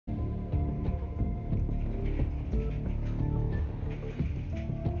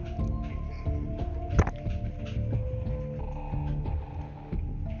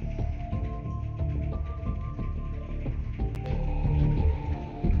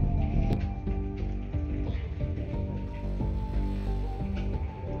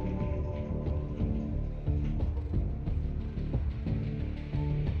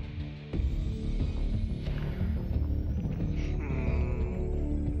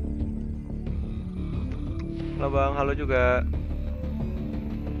Halo Bang, halo juga.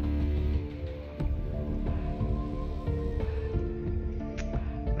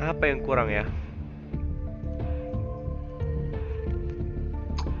 Apa yang kurang ya?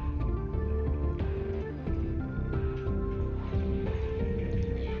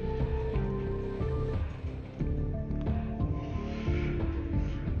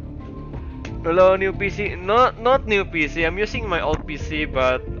 Hello, new PC. Not new PC. I'm using my old PC,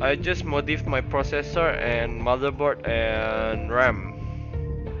 but I just modified my processor and motherboard and RAM.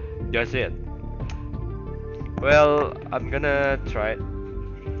 That's it. Well, I'm gonna try it.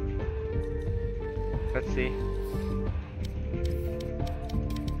 Let's see.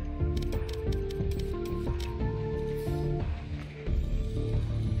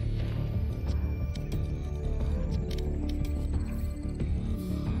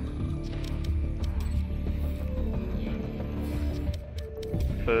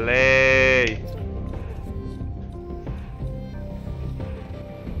 Play.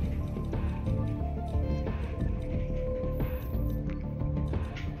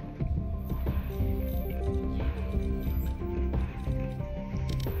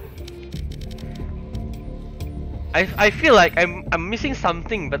 I feel like I'm missing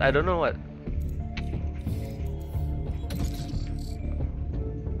something, but I don't know what.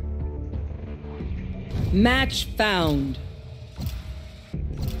 Match found.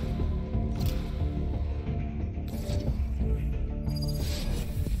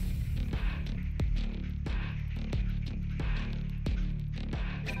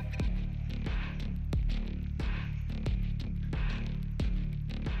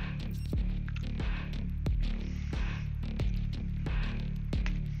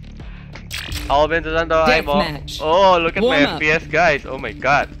 All Santo, I'm off. Oh, look at my FPS, guys. Oh my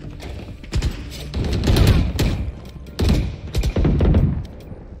god.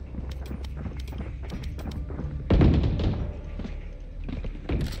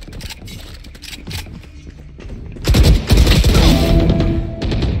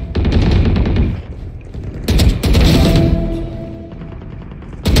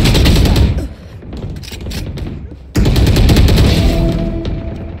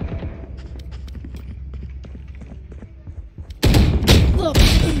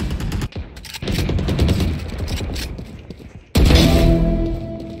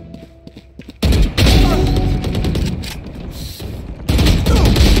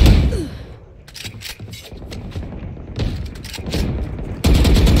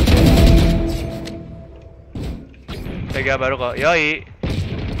 Tiga baru kok, yoi.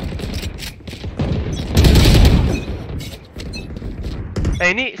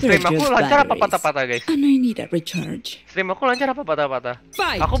 Ini stream aku lancar apa patah-patah, guys? Stream aku lancar apa patah-patah?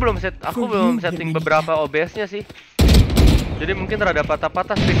 Aku belum setting beberapa OBS-nya sih. Jadi mungkin rada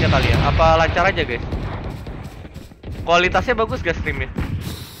patah-patah streamnya kali ya. Apa lancar aja, guys? Kualitasnya bagus gak streamnya?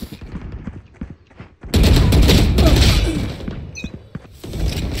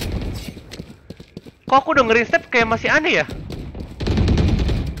 Kok aku dengerin step kayak masih aneh ya?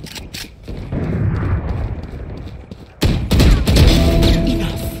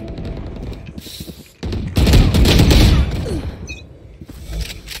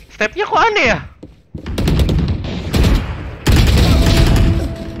 Stepnya kok aneh ya?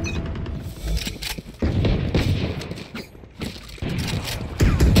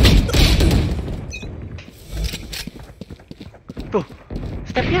 Tuh,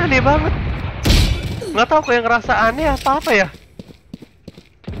 stepnya aneh banget. Nggak tahu kayak ngerasa aneh apa ya.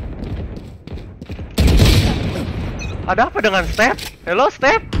 Ada apa dengan step? Hello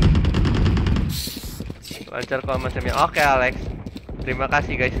step. Lancar kok macamnya. Oke Alex. Terima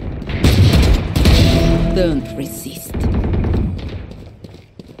kasih guys. Don't resist.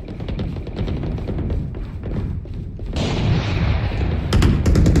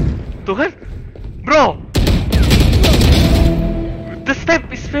 Tuh kan, bro. The step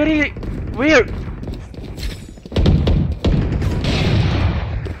is very weird.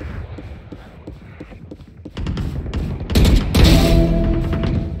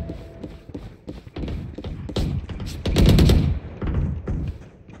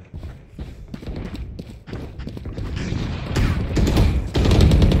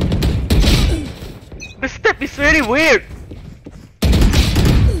 The step is very weird.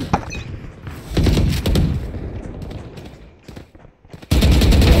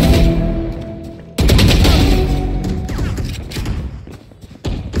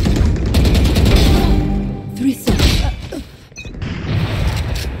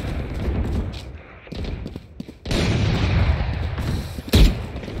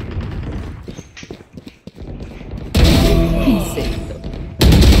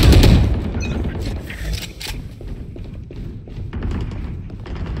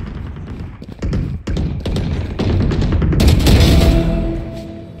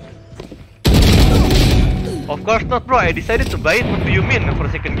 Of course not, bro. I decided to buy it. What do you mean? For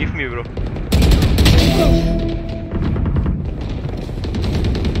a second, give me, bro.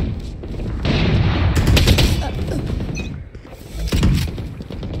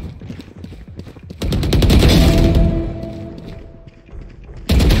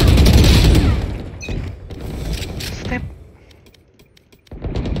 Step.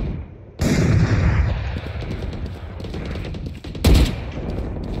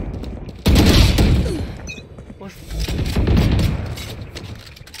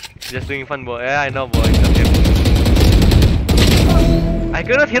 Just doing fun, boy. Yeah, I know, boy. Okay. I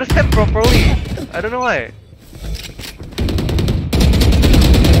cannot hear step properly. I don't know why.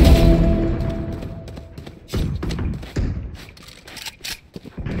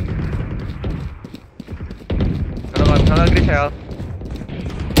 Halo, Grisel.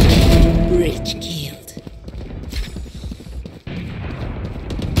 Rich killed.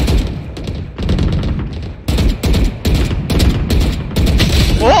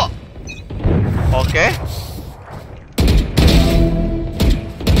 Oh! Okay.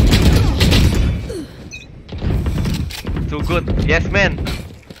 Too good. Yes, man.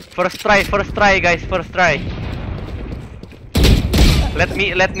 First try, guys. First try. Let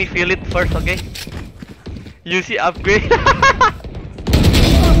me feel it first, okay? You see upgrade.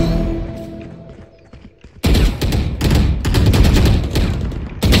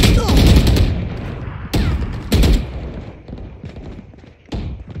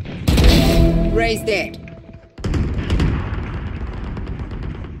 Ray's dead.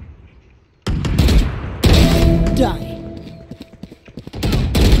 Die.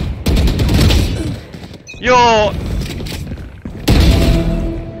 Yo,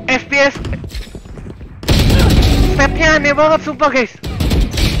 FPS stepnya aneh banget, sumpah guys.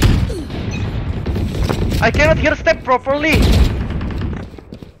 I cannot hear step properly.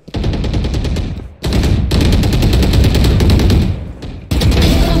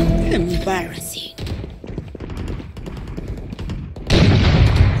 Embarrassing.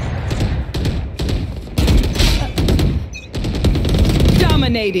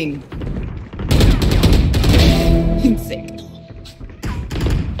 Dominating. Insecto.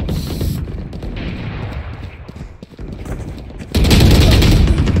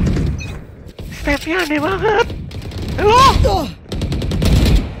 Stepnya aneh banget. Hello?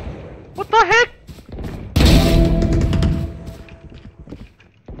 What the heck?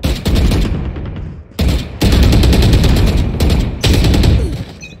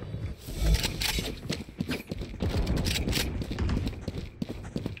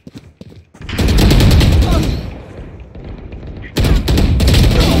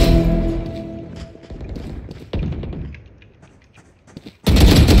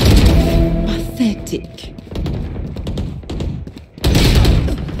 Pathetic.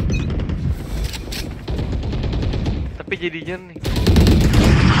 Tapi jadinya nih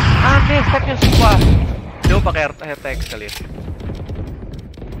aneh stepnya, sumpah. Coba pakai RTX kali ya.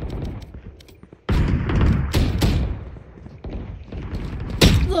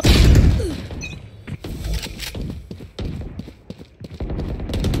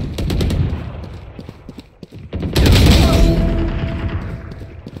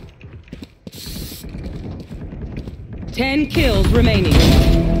 Ten kills remaining.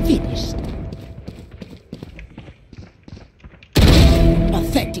 Finished.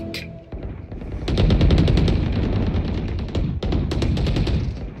 Pathetic.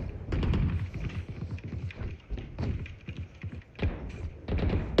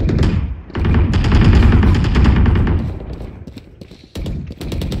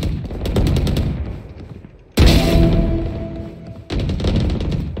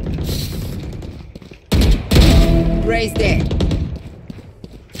 Ray's dead.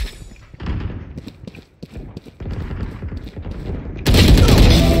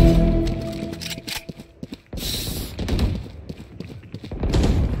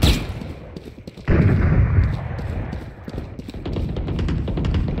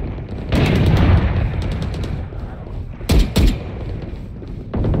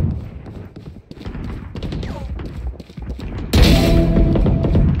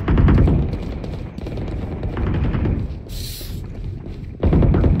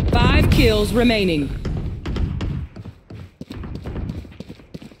 Kills remaining.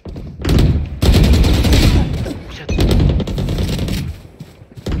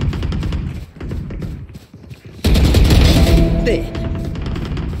 There.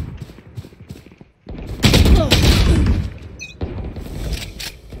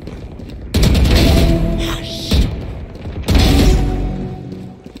 Hush.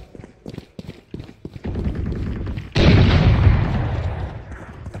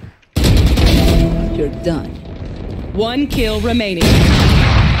 You're done. One kill remaining.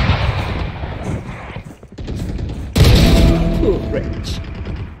 Too rich.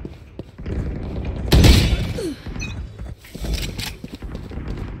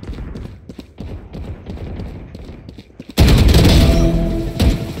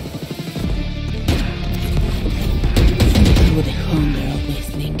 The hunger always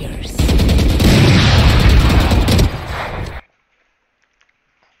lingers.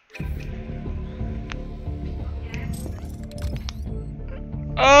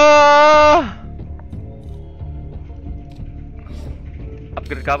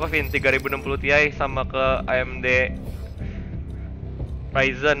 Upgrade ke apa, Vin? 3060 Ti sama ke AMD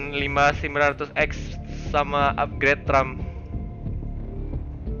Ryzen 5 900X sama upgrade RAM.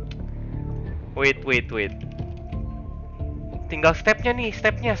 Wait. Tinggal stepnya nih,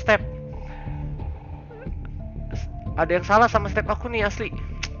 step. Ada yang salah sama step aku nih, asli.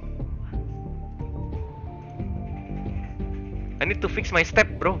 I need to fix my step,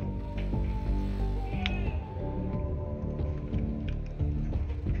 bro.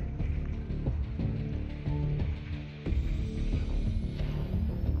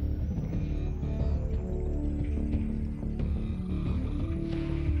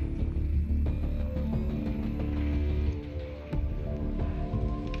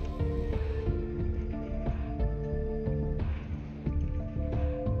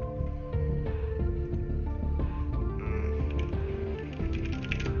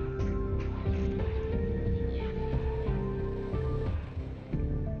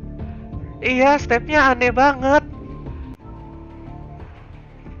 Iya, stepnya aneh banget.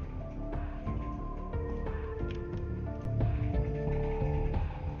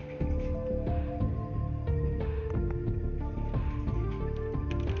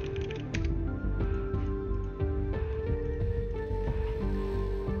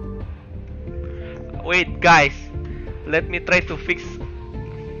 Wait, guys. Let me try to fix.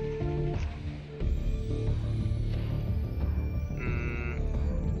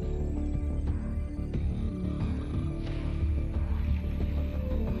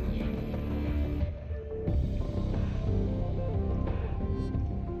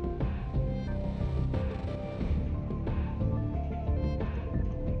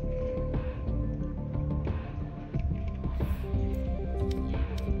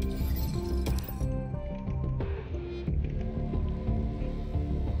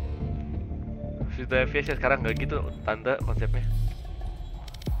 Sudah FPS ya sekarang, nggak gitu tante konsepnya.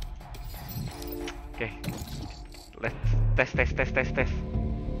 Oke, let's tes.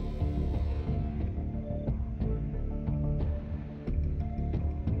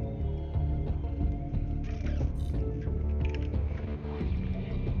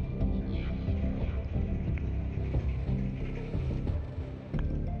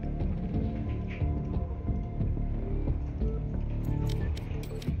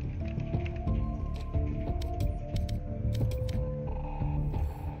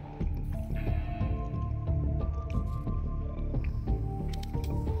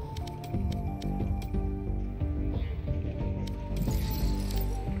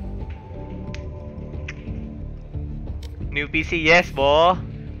 New PC, yes, bo.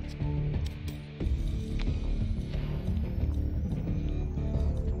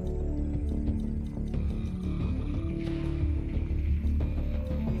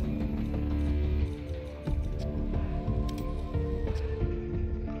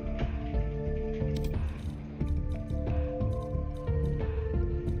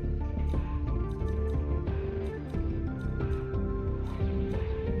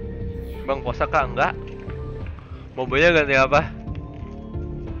 Bang, puasa kah? Enggak. Mobilnya ganti apa?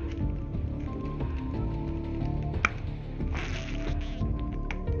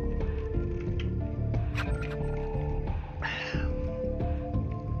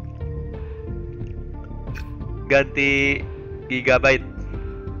 Ganti gigabyte.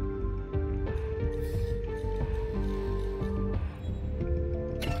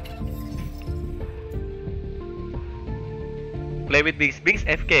 Play with Bings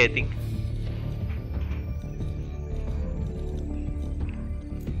FK, I think.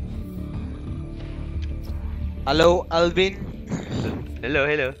 Halo Alvin. Hello.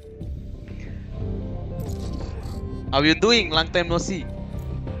 How you doing? Long time no see.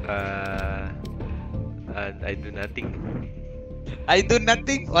 I do nothing. I do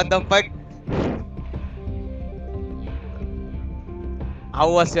nothing? What the fuck?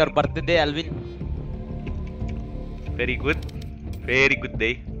 How was your birthday, Alvin? Very good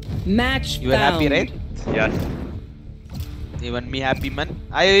day. Match You were happy, right? Yes. Even me happy, man.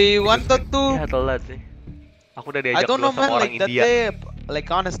 I wanted to. Ya telat sih. Aku udah diajak I don't know, keluar sama man. orang Like that India. day, like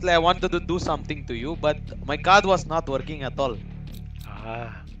honestly, I wanted to do something to you, but my card was not working at all.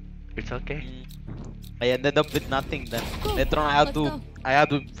 Ah, it's okay. I ended up with nothing then. Later on, I had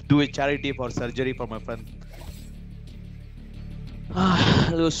to do a charity for surgery for my friend.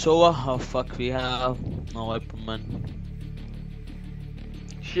 Lose Sova. Oh fuck, we have no weapon, man.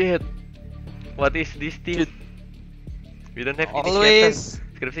 Shit. What is this team? Shit. We don't have Always.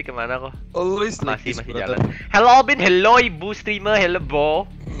 Skripsi kemana ko? Always like Masih this, jalan. brother. Hello Albin, hello Ibu streamer, hello Bo.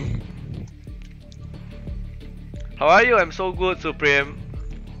 How are you? I'm so good, Supreme.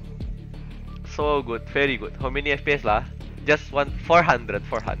 So good, very good. How many FPS lah? Just 400.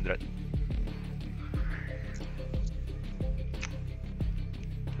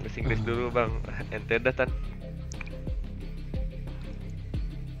 Bahasa Inggris dulu bang, ente datan.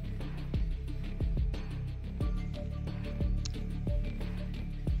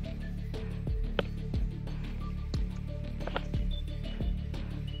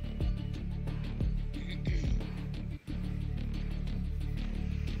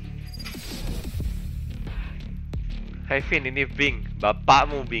 Hai Vin, ini Bing,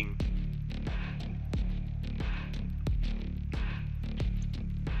 bapakmu Bing.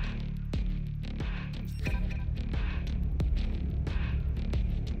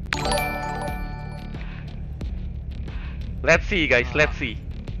 Let's see guys, let's see.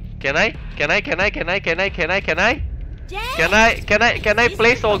 Can I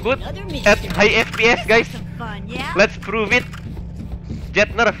play so good at high FPS guys? Let's prove it.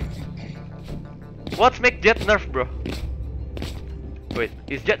 Jet nerf. What's make Jet nerf, bro? Wait,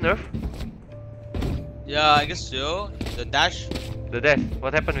 is Jet nerf? Yeah, I guess so. The dash. The dash.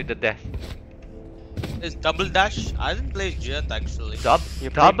 What happened with the dash? It's double dash. I didn't play Jet actually.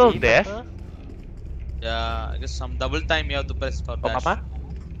 Double dash? Yeah, I guess some double time you have to press for dash. Papa?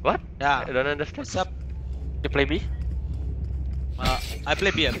 What? Yeah. I don't understand. What's up? You play B? I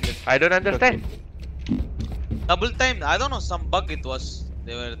play B. I don't understand. Double time. I don't know, some bug it was.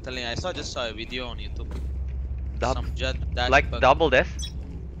 They were telling. I just saw a video on YouTube. Some Jet dash Like bug. double dash?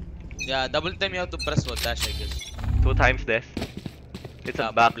 Yeah, double time you have to press for dash, I guess. 2 times dash. It's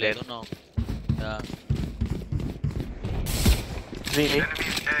a bug probably, I then. don't know. Yeah. Really?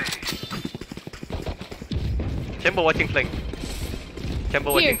 Chamber watching flank.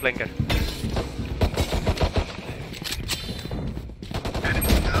 Chamber watching flanker.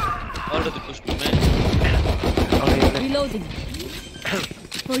 Already pushed me, man. Reloading.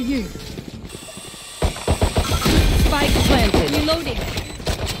 For you. Spike planted. Reloading.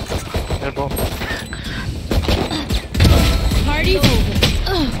 Elbow. Party over.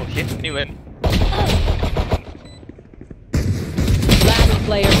 Oh shit. Anyway. Last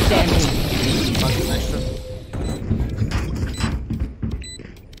player standing.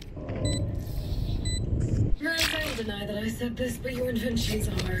 I don't deny that I said this, but your inventions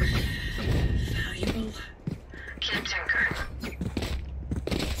are valuable. Keep tinkering.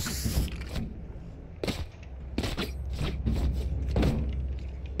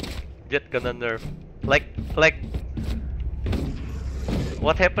 Jet gonna nerf. Like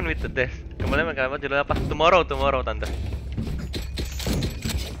what happened with the dash? Kemarin judul apa? Tomorrow tante.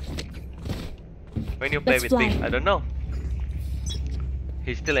 When you play Let's with fly. Bing, I don't know.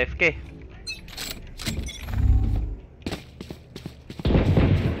 He's still FK.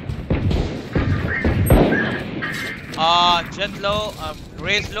 Jet low,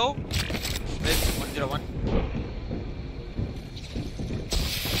 raise low. Raise 101.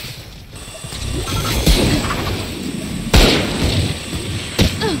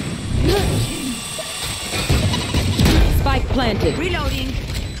 Spike planted. Reloading.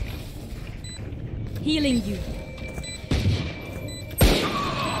 Healing you.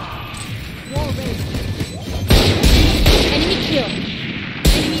 Wall raised. Enemy kill.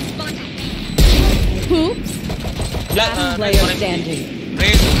 Enemy spotted. Who? Last player standing.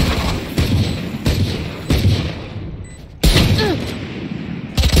 Raise.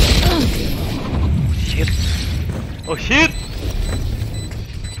 Shit. Oh shit.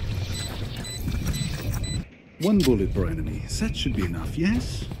 One bullet per enemy. That should be enough,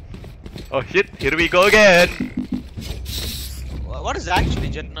 yes? Oh shit. Here we go again. What is actually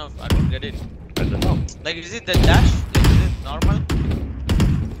Jet nerf? I don't get it. I don't know. Like, is it the dash? Like, is it normal?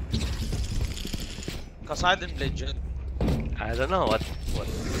 Cause I didn't play Jet. I don't know what's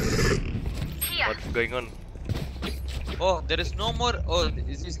going on. Oh, there is no more. Oh,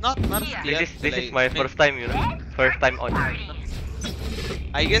 it's not nerf yet. This is my first time, you know. First time on.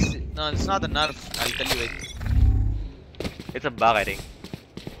 I guess no, it's not a nerf. I'll tell you it. It's a bug, I think.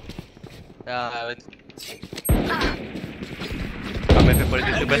 Yeah.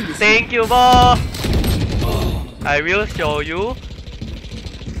 Thank you, Bo. I will show you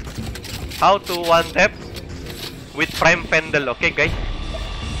how to one tap with prime pendle, okay guys?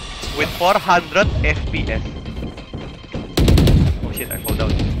 With 400 FPS. Oh shit, I fall down.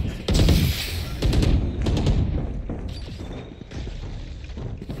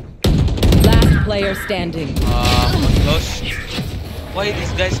 Last player standing. Close. Why these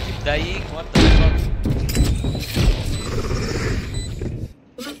guys keep dying? What the fuck?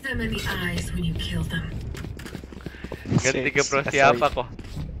 Look them in the eyes when you kill them. Ganti ke pro siapa kok?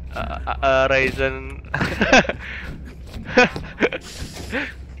 Ryzen.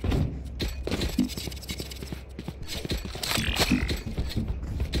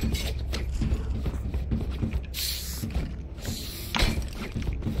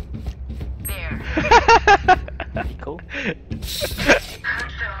 Cool.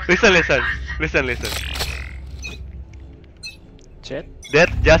 Listen. Jet?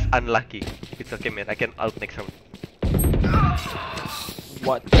 That's just unlucky. It's okay, man. I can ult next round.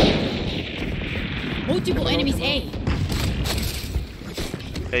 What? Multiple enemies A.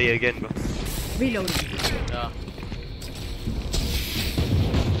 Hey, again, bro. Reloading. Yeah.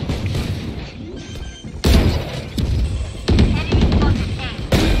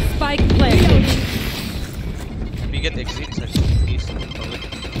 Spike planted. We get exits actually. Please.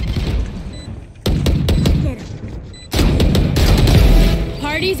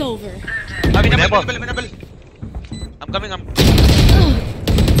 Party's over. Winnable. I'm coming.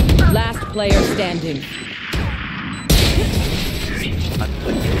 Last player standing.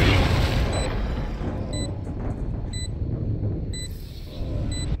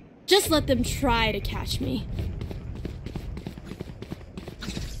 Just let them try to catch me.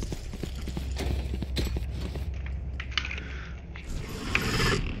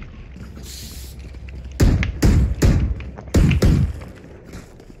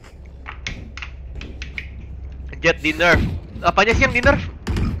 Jet di nerf. Apanya sih yang di nerf?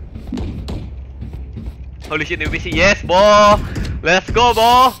 Holy shit, NPC. Yes, bo. Let's go,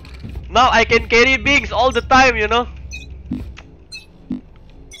 bo. Now I can carry Bings all the time, you know.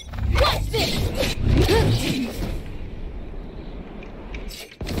 What's this?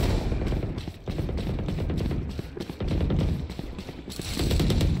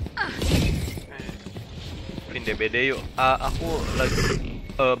 Pin DBD yuk. Aku lagi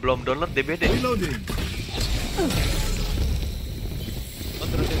belum download DBD. Reloading.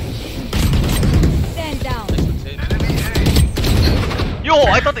 Stand down. Yo,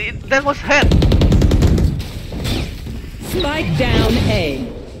 I thought that was head. Spike down A.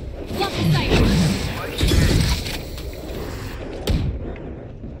 Lock the sight.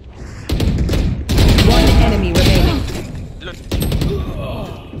 One enemy remaining.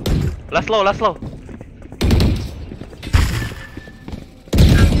 Last low.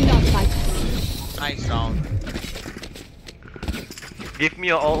 Do not fight. Nice round. Give me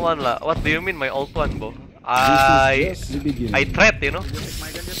your ult one lah. What do you mean my ult one, bo? This is just the beginning. I threat, you know.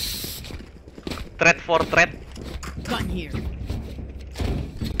 Threat for threat. Gun here.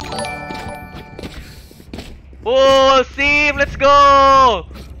 Oh, Sim, let's go!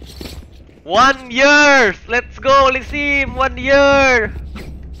 1 year! Let's go, Sim, 1 year!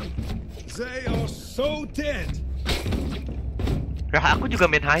 They are so dead. Nah, aku juga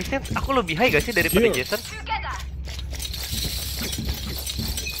main high sense. Aku lebih high gak sih daripada Sure. Jason?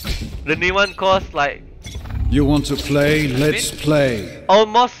 The new one cost like You want to play? Let's play.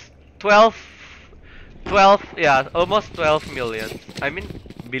 almost 12 million. I mean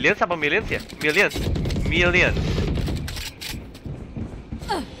billions apa millions ya? Millions.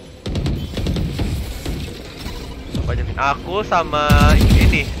 Apa aja nih? Aku sama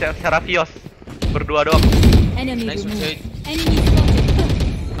ini Serafios berdua doang. Enemy Nice one, removed. Shade. Enemy spotted.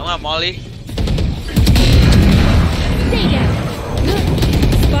 I'm gonna molly. Stay down.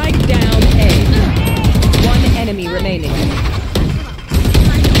 Spike down A. One enemy remaining.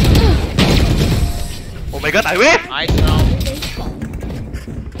 Oh my god, I win! Nice round.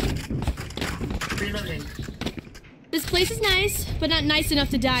 Reloading. This place is nice, but not nice enough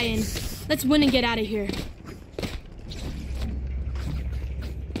to die in. Let's win and get out of here.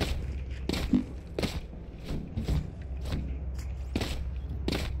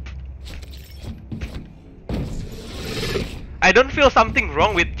 I don't feel something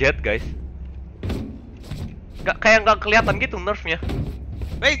wrong with Jet, guys. Kayak nggak kelihatan gitu nerfnya.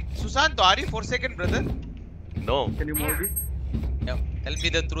 Wait, Susanto, are you 4-second, brother? No, Can you move it? Yeah, tell me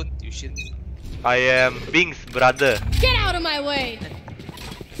the truth, you shit. I am Bing's brother. Get out of my way!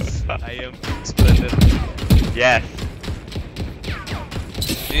 I am Bing's brother. Yes.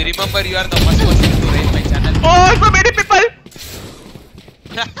 Do you remember you are the first person to raid my channel? Oh, so many people!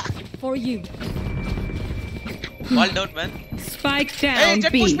 For you. Called out, man. Spike down. Hey,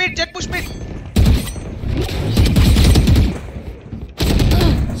 jet B. push mid, jet push mid.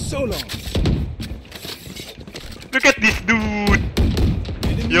 So long. Look at this dude.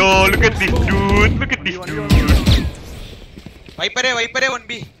 Yo, look at this dude. Look at this dude. Viper A,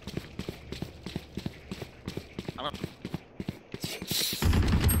 1B.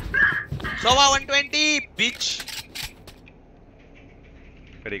 Sova 120, bitch.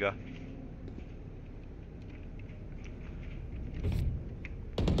 Where'd he go?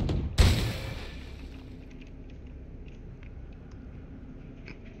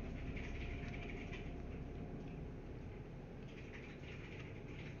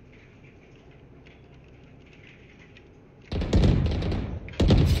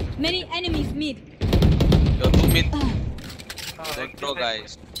 Many enemies mid. Yo, 2 mid. Thank bro,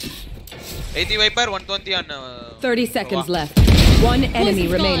 guys. 80 Viper, 120 on 30 seconds left. One enemy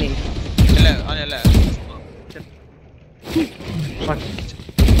Poison's remaining. On your left.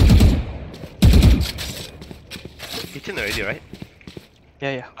 Kitchen already, right?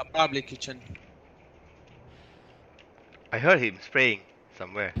 Yeah. Probably kitchen. I heard him spraying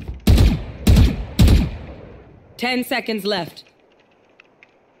somewhere. 10 seconds left.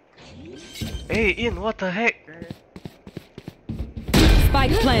 Hey, Ian, what the heck?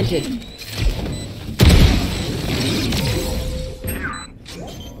 Spike planted.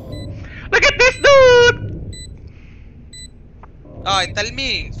 Look at this dude! Oh, tell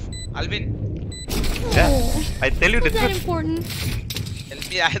me, Alvin. Yeah, I tell you the Was that truth. important? Tell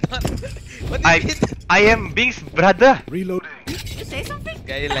me, I don't. What do you mean? I am Bing's brother. Reload. Say something?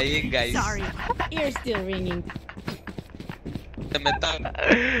 Guy lying, guys. Sorry, ear's still ringing. The method.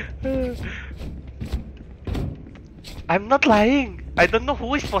 I'm not lying. I don't know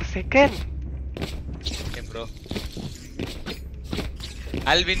who is for second. Okay, bro.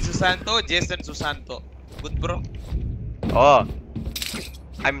 Alvin Susanto, Jason Susanto. Good, bro. Oh,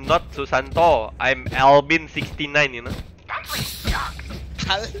 I'm not Susanto. I'm Albin69, you know?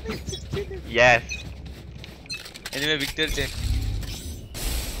 Alvin 16. Yes. Anyway, Victor Chen.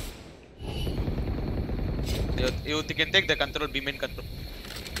 You can take the control, B main control.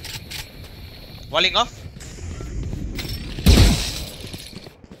 Walling off.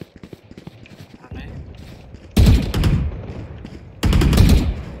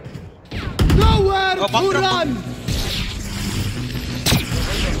 Nowhere Oh, back to drop. run.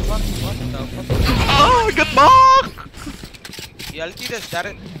 What the fuck? Oh, get back! He ulti this,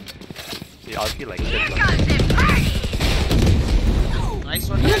 Darren. The ulti like shit. Nice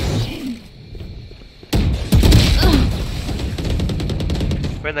one, guys.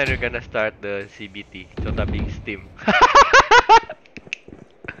 When are you gonna start the CBT? Chota Bing's team.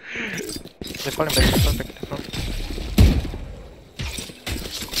 They're falling back. Perfect.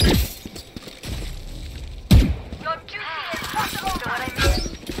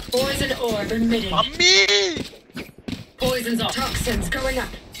 Poison orb emitting. Mummy! Poison's off. Toxins going up.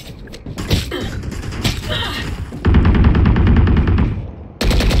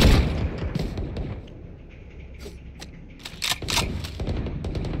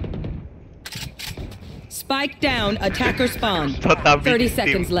 Spike down. Attacker spawn. Chota Bing's 30 team.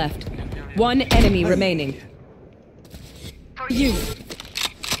 seconds left. One enemy remaining. You.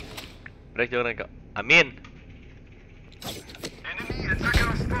 Break jangan kau. Amin.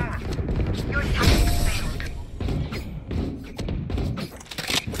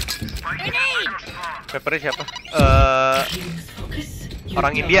 Pepper siapa?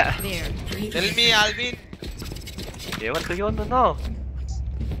 Orang India. Tell me, Alvin. Yeah, what do you want to know?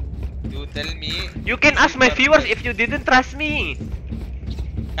 You tell me. You can ask my viewers if you didn't trust me.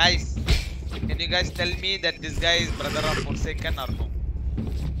 Guys, can you guys tell me that this guy is brother of Forsaken or no?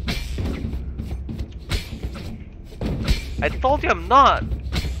 I told you I'm not.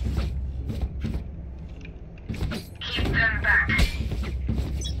 Keep them back.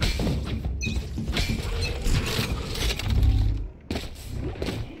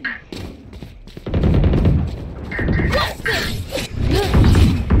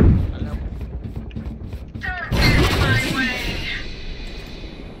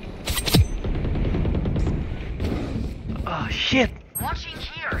 Oh shit. Watching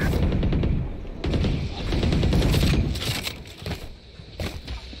here.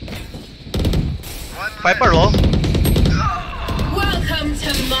 Viper low. Welcome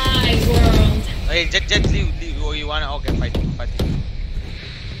to my world. Hey, Jet, leave. Oh, you wanna? Okay, fight.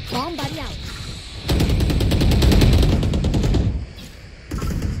 Bomb buddy out.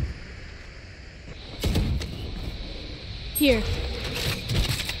 Here.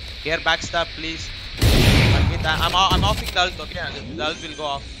 Here, backstab, please. I'm offing the ult, okay? The ult will go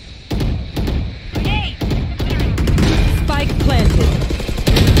off. Spike planted.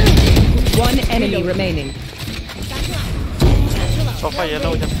 One enemy remaining. Sova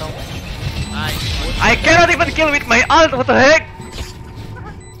yellow just now. I cannot even kill with my ult. What the heck?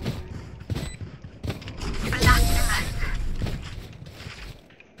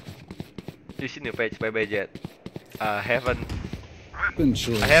 You see new page by Jet. Haven't.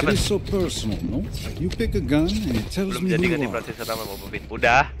 I haven't. It's so personal, no? You pick a gun and it tells Belum me jadi who ganti you are. prosesor sama mau Bobin.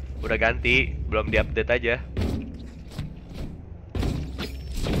 Udah ganti, belum diupdate aja.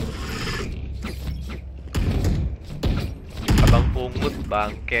 Abang pungut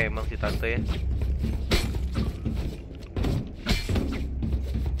bangke emang si tante ya.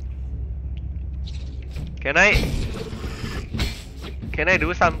 Can I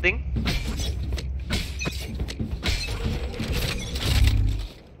do something?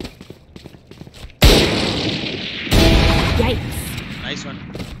 Yikes. Nice one.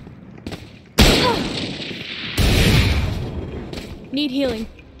 Need healing.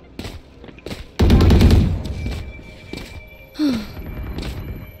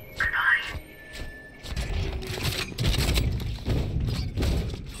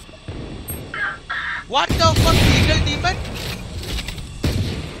 What the fuck, legal demon?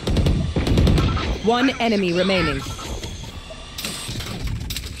 One enemy remaining.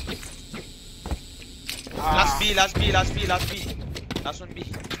 Last B. Last one B.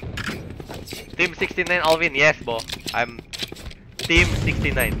 Team 69 Alvin, yes, bo. I'm Team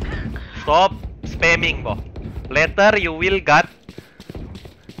 69. Stop spamming, bo. Later you will get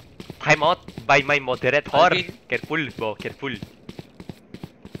timeout by my moderator. Alvin. Careful, bo. Careful.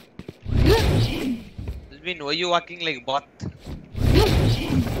 Alvin, were you walking like bot?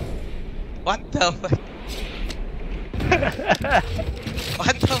 What the fuck?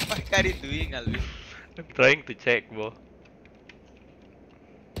 What the fuck are you doing, Alvin? I'm trying to check, bo.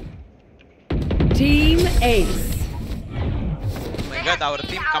 Team Ace. Oh my god, our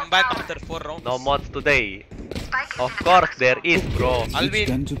team come back after 4 rounds. No mods today. Of course there is, bro.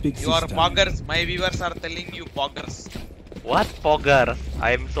 Alvin, you are poggers. My viewers are telling you poggers. What poggers?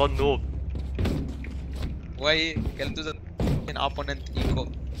 I'm so noob. Why? Kill to the opponent ego.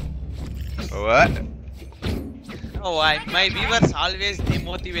 What? Oh, my viewers always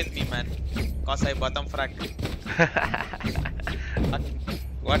demotivate me, man. Cause I bottom frag.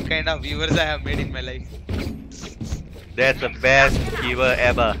 What kind of viewers I have made in my life? That's the best viewer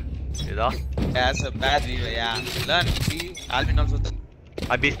ever. You know? That's a bad viewer, yeah. Learn, see, Alvin also.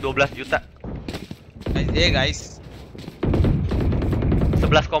 Habis 12 juta. Hey guys.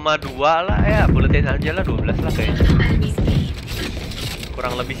 11,2 lah ya, buletin aja lah 12 lah kayaknya.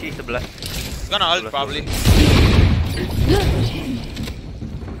 Kurang lebih sih 11. It's gonna ult probably.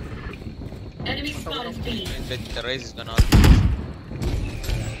 Enemy spotted B. The race is gonna ult.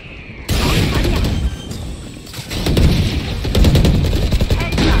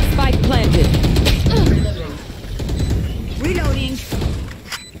 Spike planted. Reloading.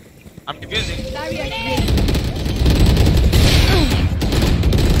 I'm defusing.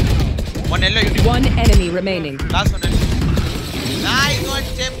 One yellow, you One enemy remaining. last one. Nice one,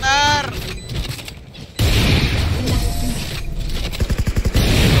 chamber.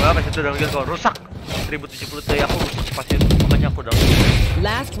 Wah, pas itu udah manggil kau rusak. 1070 Ti aku rusak pas itu, makanya aku udah.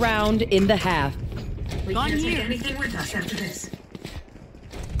 Last round in the half. We can't take anything with us after this.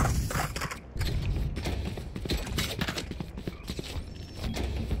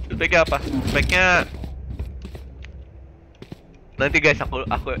 Speknya apa? Speknya nanti guys aku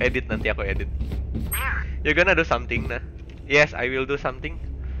edit nanti aku edit. You're gonna do something nah. Yes, I will do something.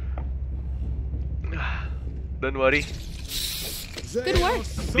 Don't worry. Good work.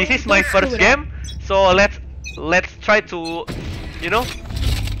 This is my first game, so let's try to, you know.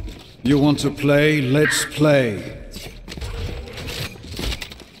 You want to play? Let's play.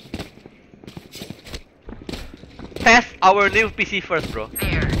 Test our new PC first, bro.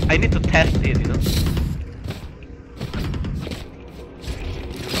 I need to test it, you know.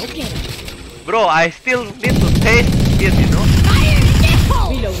 Okay. Bro, I still need to taste it, you know. Fire in the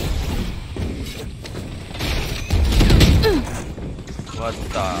hole. Reloading. What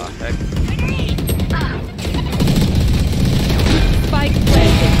the heck? Spike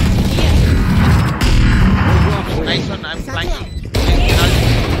planted. Nice one, I'm flanking.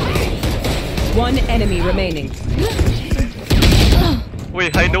 One enemy remaining.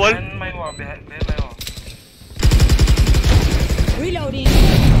 Wait, hide the wall. Behind my wall. Reloading.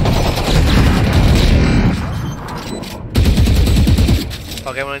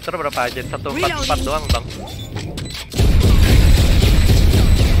 Pakai monitor berapa aja? 144 doang, Bang.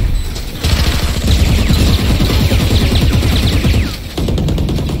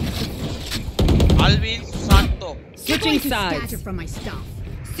 Alvin Santo. Switching sides. From my stuff.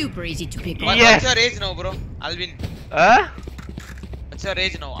 Super easy to pick up. What's your age now, bro? Alvin. Huh? What's your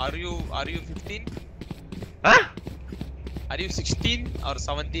age now? Are you 15? Huh? Are you 16 or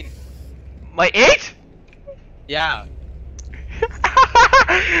 17? My age? Yeah.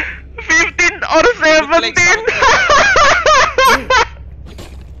 15 or 17?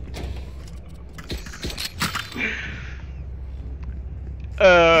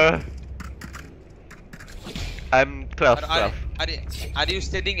 I'm 12. Are you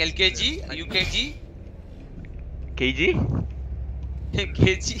studying LKG, UKG? KG?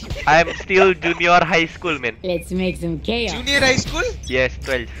 KG? I'm still junior high school, man. Let's make some chaos. Junior high school? Yes,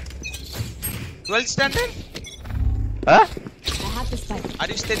 12. 12th standard? Huh? I have to spike. Are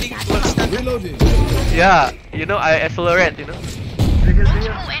you studying 12th standard? Reloading. Yeah, you know, I accelerate, you know.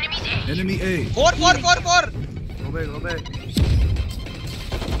 Enemy A. 4.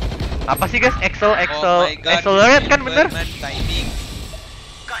 Apa sih guys? Oh my God, accelerate kan bener? Timing.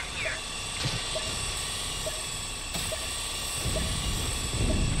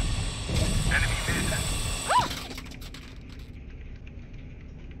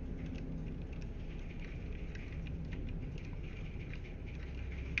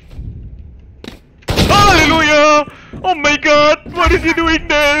 Hallelujah! Oh my God! What is he doing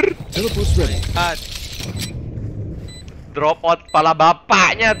there? Teleport's ready. Drop out pala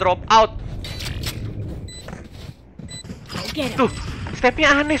bapaknya, drop out. Tuh,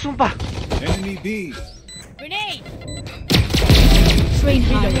 stepnya aneh sumpah. Enemy B. Grenade. Train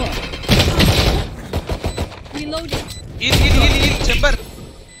hard. Reloading. Heal, chamber.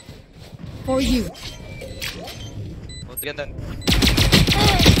 For you. Go together.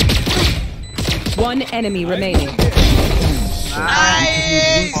 One enemy remaining.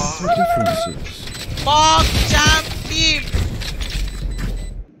 Nice! Fuck champ team!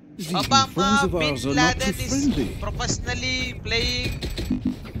 Obama Bin Laden is professionally playing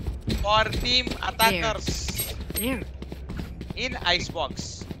for team attackers in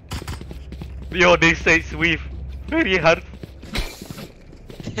Icebox. Yo, they say swift. Very hard.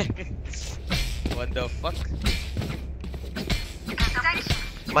 What the fuck?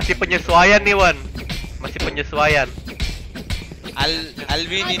 Masih penyesuaian nih, Wan. Masih penyesuaian.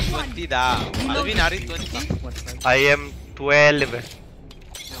 Alvin in 20 dah. Alvin are in 20? I am 12.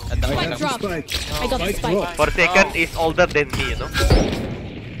 I got the spike. I got the spike. For second is older than me, you know.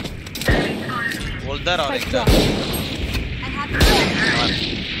 Older or Spike younger? drop. I have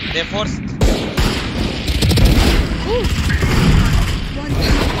They forced.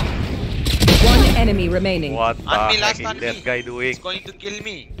 One enemy remaining. What the On me, heck last is on that me. guy doing? It's going to kill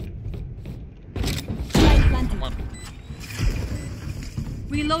me. Come on.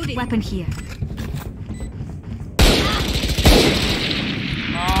 Reloading. Weapon here.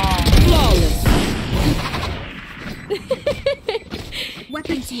 Flawless.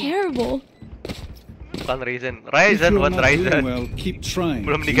 Weapon Terrible. Bukan Ryzen. If Ryzen, you're one not doing Ryzen. well, keep trying.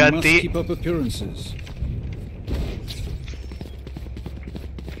 Belum You must diganti. keep up appearances.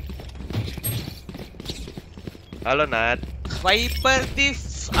 Halo, Nat. Viper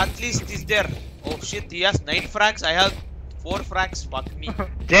Thief at least is there. Oh shit, he has 9 frags. I have 4 frags. Fuck me.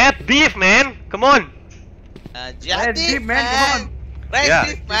 Jet beef, man. Come on. Jet Thief, man. Come on. Red Yeah.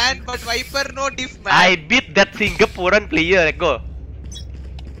 Thief, man. But Viper, no diff, man. I beat that Singaporean player. Let's go.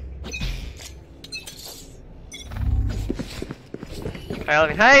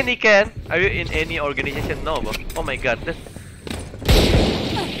 Hi, Niken. Are you in any organization? No, bro. Oh my God. That's...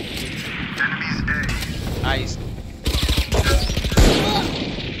 Nice.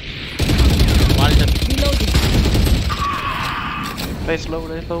 Well done. Reloading. Nice low.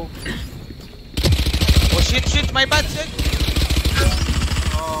 Oh shit, my bad, shit.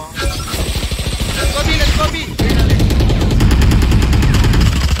 Oh. Let's go B.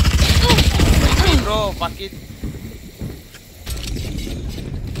 Bro, fuck it.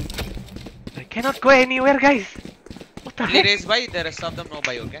 I cannot go anywhere, guys. What the Only heck? raise by, the rest of them no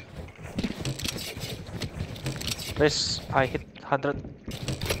buy, okay? Nice. I hit 100.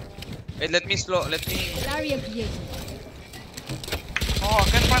 Wait, let me. Barrier created. Oh, I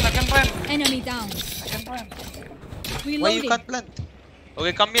can plant. Enemy down. I can plant. Reloading. Why you can't plant?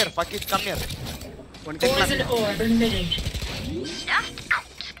 Okay, come here, fuck it, come here. Poison orb emitting.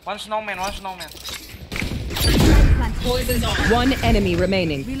 One snowman. Poison's on. One enemy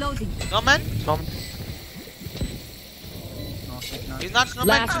remaining. Reloading. No man? Snom. He's not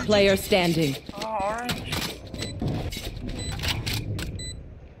snowman. Last player standing. Oh, orange.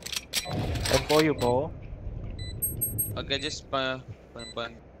 And for you, bro. Okay, just burn.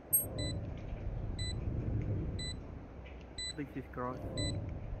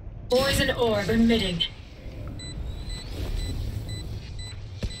 Poison orb emitting.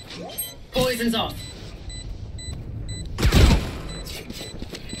 Poison's off.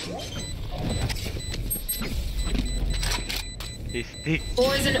 He's thick.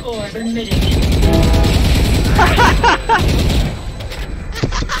 Poison orb emitting.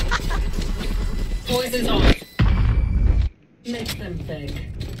 Poison's off. Make them beg.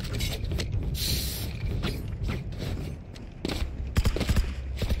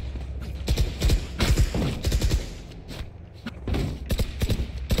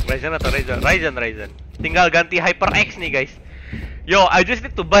 Ryzen atau Ryzen? Ryzen. Tinggal ganti HyperX nih guys. Yo, I just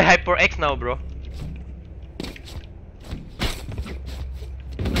need to buy HyperX now, bro.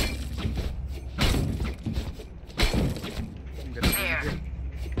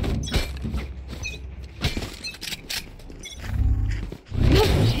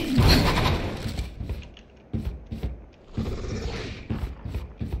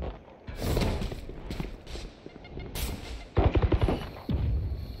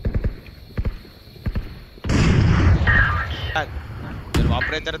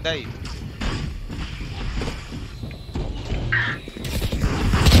 Operator die.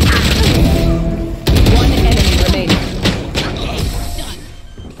 One enemy remaining.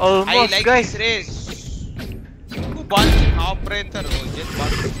 Almost, I like guys. this race. Who bought operator? Oh, just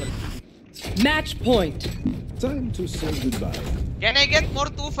bought himself. Match point. Time to say goodbye. Can I get more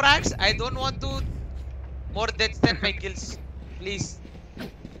 2 frags? I don't want to more deaths than my kills. Please.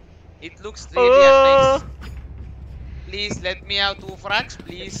 It looks really nice. Please let me have 2 frags,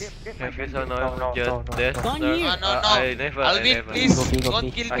 please. No. I never. Alvin, please don't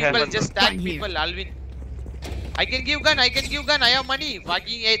kill people. Just tag people, Alvin. I can give gun. I have money.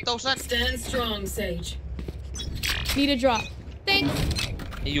 Fucking 8,000. Stand strong, Sage. Need a drop. Thanks.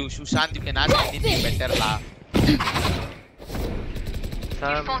 You, Sushant, you can ask anything better, lah.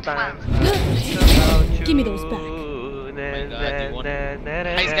 Sometimes Give me those back.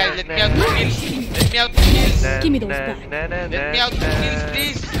 Nice guys, let me have 2 kills. Give me those back. Let me have 2 kills,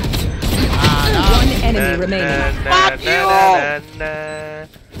 please. One enemy remaining. Fuck you!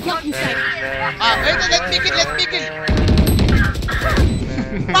 Lock inside. Wait, let me kill.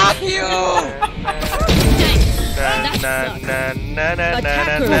 Fuck you!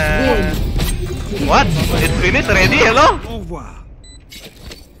 Attackers win. What? It's finished already? Hello?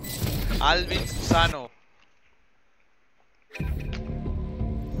 Alvin Susano.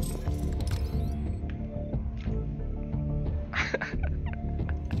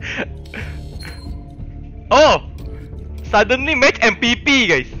 Oh! Suddenly match MVP,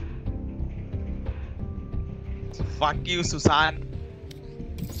 guys. Fuck you, Susan.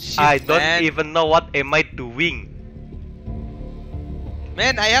 Shit, I don't man. even know what am I doing.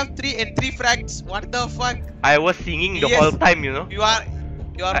 Man, I have 3 frags. What the fuck? I was singing the whole time, you know. You are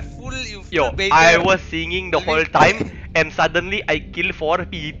full. You full Yo, baby. I was singing the whole time, and suddenly I kill 4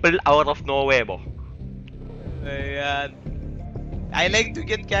 people out of nowhere, bro. Yeah. I like to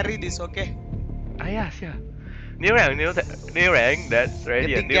get carried. This okay? Yes, yeah. New rank, that's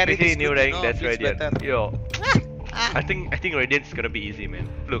Radiant. New PC, new rank, that's Radiant. Yo, I think Radiant's gonna be easy, man.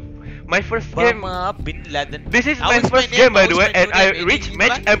 Look, my first game. Bin Laden. This is my first game, by the way, and I reached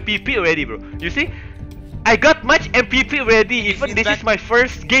match MVP already, bro. You see, I got match MVP already. Even this is my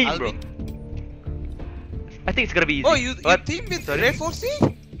first game, bro. I think it's gonna be easy. Oh, you team with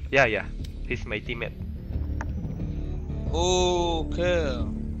Ray4C? Yeah. He's my teammate. Okay.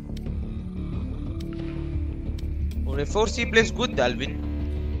 Oh, Ray4C plays good,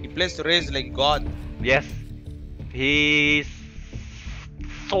 Alvin. He plays Raze like God. Yes, he's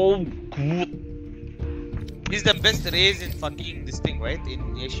so good. He's the best Raze in fucking this thing, right?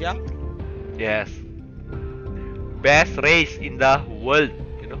 In Asia. Yes. Best race in the world,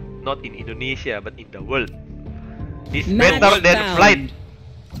 you know, not in Indonesia, but in the world. He's better than Flight.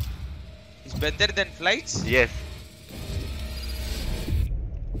 He's better than Flights? Yes.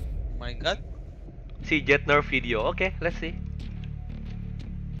 My god. See Jet Nerf video. Okay, let's see.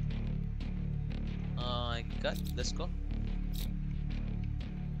 My god, let's go.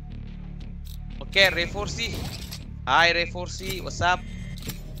 Okay, Ray4C. Hi Ray4C, what's up?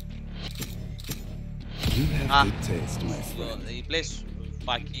 You have good taste, my friend. He plays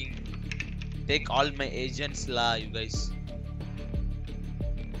fucking take all my agents lah, you guys.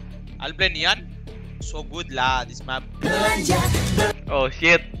 I'll play Neon. So good lah, this map. Oh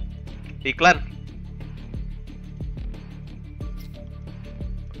shit. Iklan.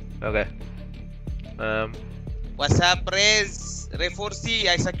 Okay. What's up, Ray4C?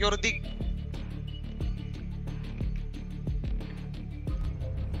 I secure dig.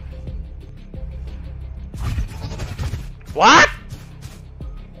 What?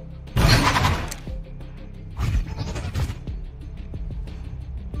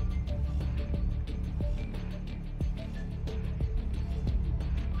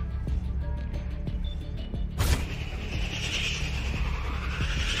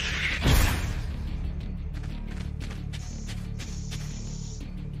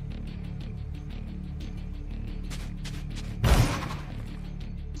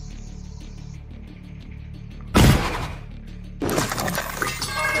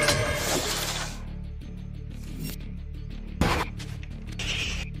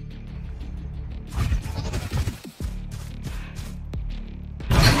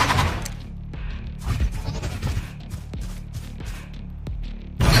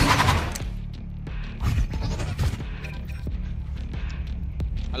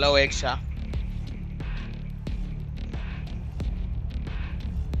 Hello, Eksha.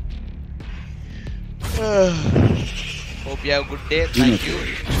 Hope you have a good day. Thank you.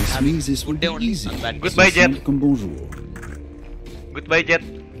 This means this will Good day be only. easy. Not bad. Goodbye, Jet. Comme bonjour. Goodbye, Jet.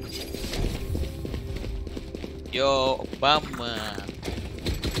 Yo, bum.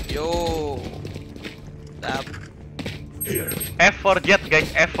 Yo. Tap. F for Jet, guys.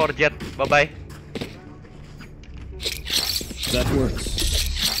 F for Jet. Bye-bye. That works.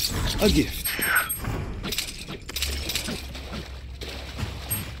 A gift.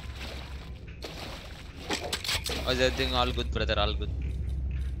 How's everything? All good, brother. All good.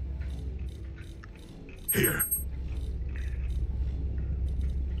 Here.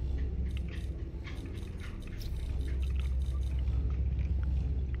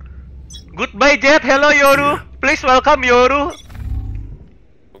 Goodbye, Jet. Hello, Yoru. Please welcome Yoru.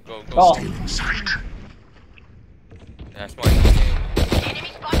 Go. Oh. Yeah, smart.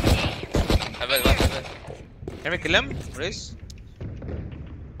 Heaven. Can we kill him? Race?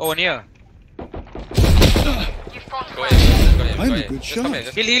 Oh, near. Go ahead. I'm a good Just come here,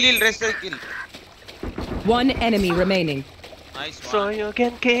 shot. just Kill. Rest kill. One enemy remaining. Nice So one. you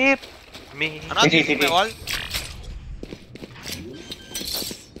can keep me. I'm not using my wall.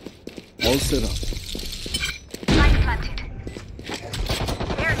 All set up.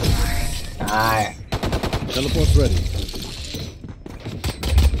 Nice. Teleport ready.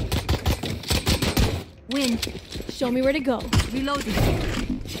 Win. Show me where to go. Reloading.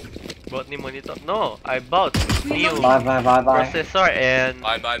 Bought new monitor. No, I bought new Bye. processor and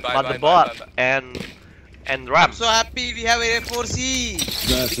Bye. motherboard and RAM. I'm so happy we have a Ray 4C.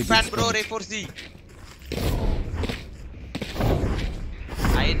 That's a Big good fan, bro. start. Ray 4C.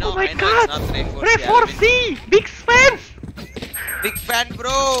 I know. Oh my I know God. it's not Ray 4C. Ray 4C! Big fans! Big fan,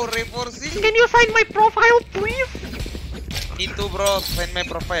 bro. Ray 4C. Can you sign my profile, please? Me too, bro. Find my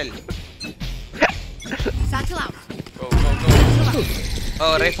profile. Satchel out. Go.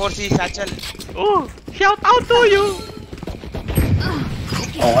 Oh, Ray 4C Satchel. Oh, shout out to you!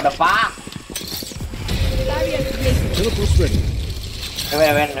 Oh, what the fuck? Teleport's ready.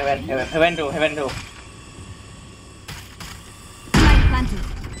 Heaven two. Light planted.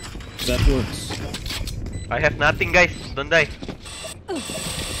 That works. I have nothing, guys. Don't die.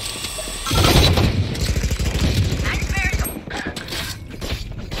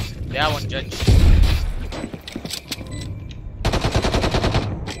 They have one judge.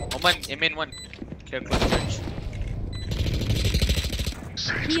 Oman, Amen one. Careful, judge.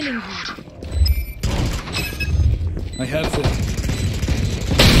 Healing you. I have it.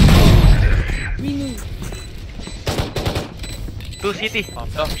 Remove. 2 city. Oh.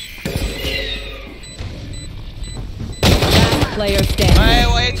 Last player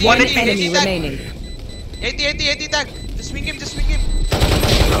standing. One 80, enemy 80 tag. remaining. 80 tag. Just swing him.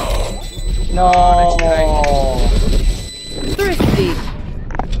 No. Thrifty.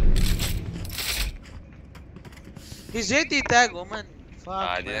 He's 80 tag, Oman. Fuck,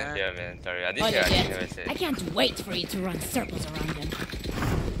 I didn't hear, man. Sorry, I didn't hear what I said. I can't wait for you to run circles around him.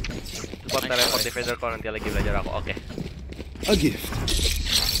 Support na report defender ko nanti lagi belajar ako. Okay. A gift.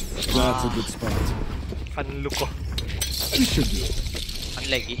 That's a good spot. Panlo ko. We should do it.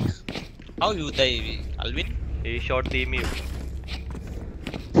 Unlucky. How you die, Alvin? He short team you.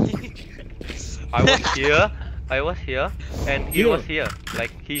 I was here, and he was here.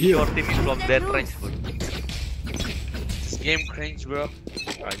 Like, he short team me from that range. This game cringe, bro.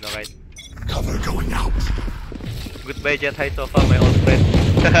 I know, right? Cover going out. Goodbye, Jet. Hi, Sova, my old friend.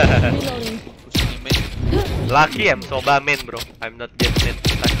 Reloading. Lucky, I'm Sova main, bro. I'm not Jet main.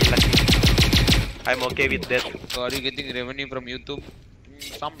 Lucky. I'm okay with that. So are you getting revenue from YouTube?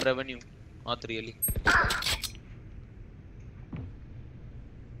 Some revenue. Not really.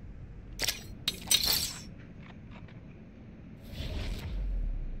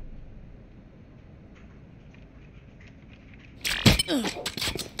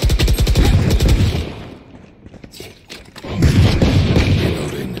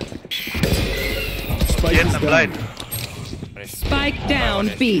 Spike Jet, is I'm down. blind. Spike down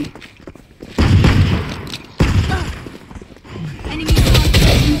B. Enemy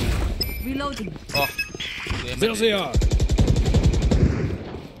spotted. Reloading. Oh. There they are.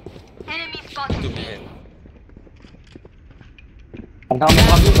 Enemy spotted.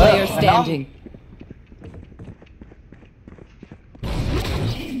 Last player standing.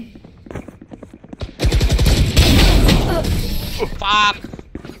 Fuck!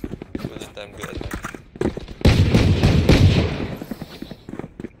 Good.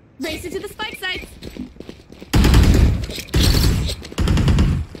 Race into the spike sites.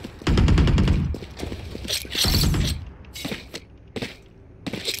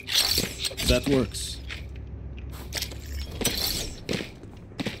 works.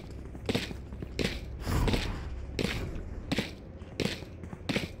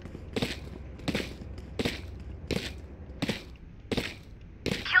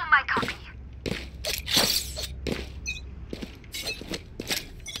 Kill my copy.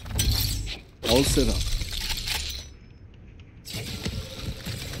 All set up.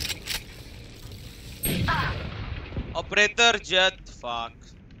 Operator Jet. Fuck.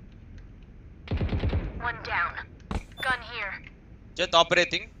 One down. Gun here. Jet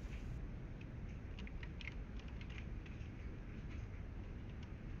operating.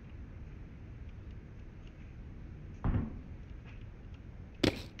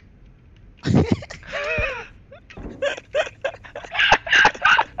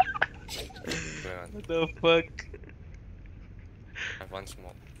 What the fuck? I have one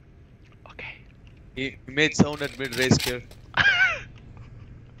smoke. Okay. He made sound at mid race here.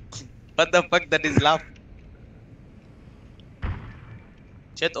 What the fuck? That is laugh.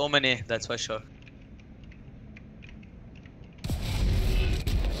 Jet Omen A, that's for sure.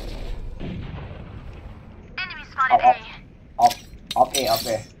 Enemy spotted A. Off A.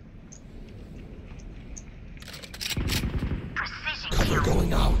 Precision kill.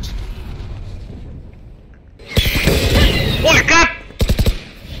 Going out. Holy crap!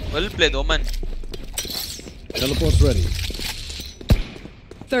 Well played, Omen. Teleport's ready.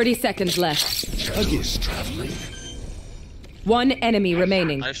 30 seconds left. Again. Traveling. One enemy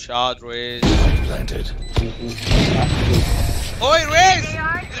remaining. Nice shot, Raze. Planted. Oi, Raze!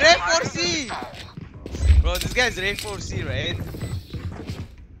 Ray 4C! Bro, this guy's Ray 4C, right?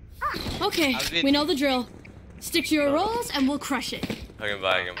 Okay, we know the drill. Stick to your roles and we'll crush it. I can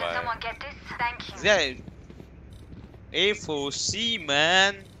buy. Someone get this? Thank you. This guy. Ray 4C,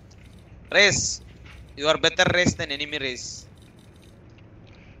 man. Raze. You are better Raze than enemy Raze.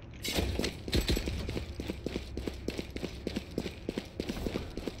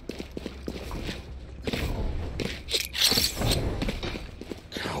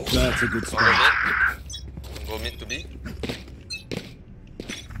 That's a good spot. Go mid to B.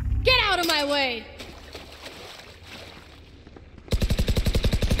 Get out of my way!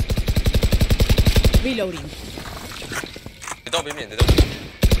 Reloading. They don't be mid. They don't be mid.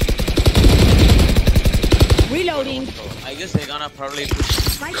 Reloading. I guess they're gonna probably push.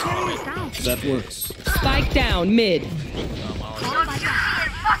 Spike carrier is down. That works. Spike down mid. I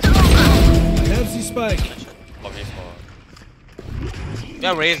have the spike. For me for.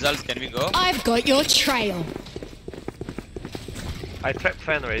 Yeah, Raze, else can we go? I've got your trail. I trapped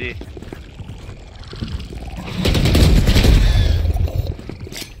fan already.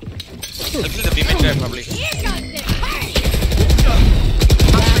 I'll kill the B mid guy probably.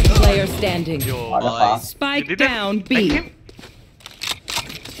 Last player standing. Yo. What the fuck? Spike You didn't down like B. him?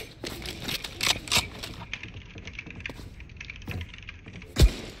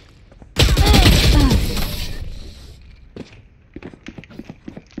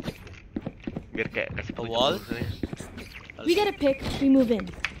 Biar kayak kasih A wall? We get a pick, we move in.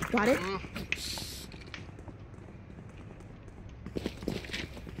 Got it?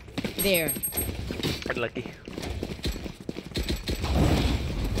 There. Ada lagi.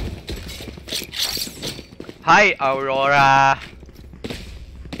 Hi Aurora.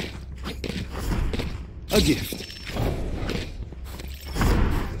 A gift.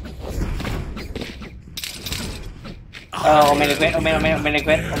 Omen request.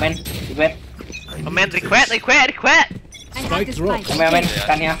 Man, request. I have this spike. Omen,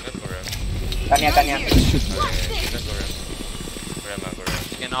 Tanya. Can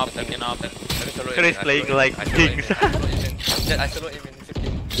op. Chris playing like kings. I solo aim in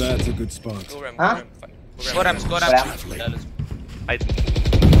 15. That's a good spot. Go ram. Huh? Score him. I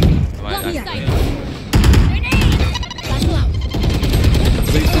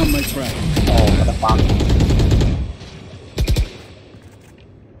They found my track. Oh, what the fuck?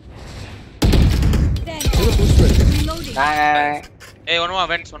 Teleport's ready. Reloading. Nah. Hey, one more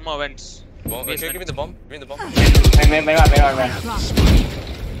vents. Bomb. Okay, give me the bomb. Wait.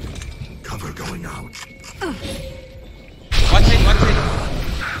 Cover going out. Watch it.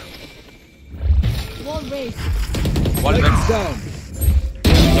 Wall raised. Wall Spike's down.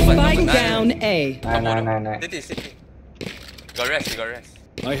 Spike down A. Nah. City. Got rest.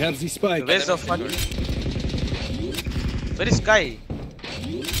 I have the spike. Where's the fuck? Where is Sky?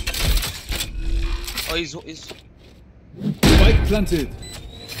 Oh, he's. Spike planted.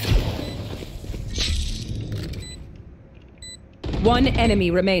 One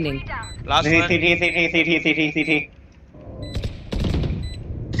enemy remaining. Last one. CT.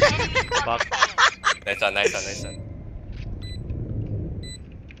 Nice one.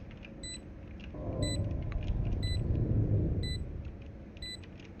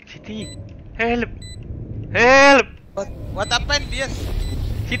 City. Help. Help. What happened, BS?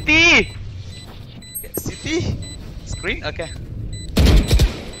 City. City? Screen? Okay.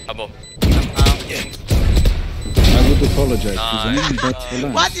 Above. I would apologize to them, but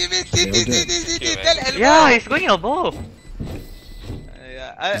relax. What do you mean City? Tell elbow. Yeah, he's going elbow.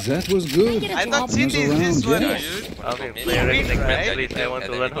 That was good. I thought Was City is this around, one, yes. dude. Okay, Me. play race segment, Right? please. I want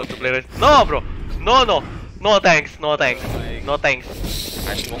to learn how to play race. No, bro. No thanks. No thanks. No thanks.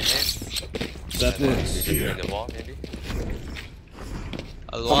 I smoke it. That is. Break the wall, maybe.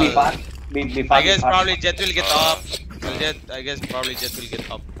 Be fast. Be fast. I guess probably Jet will get up. I guess probably Jet will get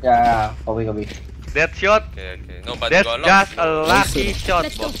up. Yeah, copy. That shot. Okay. No, but That's you got just a lost. lucky shot,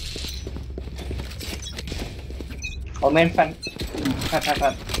 Let's go. boss. Oh, main fan.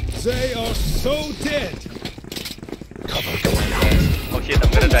 Fan. They are so dead. Oh shit,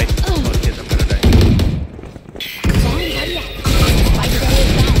 I'm gonna die.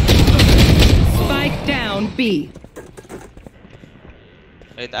 Spike down B.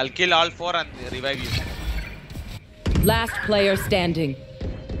 Wait, I'll kill all 4 and revive you. Last player standing.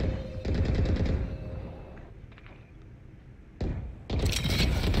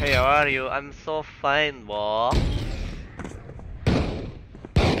 Hey, how are you? I'm so fine, boss.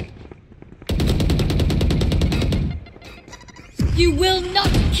 You will not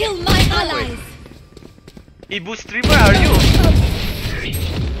kill my allies. Ibu streamer, are you?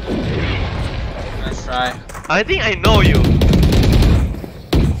 Let's try. I think I know you.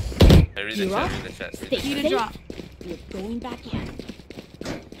 I read the chat. Take you to drop. You're going back in.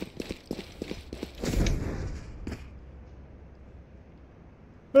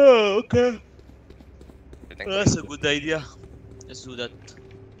 Oh, okay. Thank you. That's a good idea. Let's do that.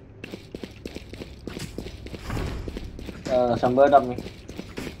 Somewhere đập me.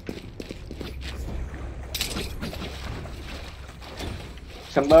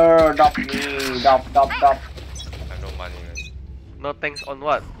 Somewhere drop me. Drop. I have no money, man. No thanks on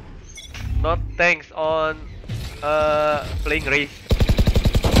what? Not thanks on playing race.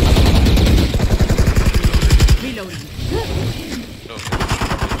 Reloading. No,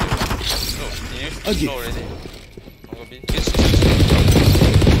 you used to slow already. I'm gonna be.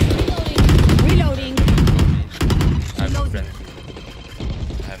 Reloading. I have a friend.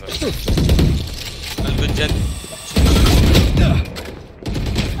 I'll good Jet.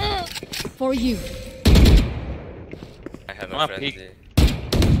 For you. I have Ah, a friend. peek. Here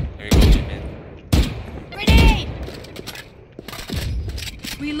we go, B-man. Grenade.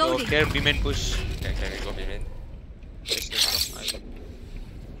 Reloading. Okay, B-man push. Can we go, B-man? Yes, let's go.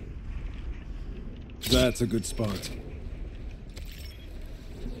 That's a good spot.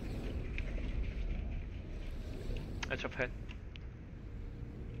 Edge of head.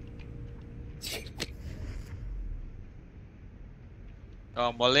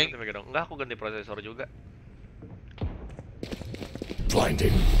 Oh, bowling. Ganti megadong. Enggak, aku ganti prosesor juga.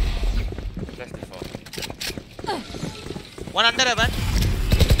 Blinding. Flash before. One under, man.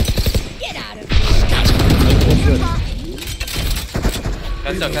 Get out of here.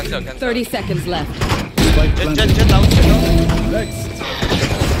 Cancel. 30 seconds left. Spike Jet planted. out. Next.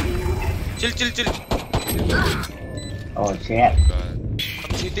 Chill. Oh shit. Come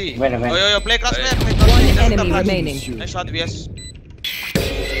CT. Wait. Yo, play crossfire. One enemy remaining. Nice shot, BS.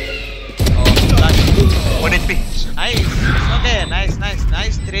 Oh, flash. 1 HP. Nice. Okay, nice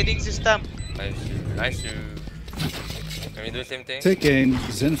trading system. Nice you. Can we do the same thing? Take aim,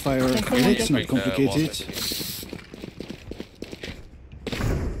 Zenfire. It's not Break the wall complicated. first.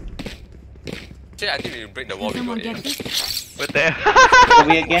 Shit, I think we break the wall before Someone get it. this? What the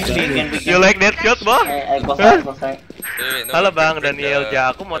We again. You like that shot, boss? I go side. No, Halo we Bang break Daniel the-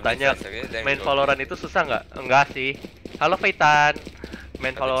 Ja, aku mau the tanya, mid-flash, okay? Then main we go Valorant B. itu susah nggak? Enggak sih. Halo Faitan,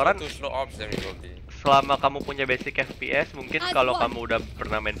 main Valorant Two slow ops, then we go B. selama kamu punya basic FPS, mungkin kalau kamu udah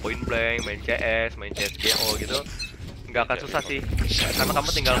pernah main Point Blank, main CS, main CSGO gitu, nggak akan susah sih. Karena kamu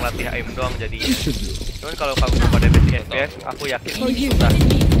tinggal ngelatih aim doang jadinya. Cuman kalau kamu belum ada basic FPS, aku yakin susah.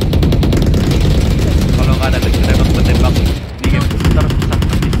 Kalau nggak ada basic tembak di game shooter susah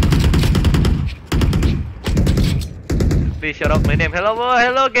pasti. Please shout out my name.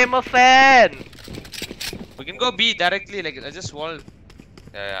 Hello, Game of Fan. We can go B directly, like I just wall.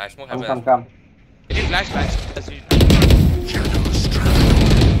 I smoke heaven. Come. Can you flash? That's it.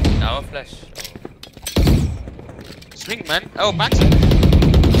 I want flash. Swing, man. Oh, back.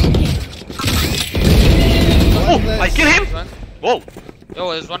 Oh, I kill him. One. Whoa. Yo,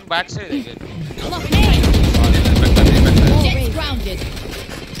 there's one backside again. Jet's grounded.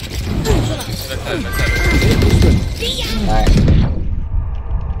 Backside. Nice.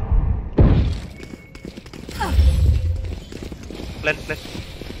 Plant.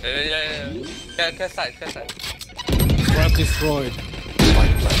 Can side. Trap destroyed.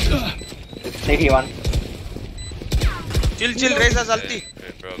 CT1. Chill, raise us ulti.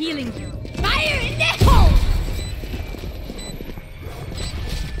 Healing. Fire in the hole!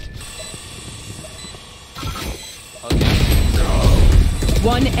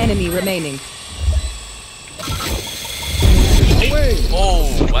 One enemy remaining. Oh,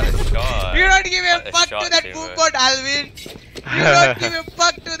 what a shot. You don't give a fuck to that boombot, Alvin. You don't give a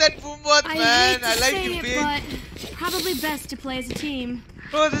fuck to that boombot, man. I like you, big. But probably best to play as a team.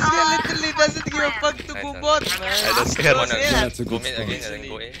 Bro, this guy literally doesn't give a fuck to boombot, man. I don't care. That's a good Go mid again and then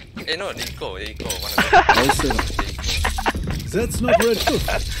go A. No, they go. One of them. That's not red.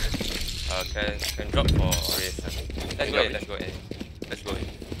 Can drop for race. Let's go A.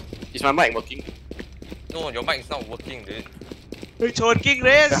 Is my mic working? No, your mic is not working, dude. It's working,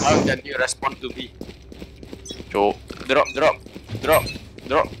 race. How can you respond to me? So, drop.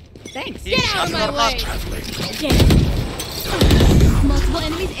 Thanks. Get out of my way. Okay. Multiple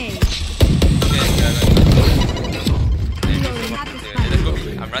enemies A. Let's go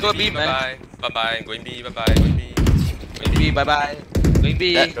B. I'm running B, man. Bye-bye. Going B, bye-bye. Going B, bye-bye. Going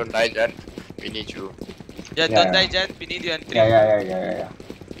B. Jet, don't die, Jet. We need you. Jet, don't die, Jet. We need you and 3. Yeah.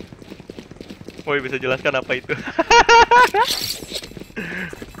 Woi, bisa jelaskan apa itu?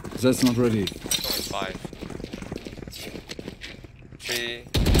 That's not ready. 5. 3.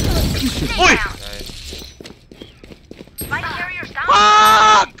 Oi! Nice. Spike carrier's down.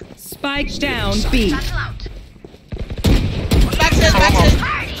 Fuck! Spike down B. Backside.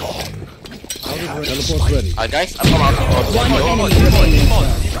 Teleport ready. Guys, I'm out. One enemy remaining.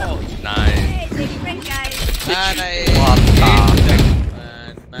 Nice. Man, I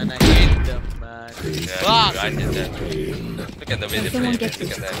hate them, man. Yeah, Fuck! I hit them. Look at the way they play. Look at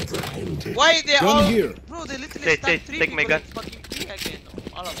that. Why they all... here. Bro, they literally Take start 3 my people gun. in fucking 3 again.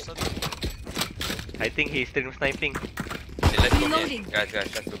 All of a sudden. I think he's stream sniping. Okay, let's go mid. Guys,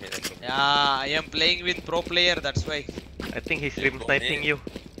 let's go mid. Yeah, I am playing with pro player, that's why. I think he's stream sniping you.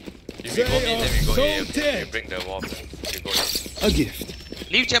 If we go mid, then we go So A. We dead. break the wall. We go A. A gift.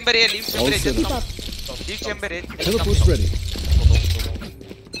 Leave chamber A, All set just up. come. Leave chamber A. Teleport's ready.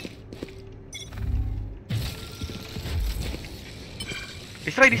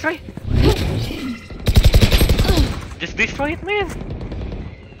 Destroy! Just destroy it, man!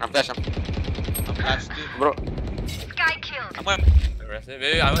 I'm flash. I'm flash too. Bro. Guy killed. I'm up.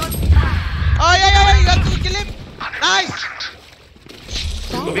 Baby, I want. Oh yeah, you got to kill him. Nice.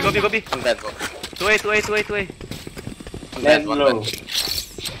 Go B. I'm dead, bro. 2A. I'm dead, one low. dead.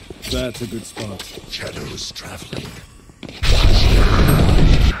 That's a good spot. Shadows traveling.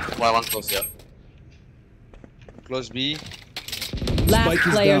 One close here. Close B. Last Spike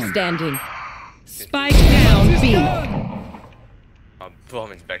is player down. standing. Spike down B.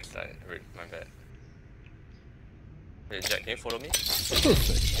 Bomb is backside. Wait, my bad. Wait, Jack, can you follow me?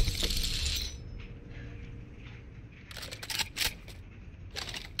 Perfect.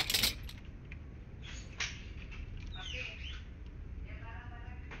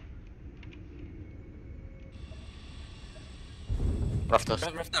 Rafters.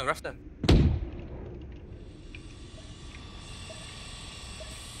 Rafter.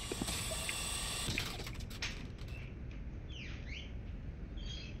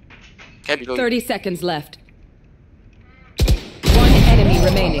 Okay, below. 30 seconds left. One enemy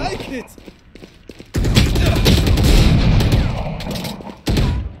remaining. Like it.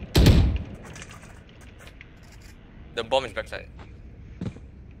 The bomb is backside.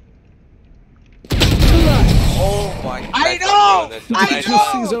 Oh my god. I know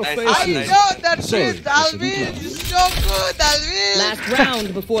that Sorry, shit, Alvin. You're so good, Alvin. Last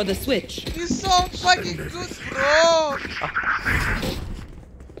round before the switch. You're so fucking good, bro.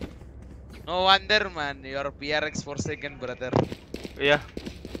 No wonder, man. You're PRX for second, brother. Yeah.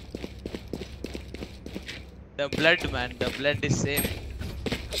 The blood, man. The blood is same.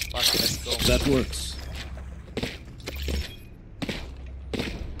 Fuck, let's go. That works.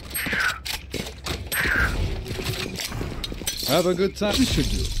 Have a good time. We should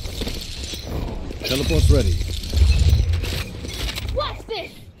do. Teleport's ready. What's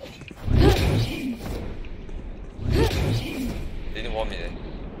this? They didn't want me there.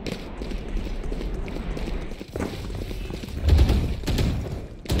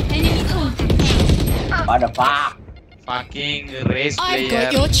 What the fuck? Fucking race I've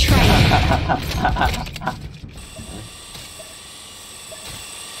player. got your trail.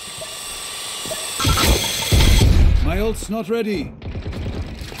 My ult's not ready.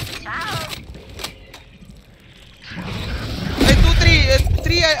 Hey, 2, 3,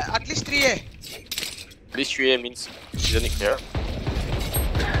 3, at least 3A. At least 3A means isn't it clear?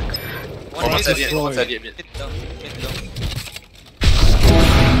 Almost at it, almost at it. Mid low.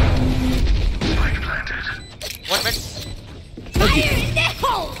 One mid. Fire in the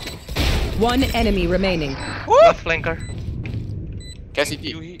hole! One enemy remaining. Last flanker.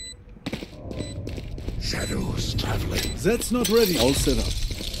 KCT. Shadows traveling. That's not ready. All set up.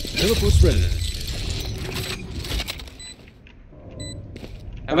 Teleport's ready.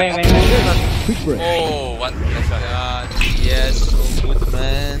 Wait. Quick break. Oh, what? Nice shot. Yes, so good,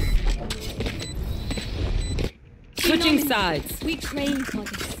 man. Switching sides. We train for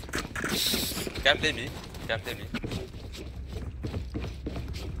this. Can play B. Can play B.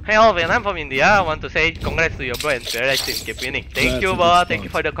 Hey Alvin, I'm from India. I want to say congrats to your bro and Spirit team. Keep winning. Thank you, bro. Thank you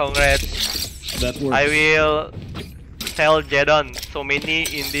for the congrats. That works. I will tell Jadon so many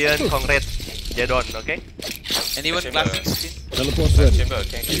Indian congrats, Jadon. Okay? Anyone classic skin? Teleport's ready. Chamber,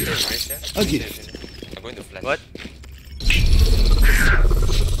 can you play race here? Okay. I'm going to flash. What?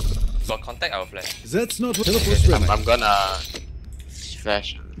 Got contact, I'll flash. That's not teleport's ready. I'm gonna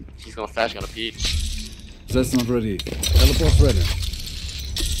flash. He's gonna flash, gonna peek. That's not ready. Teleport's ready.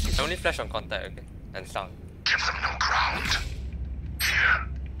 I only flash on contact, okay? And sound. Give them no ground.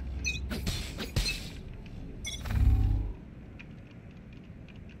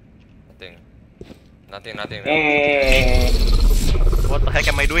 Nothing. Hey. What the heck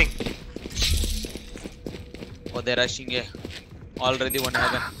am I doing? Oh, they're rushing here. Already one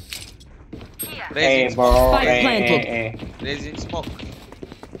heaven. Hey, Raising bro. Spike Hey. planted. Raising smoke.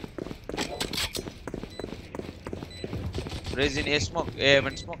 Raising A smoke. A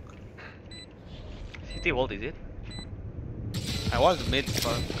heaven smoke. City vault is it? I was mid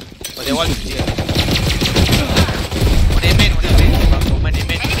for. Oh, they all here. One A main. One A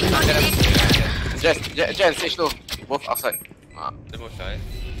main. Jen, stage 2. Both outside. They both shy.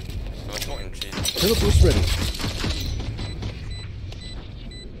 There was smoke in 3. Teleport's ready.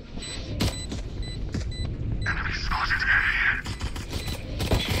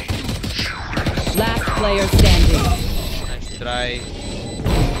 Last player standing. Nice try.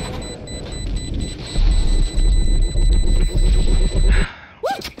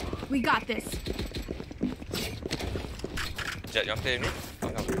 We got this. Jet, you wanna play with me?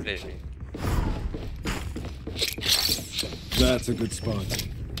 Come, play with me. That's a good spot.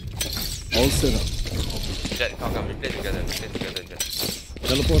 All set up. Jet, come, we play together, Jet.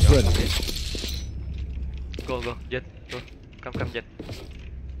 Teleport's ready. Go, Jet. Go. Come, Jet.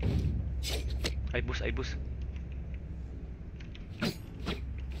 I boost.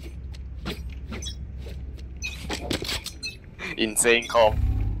 Insane comp.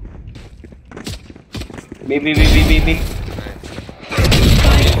 B.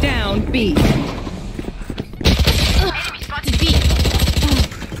 Spike down B.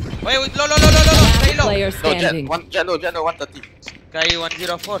 Wait, low. Last Very low. player No, standing. Jet, 130. Sky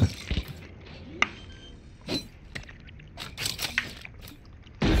 104.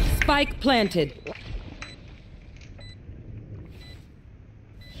 Spike planted.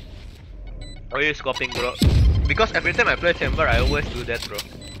 Why are you scoping, bro? Because every time I play chamber, I always do that, bro.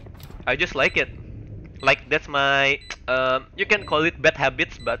 I just like it. Like that's my you can call it bad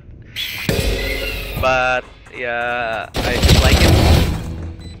habits, but yeah, I just like it.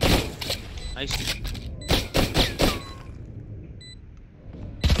 Nice.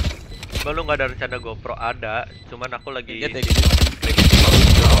 Cuma lu nggak ada rencana GoPro? Ada, cuman aku lagi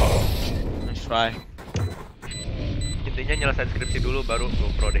Nice try. intinya nyelesain skripsi dulu baru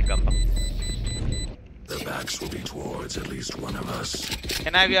GoPro deh, gampang. The backs will be towards at least one of us.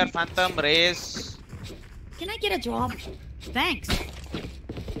 Can I have your phantom race? Can I get a job? Thanks.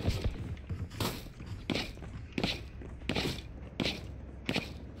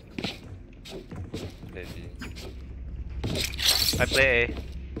 Play B. I play A.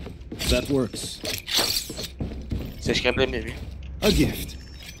 That works. Stage can play maybe. A gift.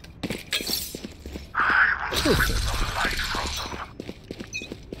 Perfect.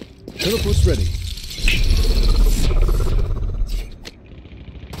 Teleport's ready.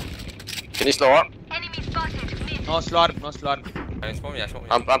 Can you slow up? No slot. I smoke me.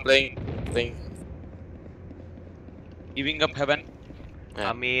 I'm playing. Giving up heaven.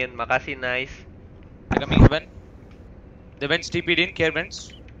 Yeah. Amin, makasih, nice. They're coming heaven. The vents TP'd in, care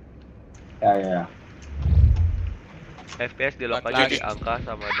vents. Yeah. FPS di lock Got aja flash. di angka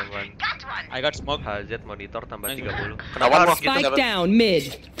sama dengan I got smoke. HZ monitor tambah 30. One Kenapa harus more. gitu? Spike down mid.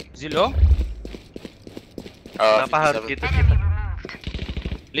 Zillow. Kenapa harus 57. gitu kita?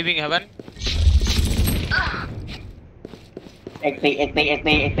 Living heaven. XT. I'm going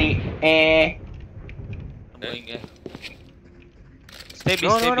A. Stay B,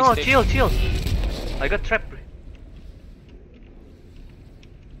 stay B, No, stay B. chill. I got trapped.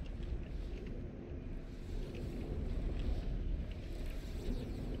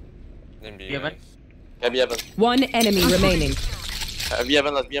 B heaven. Yeah, B heaven. One enemy remaining. B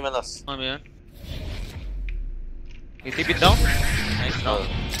heaven last, B heaven last. One heaven. You tip it down. Nice down.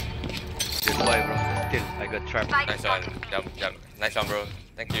 Good boy, bro. Still, I got trapped. Nice one. Jump. Nice one, bro.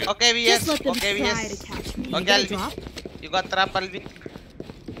 Thank you. Okay, Just VS. let them Okay, try to VS. catch me. Okay, They Alvin. drop. You got trap, Alvin.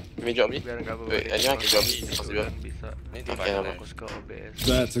 Can we drop me? Biar nggak Wait, anyone can drop me? It's possible. Bisa. Need to Okay, find never. Fokus ke OBS.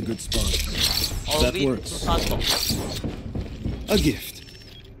 That's a good spot. All That win. works. A gift.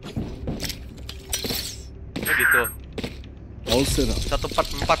 Oh gitu. All set up.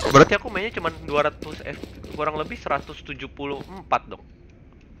 144. Berarti aku mainnya cuma 200 F, kurang lebih 174 dong.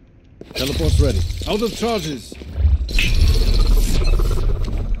 Teleport's ready. Out of charges.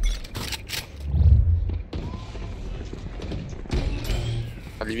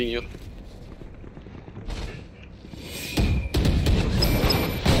 I'm leaving you.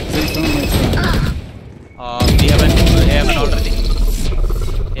 They found my trap. We haven't already.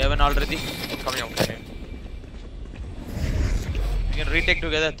 We haven't already. I'm coming. We can retake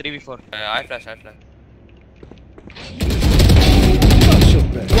together 3v4. I flash. Shot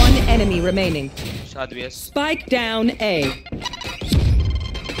back. One enemy remaining. Shad VS. Spike down A.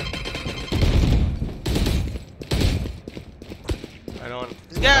 I don't.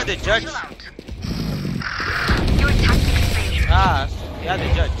 This guy the judge. Yeah,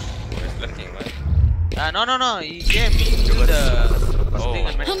 the judge. Where's lurking, man? No. He came. He killed the thing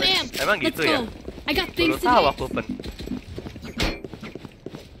and Oh, match. ma'am. Emang Let's gitu ya? go. I got Baru things to tahu do. aku open.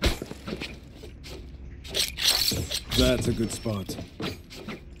 That's a good spot.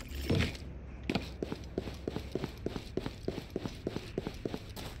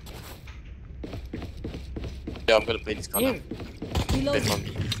 Yeah, I'm gonna play this corner. Wait for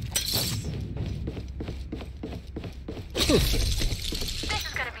me. This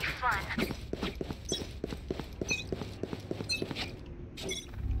is gonna be fun.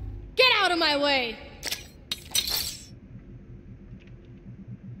 Get out of my way.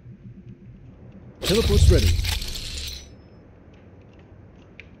 Teleport's ready.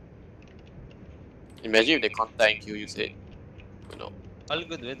 Imagine if they contact and kill you, say. Oh no. All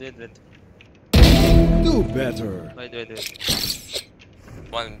good. Wait. Do better. Wait.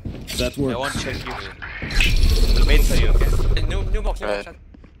 One. That I works. won't check you. We'll wait for you, okay? Hey, new box. Right.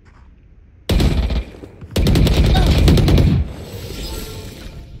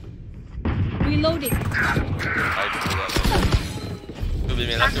 Reloading. I just do that. 2 B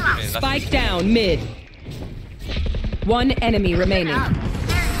main, last 2 B main. Spike down mid. One enemy remaining.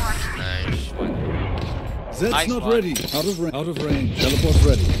 Nice one. Zed's Nice not one. ready. Out of range. Teleport's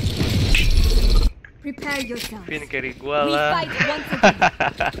ready. Prepare yourself. Pin carry gua lah. We fight once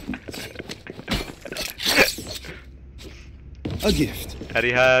again. A gift.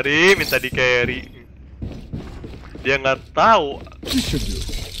 Hari-hari minta di carry. Dia nggak tahu. This should do.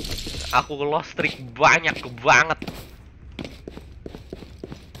 Aku lost streak banyak banget.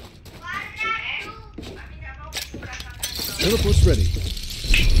 Teleport's ready.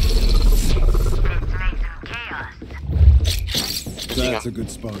 That's a good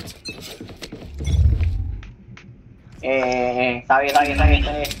spot. Sorry.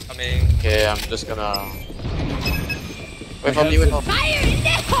 Coming. Okay, I'm just gonna... Wait for me. Fire in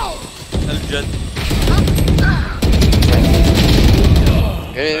the hole. Jet.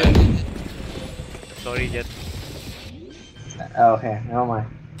 Okay. Sorry Jet. Okay, never mind.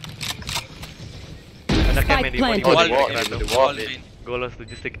 Anaknya main di planted. wall. All win. Gue lost 7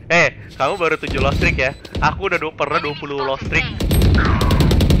 streak. Kamu baru 7 lost streak ya? Aku udah pernah 20 lost streak.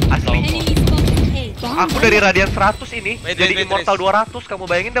 Asli. Enemy spotted A. Aku dari radian 100 ini Wait, jadi wait, immortal Riz. 200. Kamu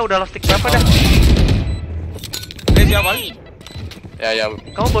bayangin dah udah lost streak berapa dah? Siapa? Yeah.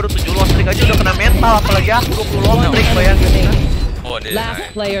 Kamu baru 7 lost streak aja udah kena mental, apalagi aku 20 lost streak, bayangin. Oh, this is Last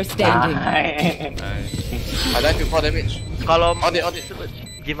nice. player standing. I died before damage. Kalau On it.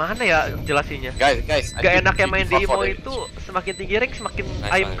 gimana ya jelasinnya? Guys. Gak enaknya main di before IMO damage. itu semakin tinggi rank semakin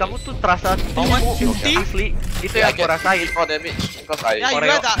Nice aim one, kamu guys. tuh terasa Okay. asli. Itu Yeah, yang aku rasain. before damage because I... Yeah, you Oreo.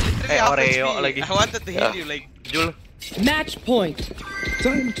 had literally half Oreo HP. lagi. I wanted to heal Yeah. you like. Jul, Match point.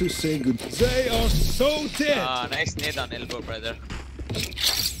 Time to say good. They are so dead. Nice nade on elbow, brother.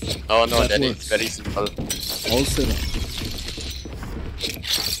 Oh no, That that is works. very simple. All set up.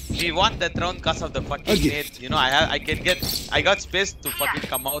 We won that round because of the fucking A nade. gift. You know, I got space to fucking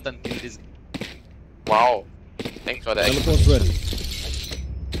come out and kill this. Wow. Thanks for that. Teleport's ready.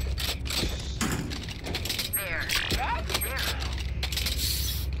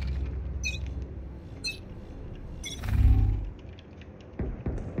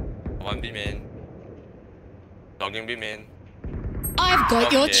 One B main. Logging B main. I've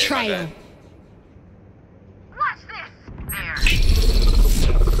got your Okay, my trail. bad. Watch this.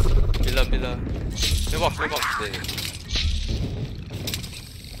 There. Below. Pillar. Mailbox. There.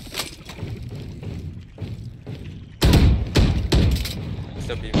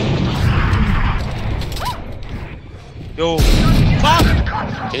 Mr. Beam. Yo. Fuck!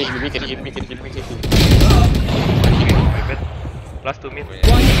 Can you hit me? Last 2 minutes.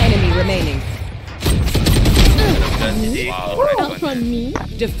 One enemy remaining. Wow. Outrun me.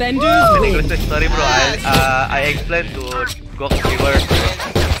 Defenders In win. English, sorry bro, I explained to Gox viewers.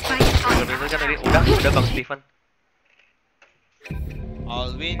 Itu kan tadi udah Bang Steven.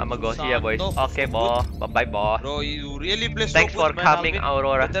 Alvin. I'm a Gossi ya boys. Okay, boh. Bye boh. Bro, you really play so Thanks good, for man, coming, Alvin.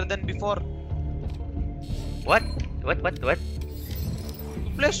 Aurora. Better than before. What?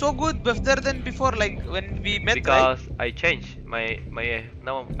 You play so good, better than before. Like when we met, Because right? I changed my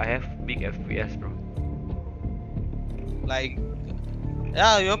now I have big FPS, bro. Like,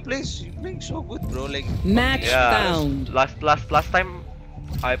 yeah, you playing so good, bro. Like, Match found. Last time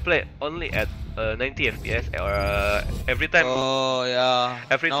I played only at 90 FPS or every time. Oh yeah.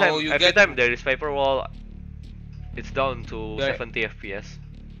 Every time there is Viper wall, it's down to 70 FPS.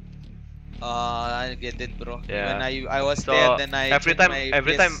 I get it, bro. Yeah. When I was So there, then I every changed time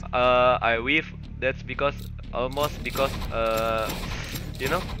my I weave, that's because you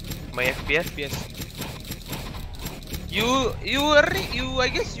know my FPS. FPS. I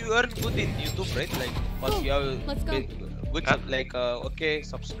guess you earn good in YouTube, right? Like, once you have Let's go. good like okay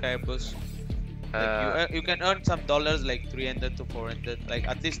subscribers. Like you can earn some dollars, like 300 to 400, like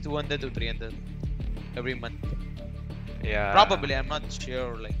at least 200 to 300 every month. Yeah. Probably, I'm not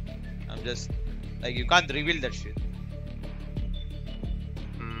sure. Like, I'm just like, you can't reveal that shit.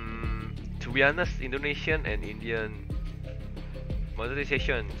 To be honest, Indonesian and Indian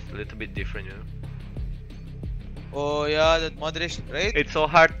monetization is a little bit different, you know. Oh yeah, that moderation, right? It's so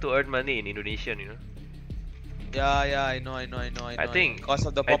hard to earn money in Indonesian, you know. Yeah, I know. I think because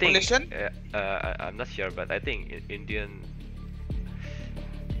of the population. I'm not sure, but I think Indian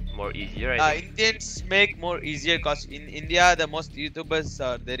more easier. Indians make more easier because in India the most YouTubers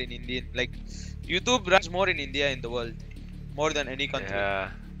are there in Indian. Like, YouTube runs more in India in the world, more than any country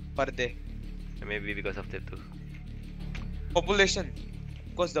per day. Maybe because of that too. Population,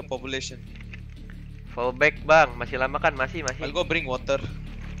 of course the population. Fall back bang, masih lama kan? Masih. I'll go bring water.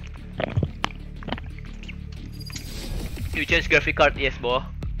 You change graphic card, yes boh.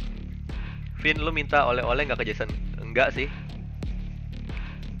 Vin, lu minta oleh-oleh nggak ke Jason? Enggak sih.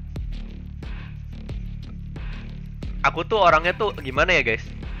 Aku tuh orangnya tuh gimana ya guys?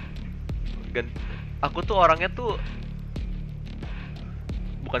 Aku tuh orangnya tuh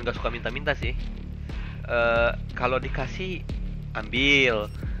bukan gak suka minta-minta sih. Kalau dikasih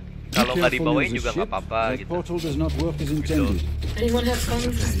ambil. Kalau nggak dibawain juga nggak apa-apa gitu. Anyone have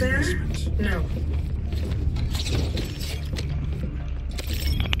funds to spare? No.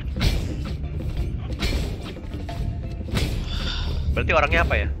 Berarti orangnya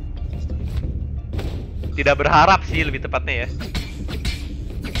apa ya? Tidak berharap sih lebih tepatnya ya.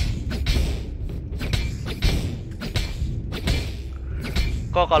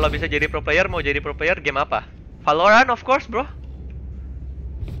 Kok kalau bisa jadi pro player, mau jadi pro player game apa? Valorant of course bro.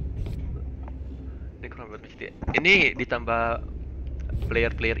 Ini ditambah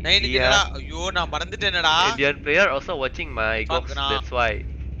player India. Indian player also watching my Gox.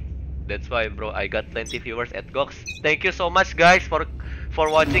 That's why bro, I got plenty viewers at Gox. Thank you so much guys for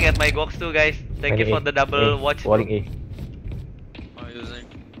watching at my Gox too guys. Thank you for the double watch. Warning A.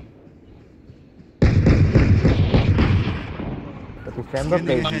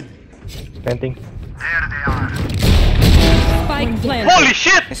 Planting. Spike planted. Holy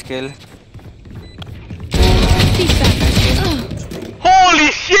shit! Skill. Holy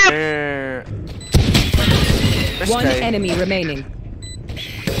shit! One enemy remaining.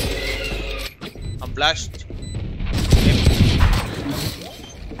 I'm blashed.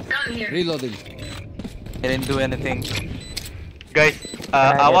 Reloading. I didn't do anything. Guys,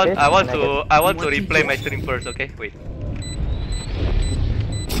 I want to replay my stream first, okay? Wait.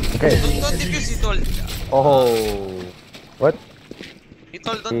 Okay. Don't defuse, he told. Oh. What? He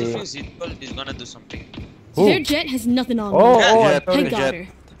told don't defuse, he told he's gonna do something. Their jet has nothing on me. I got her.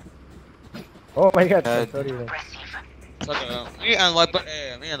 Oh my god, sorry. Me and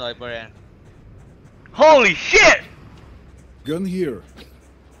Viper. Holy shit! Gun here.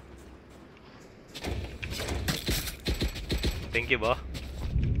 Thank you, boh.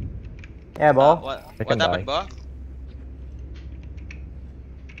 Yeah, boh. What happened, boh?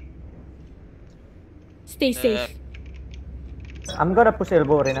 Stay safe. I'm gonna push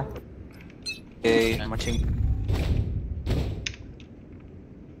elbow, Rina. Okay, matching.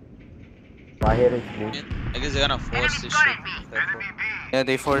 Mahir is blue. I guess they're gonna force this shit. Yeah,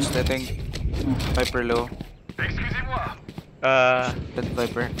 they forced, I think. Viper low. That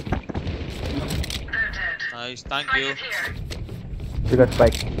Viper. Nice, thank you. You got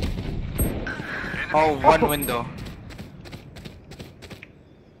spike. Oh, one window.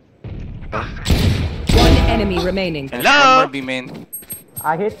 One enemy remaining. And one more B main.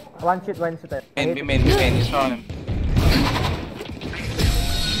 I hit one shot. B main. You saw him.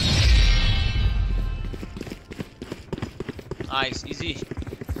 Nice, easy.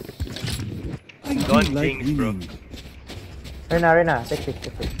 Don't jinx, bro. Rena, take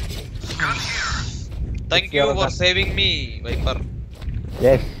it. Thank you for saving me, Viper.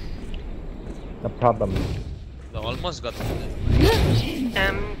 Yes. No problem. I almost got it.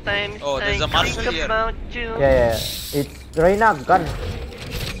 Sometimes oh, there's a Marshall here. Yeah. It's Rena gun.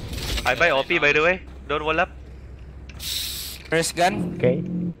 I buy OP by the way. Don't wall up. First gun. Okay.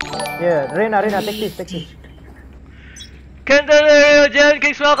 Yeah, Rena, take this. Jen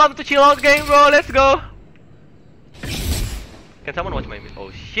Kings, welcome to Chill Out Game, bro. Let's go. Can someone watch my mid?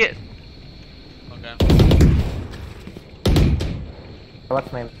 Oh shit. Okay.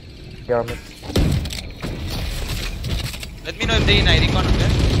 What's my your mid? Let me know if they in ID con, okay?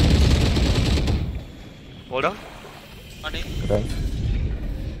 Hold on. Money. Okay.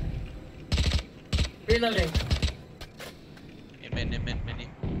 Reloading. Amen. Enemy mid.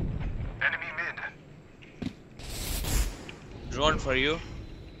 Drone for you.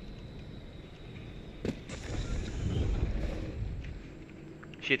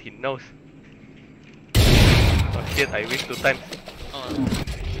 Shit, he knows. Oh shit, I wish 2 times. Oh.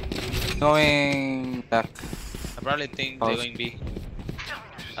 Going back. I probably think they're going B.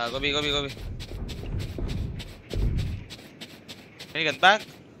 Go B. Can you get back?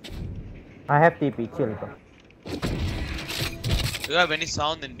 I have TP, chill. Do you have any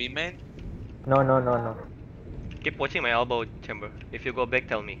sound in B main? No. Keep watching my elbow chamber. If you go back,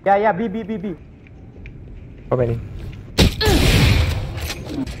 tell me. Yeah, B. How many?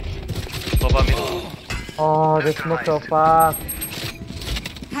 Sova mid. Oh, this smoke so far.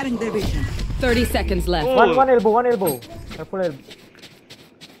 30 seconds left. Oh. One elbow. Full elbow.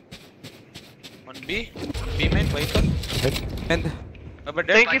 On B? B main, Viper. And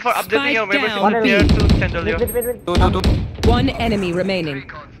Thank you for updating your members down. in tier 2 Chandelier. Wait. two. One enemy remaining.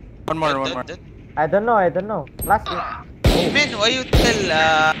 One more. I don't know. Last year. B main, why you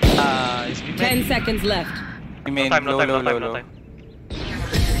tell is B main? 10 seconds left. B main. No time.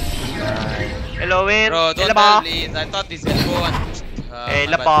 Hello, Win. Bro, don't tell please. I thought this elbow and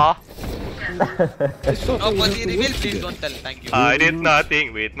Hello, pa. No, but the reveal, please don't tell. Thank you. I did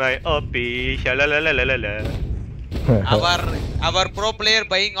nothing with my OP. Shalalalala. Our pro player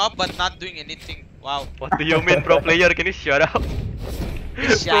buying up but not doing anything. Wow. What do you mean, pro player? Can you shut up?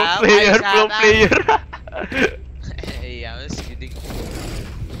 Shut Pro player. Hey, I was kidding.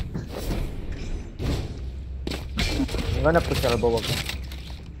 I'm gonna push elbow.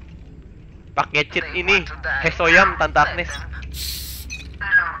 Pakai cheat ini. Hesoyam Tantaknis.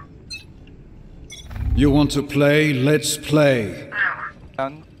 You want to play? Let's play.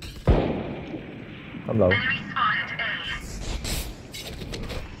 Down. I'm low.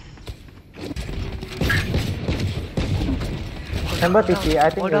 Remember TP, I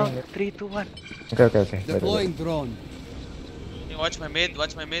think. Hold on. 3, 2, 1. Okay. Deploying drone. Hey, watch my mid,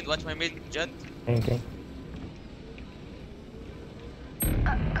 Jet. Okay.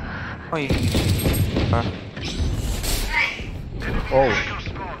 Oy. Oh.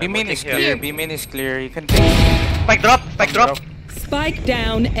 B main is clear. You can take. Spike drop. Spike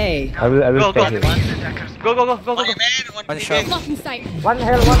down A. I will stay here. Go. One shot. Blocking sight. One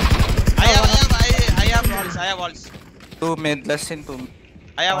hell, one. I have walls. 2 mid, less in 2.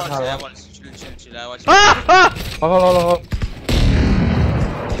 I have walls. Chill. I watch. Oh.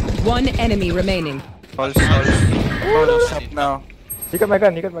 One enemy remaining. Walls. Up now. You got my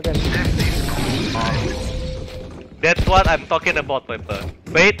gun. That's what I'm talking about, Viper.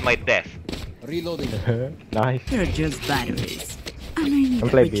 Wait my death. Reloading. Nice. They're just batteries. And I need I'm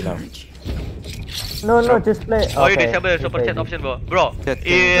a playing B now. recharge. No, just play. Oh, you Okay, disable the super play chat B. option, bro.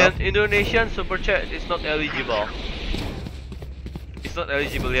 In Indonesian, super chat is not eligible. It's not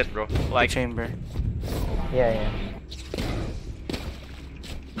eligible yet, bro. Like chamber. Yeah.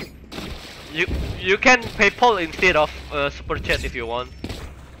 You can PayPal instead of super chat if you want.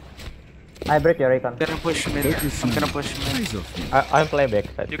 I break your icon. I'm gonna push mid. I'm playing back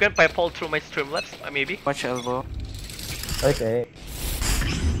side. You can PayPal through my Streamlabs, maybe. Watch elbow. Okay.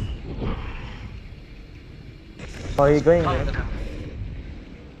 Oh, you going?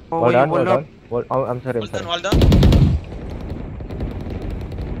 Hold on. I'm sorry. Hold on.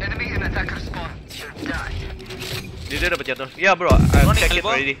 Enemy in attacker spawn. You die. Dia dapat jatuh. Yeah, bro. I check it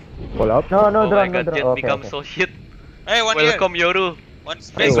already. Pull up? No, Oh my drone, god, no Jet drone. become Okay. so shit. Hey, one Welcome here. Yoru. One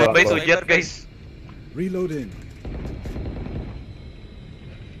Hey, space. goodbye to Wow. Jet, guys. Reloading.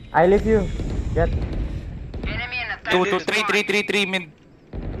 I leave you. Jet. 3 mid.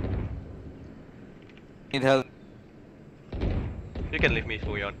 Need help. You can leave me,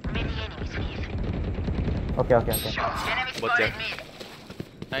 Suyon. Okay. Bot Jet.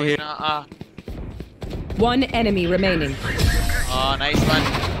 Nice na. One enemy remaining. Oh, nice one.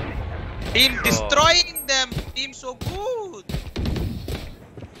 Team destroying them. Team so good.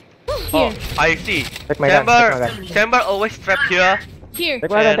 Oh, I see. Take my gun, Chamber always trapped here. Here.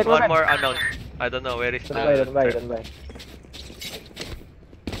 Take my gun, And take my one gun. more unknown. I don't know where is the Don't buy.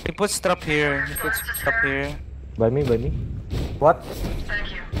 He puts trap here. By me. What?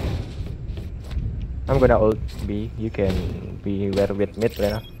 I'm gonna ult B. You can be where with mid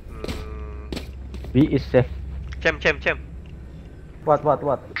right now. B is safe. Chem. What? I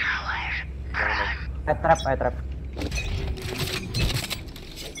trap.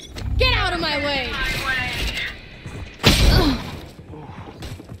 Get out of my way.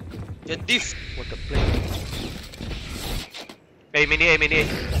 Jet diff. What the play? Hey, mini.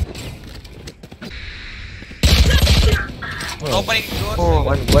 Opening doors. Oh,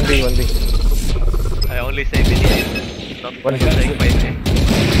 1B. I only say mini. Not One saying by A.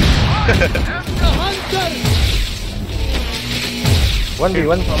 One B,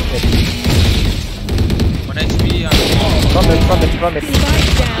 one from it. 1 HP. From it. Spike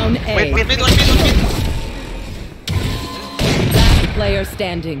down A. Wait. Mid. Last player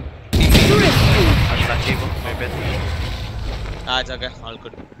standing. Unlucky, my bad. It's okay. All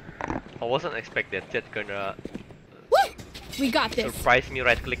good. I wasn't expecting that Jet gonna Woo! We got this. surprise me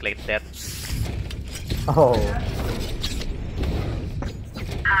right click like that. Oh.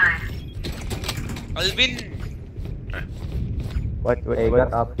 Alvin. What? Hey,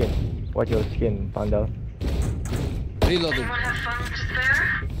 got up skin. Watch your skin, Panda. Reloading.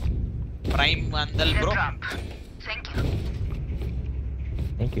 Prime Vandal, bro.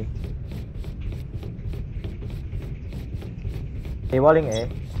 Thank you. Hey, walling eh?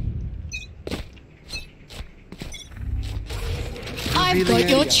 I've got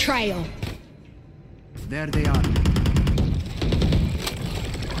your trail. There they are.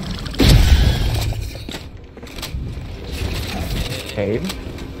 Hey.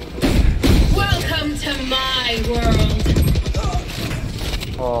 Welcome to my world.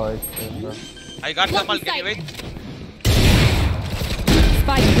 Oh, it's good, bro. I got Kamal. Can you wait?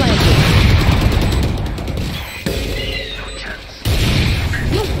 Spike planted.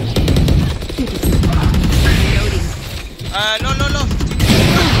 Low.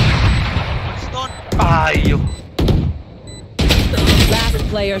 One stone. Ayo. Last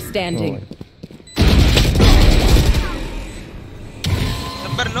player standing.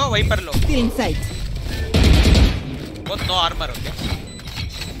 Viper low. Still in sight. Both no armor, okay?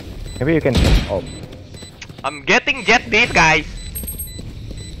 Maybe you can. Oh. I'm getting Jet this, guys.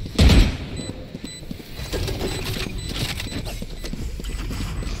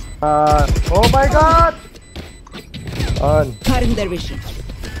 Oh my God! On. Cutting their vision.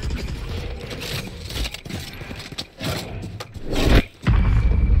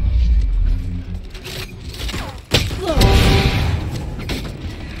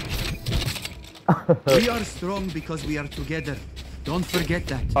 We are strong because we are together. Don't forget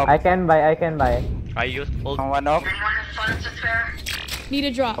that. I can buy. I use ult. One up. Need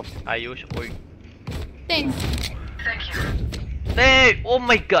a drop. I use ult. Thanks. Hey! Oh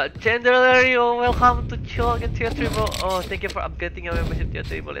my god! Chandelario, welcome to Chill against Tier 3, bro. Oh, thank you for upgrading your membership Tier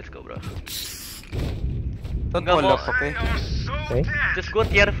 3, bro. Let's go, bro. Don't Nggak pull mau. up, okay? Okay. Just go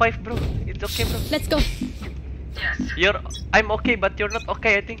Tier 5, bro. It's okay, bro. Let's go. I'm okay, but you're not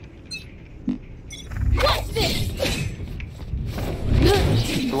okay, I think. What's this?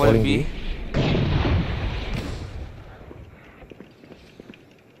 Dual B.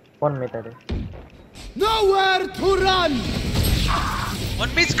 One meter. Nowhere to run! One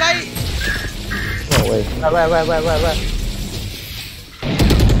mid sky. No way. Where?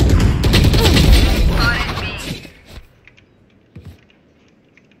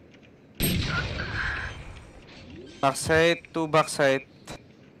 Backside, 2 backside.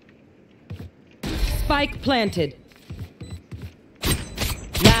 Spike planted.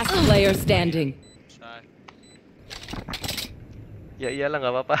 Last player standing. Ya iyalah,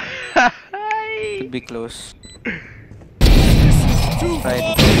 nggak apa-apa. Be close.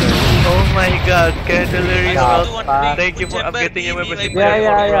 Oh my god, Candelario, Yeah, thank you for upgrading your membership.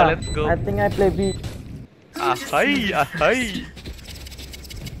 Yeah. Let's go. I think I play B. Ahai.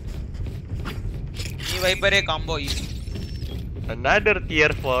 Viper a combo easy. Another tier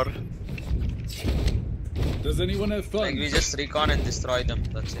 4. Does anyone have fun? Like we just recon and destroy them.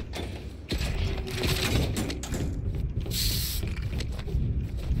 That's it.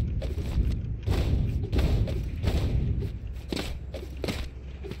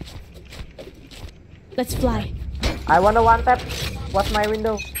 Let's fly. I wanna one tap. What's my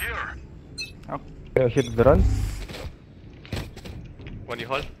window? Okay, shoot drone. One A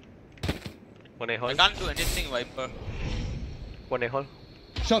hole. One A hole. I can't do anything, Viper. One A hole.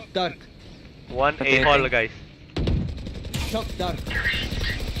 Shot dark. One A hole, guys. Shot dark.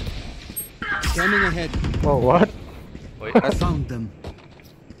 Scanning ahead. Oh, what? Wait. I found them.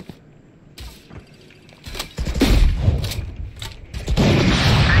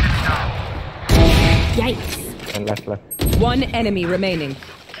 Yikes. And left. One enemy remaining.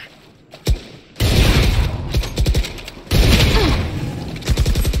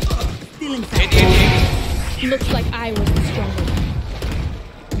 Looks like I was the stronger one.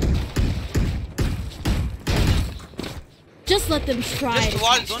 Just let them try. Just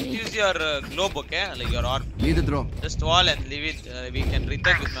wall, don't use your globe, okay? Like your orb. Need a drop. Just wall and leave it. We can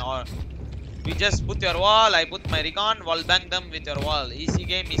retake with my orb. We just put your wall, I put my recon, wall bang them with your wall. Easy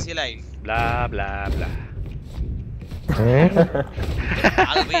game, easy life. Blah blah blah.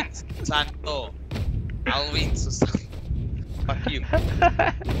 I'll win, Santo. I'll win, Susan. Fuck you.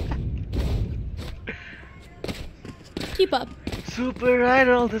 Keep up. Super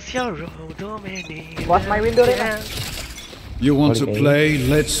Idol, the Zero Dominic. What's my window right now? You want to play?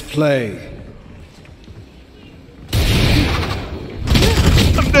 Let's play.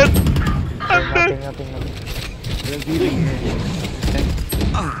 I'm dead. I'm dead. Nothing.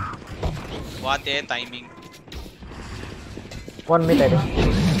 What a timing. 1 mid, I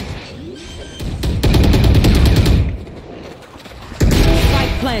think.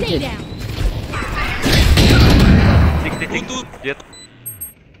 Spike planted. 66. Jet.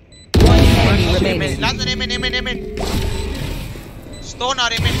 One enemy remaining. Last one, amen. Stone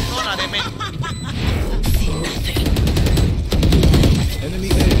or amen. Enemy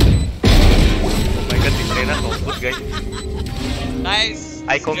A. Oh my god, this Reyna so good, guys. Guys,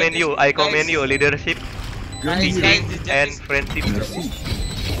 I commend you, leadership, guys, and friendship.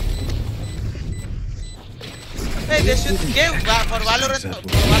 Hey, they should give for Valorant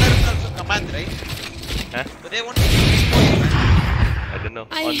also command, right? Huh? But they won't. I don't know.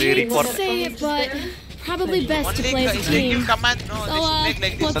 I Only hate report. to say it, but probably best to play as a If they team. give command, no, they should make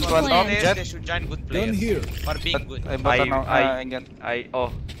like this. what's the For plan? players, they should join good players. here. For being good.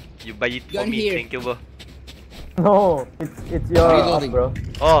 Oh, you buy it for me. Thank you, bro. No, it's your off, bro.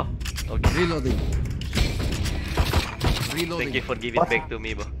 Oh, okay. Reloading. Thank you for giving back to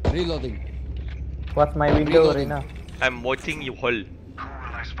me, bro. Reloading. What's my window right now? I'm watching you hole.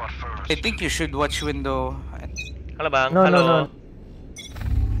 I think you should watch window. Hello, bang. No. Hello.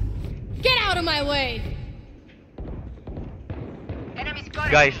 Get out of my way!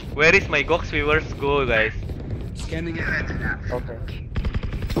 Guys, where is my Gox viewers? Go, guys. Scanning ahead. Okay.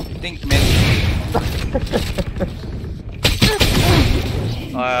 I think mid.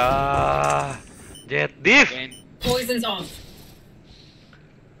 Jet diff. Poison's off.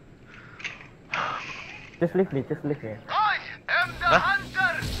 Just leave me. Huh?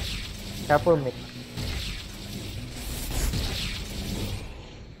 Careful me.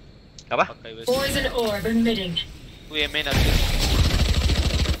 Apa? Poison orb emitting. We main again.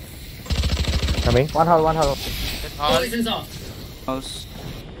 Coming. One hole. Poison's off. House.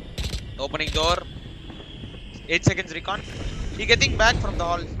 Opening door. 8 seconds recon. He getting back from the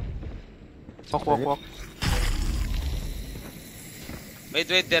hall. Walk. Wait,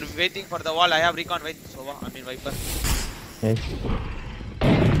 they're waiting for the wall. I have recon. Wait, Sova, Viper. Yes.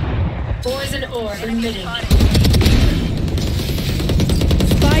 Poison orb emitting.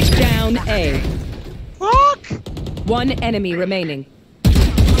 Spike down A. Fuck! One enemy remaining.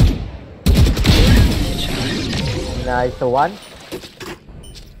 Nice one.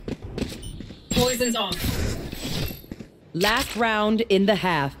 Poison's off. Last round in the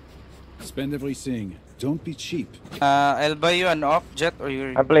half. Spend everything. Don't be cheap. I'll buy you an op jet or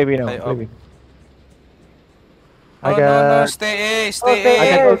you're. I play B now. Oh, no, stay A.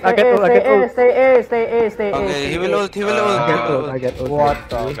 I get ult. Stay A. Okay, he will ult. I get ult. What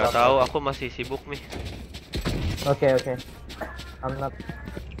the? Gak tahu, aku masih sibuk nih. Okay. I'm not.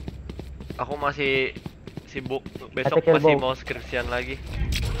 Aku masih sibuk. Besok Elbow. masih mau skripsian lagi.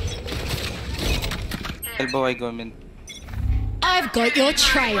 Elbow, I go mid. I've got your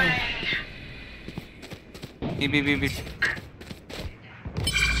trail. B.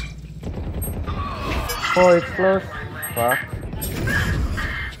 Oh, it's close. Fuck.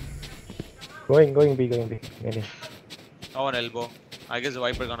 Going B. Maybe. No one elbow. I guess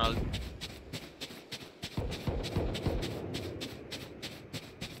Viper gonna ult.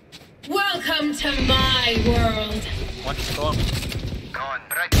 Welcome to my world. One storm.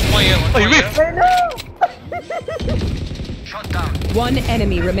 One here. Shut down. One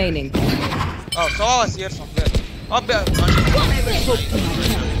enemy remaining. Oh, Sova was here somewhere. Up there.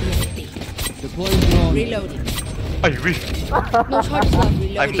 Reloading. I wish.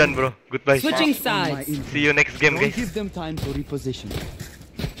 I'm done, bro. Goodbye. Switching sides. See you next game, guys. Give them time to reposition.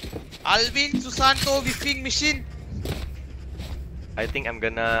 Alvin Susanto whipping machine. I think I'm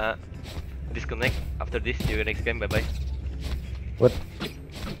gonna disconnect after this. See you next game. Bye bye. What?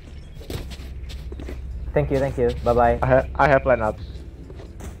 Thank you. Bye bye. I have plan up.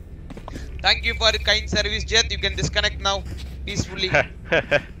 Thank you for your kind service, Jet. You can disconnect now peacefully.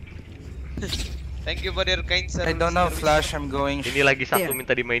 Thank you for your kind service. I don't know flash, I'm going. Ini lagi satu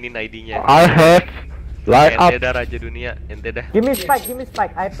minta dimainin ID-nya. I have light up. Ente dah raja dunia, ente dah. Give me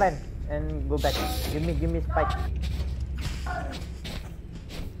spike. I plan and go back. Give me spike.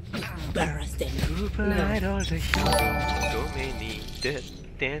 Embarrassing. So many dead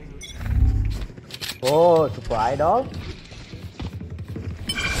then. Oh, super idol.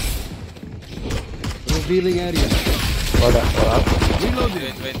 Revealing area. Hold up.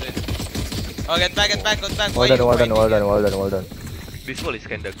 Reloading. Wait. Oh, get back. Hold on. This wall is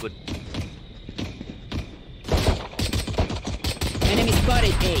kinda good. Enemy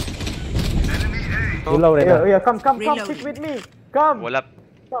spotted A. Reload. Yeah, come, stick with me. Come. Wall up.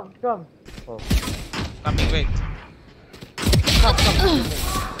 Come. Oh. Coming, wait. Come.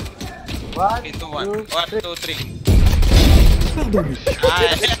 1, 2, 1. 1, 2, 3.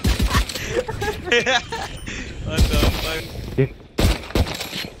 What the fuck?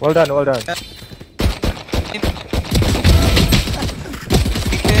 Well done.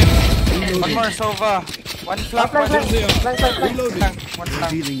 One more Sova. One flank. Flank. One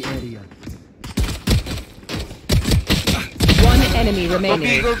flank. Revealing area. One enemy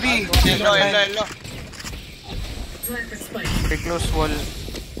remaining. Go B. Hello. Very close wall.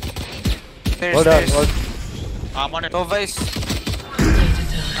 Hold on. I'm on it. Sova is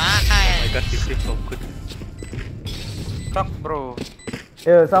Oh my god, this is so good. stuck, bro.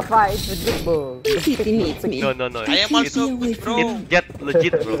 Yo, Sova, it's a good bro. He needs me. No. I am also good, bro. It's Jet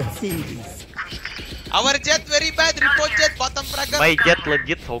legit, bro. Our Jet very bad. Report Jet bottom fragger. My Jet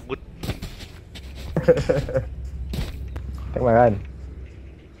legit so good. Take my gun.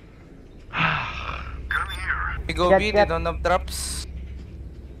 We go B, they don't have traps.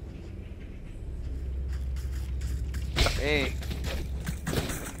 Hey.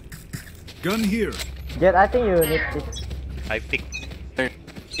 Gun here. Jet, I think you need this. I pick.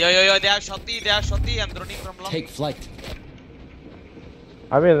 Yo, they are shotty. I'm droning from long. Take flight.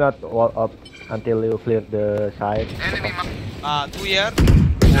 I will not wall up until you clear the side. 2 here.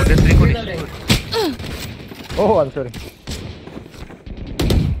 Oh, there's recording. Oh, I'm sorry.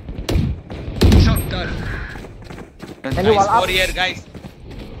 Shot down. Can you wall up? 4 here, guys.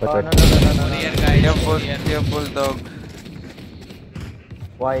 No. 4 here, guys. They have bulldog.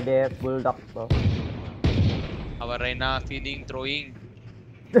 Why they have bulldog, bro? Our Reina feeding, throwing.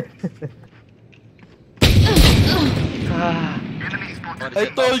 I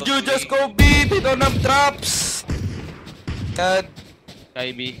told you just go B, they don't have traps. God.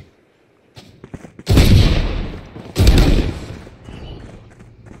 Sky B.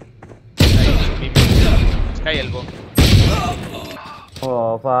 Sky elbow.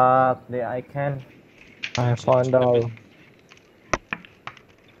 Oh fuck, I can. I found out.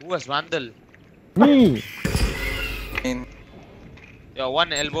 Who was Vandal? Me! Yo,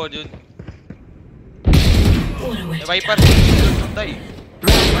 1 elbow, dude. Viper, don't die.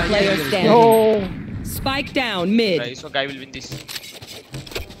 Player standing. No! Spike down mid. Right, so guy will win this.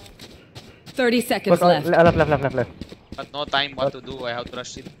 30 seconds left. Left. But no time what to do, I have to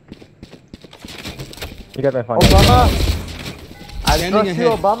rush it. You got my phone. Obama! I Standing trust you,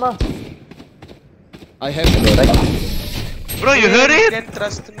 ahead. Obama. I have Bro, you heard You it? can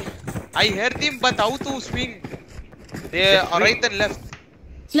trust me. I heard him, but how to swing? They are right and left.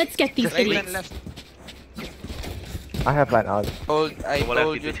 Let's get these Right idiots. and left. I have plan out. I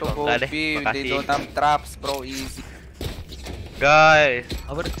told you to go B, they don't have traps, bro. Easy. Guys.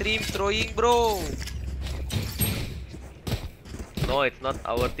 Our team throwing, bro. No, it's not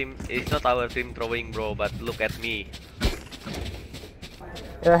our team. It's not our team throwing, bro. But look at me.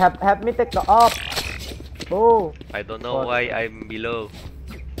 Have me take the up. Oh. I don't know why I'm below.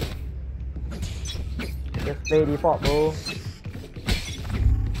 Just play default, bro.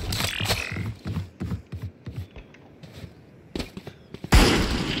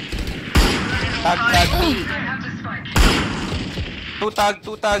 Tag.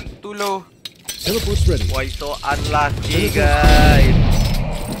 Two tag, too low. Teleport's ready. Why so unlucky, guys?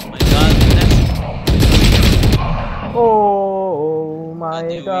 Oh my god, Oh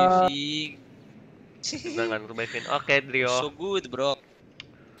my god. Jangan revivin. Oke, Drio. So good, bro.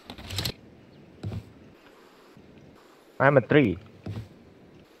 I'm a 3.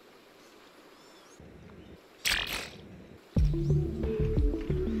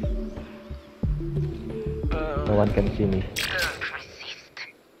 No one can see me.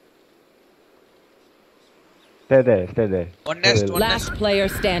 Stay there. One nest. Last player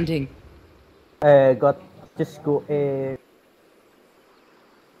standing. Just go A.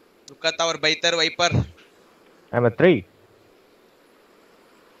 Look at our biter Viper. I'm a 3.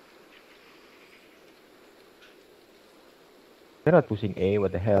 They're not pushing A,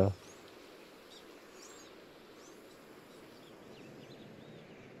 what the hell?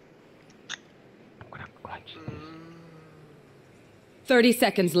 I'm gonna clutch this. 30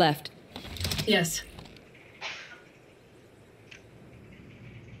 seconds left. Yes.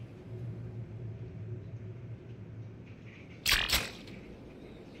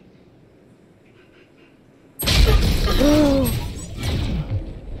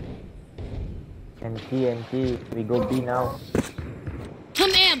 NT, we go B now.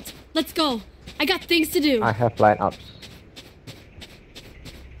 I'm amped. Let's go. I got things to do. I have lineups.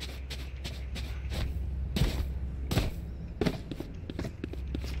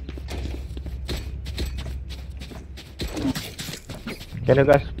 Can you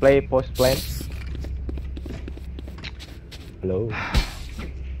guys play post plan? Hello?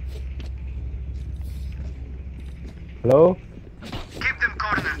 Hello?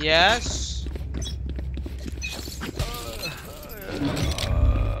 Yes.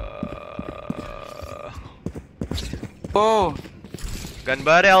 Oh!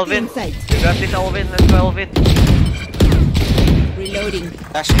 Ganbare, Alvin. You got this, Alvin. Let's go, Alvin. Reloading.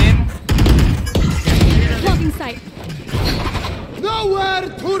 Dash in. Blocking sight. Nowhere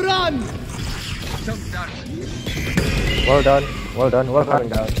to run! Well done. Well coming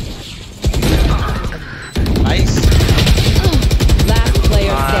down. Nice. Last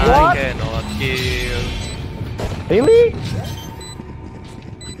player standing. I cannot kill. Really?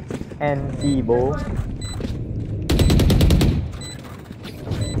 And Debo.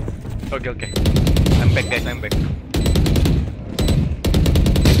 Okay. I'm back, guys. I'm back.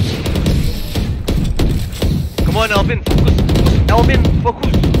 Come on, Alvin. Focus. Alvin,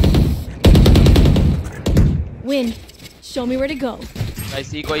 focus. Win. Show me where to go.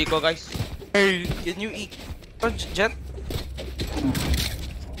 Guys, eco, guys. Hey, can you eat? Jet?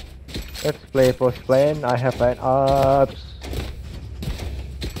 Let's play post plan. I have lineups.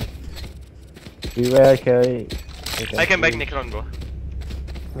 Beware carry. I can back next round, bro.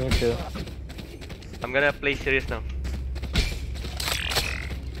 Me too. I'm gonna play serious now.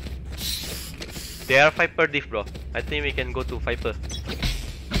 They are Viper diff, bro. I think we can go to Viper.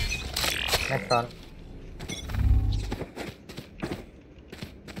 Next one.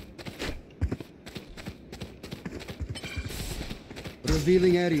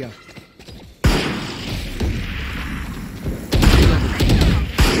 Revealing area.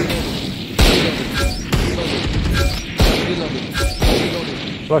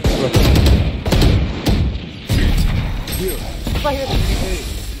 Flush.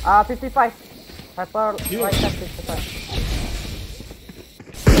 55. Hyper right side 55.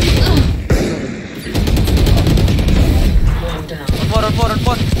 Run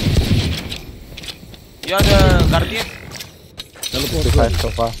for. You are the guardian. Teleport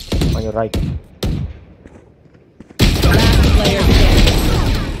Sova on your right. Last player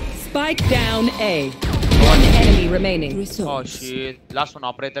standing. Spike down A. One enemy remaining. Oh shit. Last one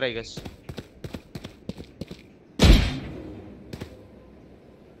operator, I guess.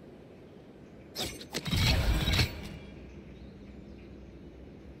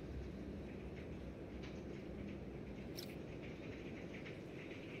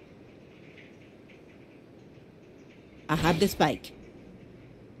 I have the spike.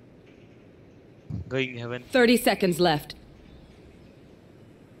 Going heaven. 30 seconds left.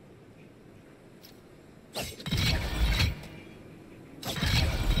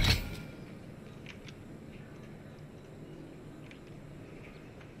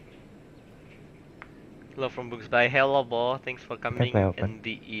 Hello from Books by Hello, Bo. Thanks for coming. Open.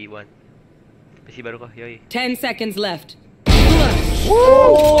 NDE1. PC baru kok, yoi. 10 seconds left.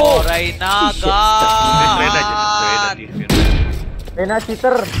 Oh, Reina, God! Reina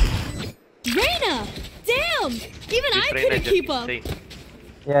cheater. Reina! Damn! Even I couldn't keep up.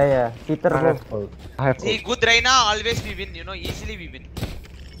 Yeah. Cheater bro. See, good Reina, always we win, you know, easily we win.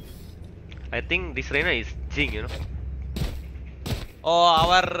 I think this Reina is Jing, you know. Oh,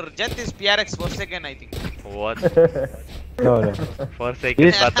 our Jet is PRX Forsaken, I think. What? No.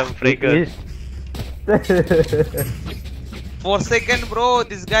 Forsaken bottom fragger. Forsaken, bro,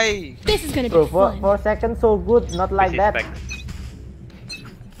 this guy. This is gonna be fun. 4 seconds so good, not like that.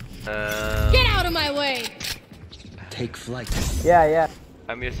 Get out of my way. Take flight. Yeah.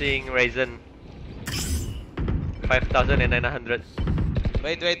 I'm using Ryzen 5900.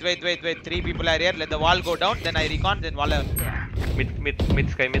 Wait. 3 people are here. Let the wall go down. Then I recon. Then wall. Mid,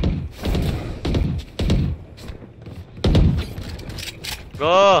 sky mid.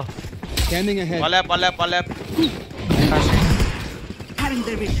 Go. Scanning ahead. Wall up. Cutting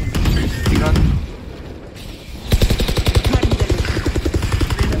the vision.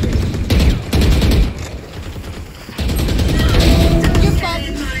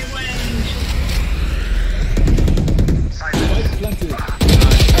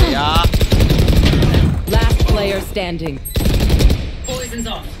 Yeah. Last player standing. Poison's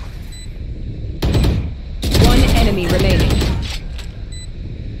off. One enemy remaining.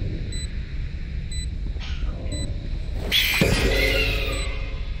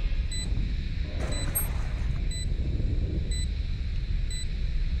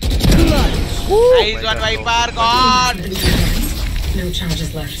 Nice one, Viper. God. No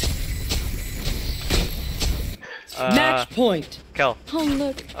charges left. Match point. Kel. Oh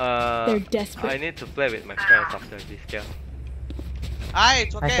look, they're desperate. I need to play with my friends after this, Kel.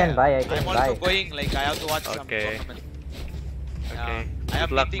 It's okay. I can buy. I'm also going. Like I have to watch some tournament. Okay. I have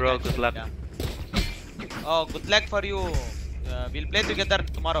Good luck, meeting bro. actually, Good luck. Yeah. Oh, good luck for you. We'll play together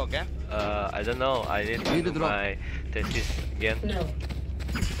tomorrow, okay? I don't know. I need to do my thesis again. No.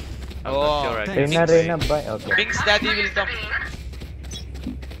 I'm not sure. I can Reina, buy. Okay. Pink's daddy will come.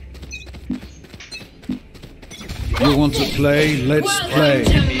 You want to play? Let's play.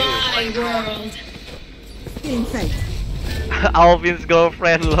 Welcome to my world. In sight. Alvin's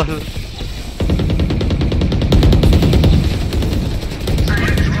girlfriend, lol.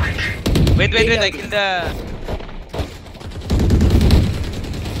 Wait, I killed the...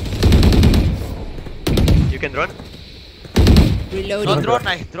 You can run? Reloading. No, drone,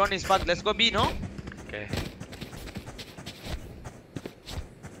 nice. Drone is fucked. Let's go B, no? Okay.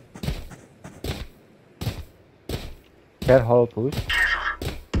 Fair hole push.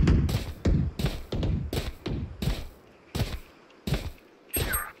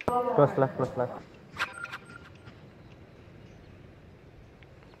 Close left.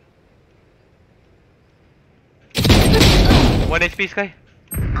 One HP, Sky.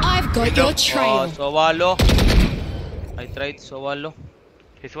 I've got your trail. Sova low. I tried Sova low.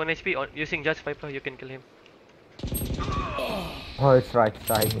 He's 1 HP on using Judge Viper. You can kill him. Oh, it's right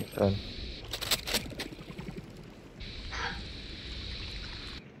side. Turn.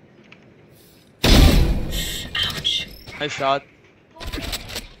 Ouch. Nice shot.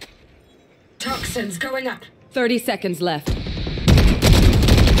 Toxins going up. 30 seconds left.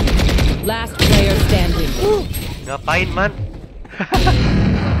 Last player standing. Ngapain, man?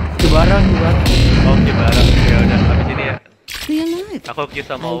 Barang. Oh, barang. Ya udah, habis ini ya. Stay alive. Aku queue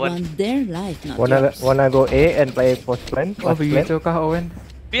sama I Owen. want their life, not yours. Wanna go A and play post plan? Oh, begitu kah, Owen?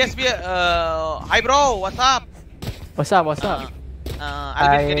 PSB, hi bro, what's up? What's up?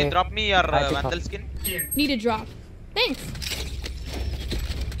 Alvin, can you drop me your Vandal skin? Need a drop. Thanks.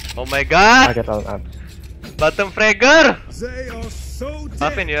 Oh my god! I get all up. Bottom fragger! They are so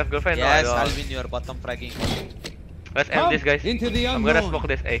Alvin, you have girlfriend? Yes, No, I don't. Alvin, you're bottom fragging. Let's end this, guys. into the I'm gonna unknown. smoke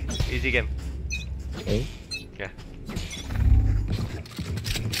this A. Easy game. A? Yeah.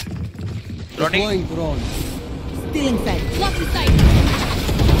 Deploying drone. Still in sight. Lock in sight.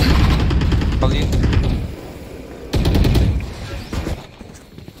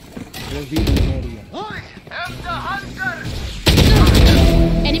 Revealing area.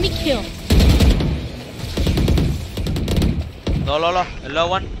 Enemy kill. No, hello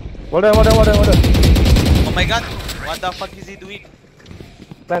one. Hold on. Oh my god, what the fuck is he doing?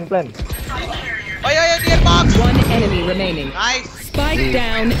 Plan. Oh yeah, dear box! One enemy remaining. Nice! Spike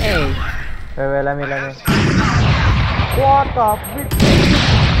down A. Wait, let me. What the fuck?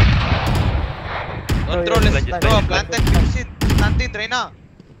 Control is bro, planted shit. Planted, Reina,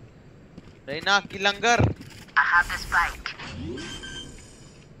 Kilangar. I have the spike.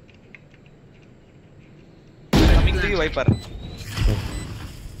 Coming to you, Viper.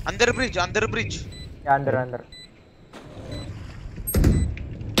 Under bridge. Yeah, under.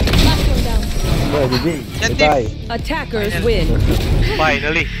 Last one down. Bro, GG. Goodbye. Attackers win.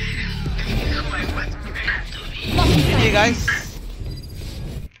 Finally. Lock in GG sight. guys.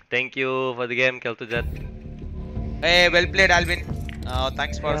 Thank you for the game, Kel to Jet. Hey, well played, Alvin.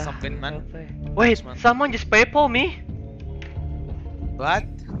 Thanks for some win, man. Wait, Thanks, man. someone just PayPal me? What?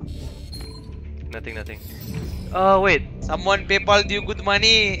 Nothing. Wait. Someone PayPal you good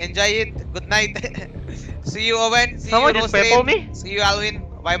money. Enjoy it. Good night. See you, Owen. See Someone you, just PayPal me? See you, Alvin.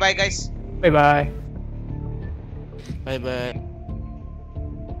 Bye, guys. Bye. Bye.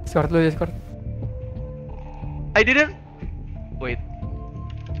 Discord dulu, Discord. I didn't. Wait.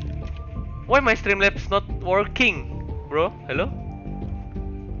 Why my Streamlabs not working, bro? Hello?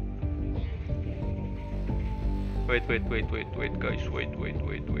 Wait, guys. Wait.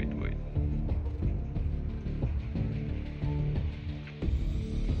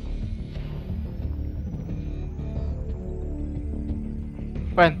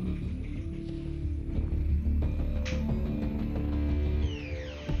 When?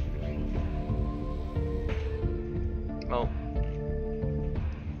 Oh.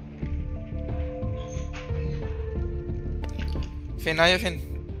 Vin, ayo Vin.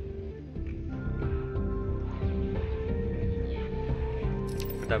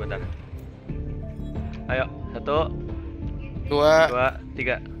 Bentar. Ayo, 1, 2,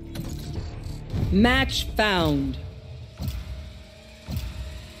 3. Match found.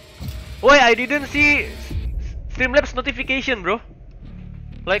 Why I didn't see Streamlabs notification, bro?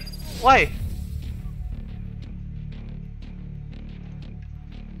 Like, why?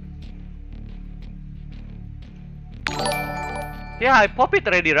 Yeah, I pop it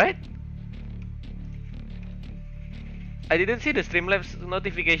already, right? I didn't see the Streamlabs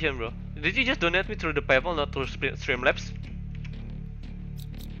notification, bro. Did you just donate me through the PayPal, not through Streamlabs?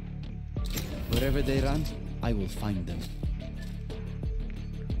 Wherever they run, I will find them.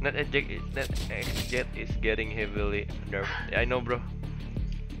 NetXJet is getting heavily nerfed. I know, bro.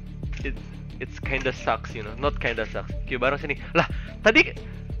 It's kinda sucks, you know. Not kinda sucks. Oke, bareng sini. Lah, tadi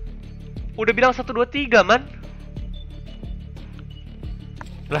udah bilang 1, 2, 3, man.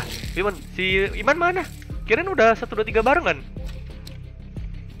 Lah, si Iman mana? Kirain udah 1, 2, 3 barengan.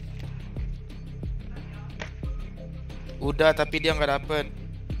 Udah, tapi dia nggak dapet.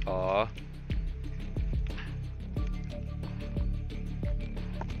 Oh.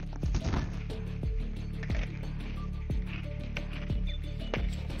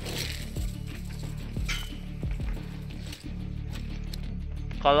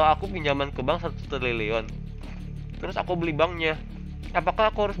 Kalau aku pinjaman ke bank 1 triliun, terus aku beli banknya, apakah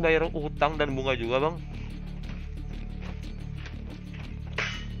aku harus bayar utang dan bunga juga, bang?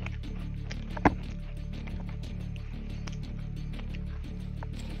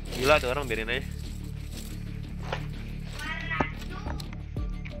 Gila tuh orang, biarin aja.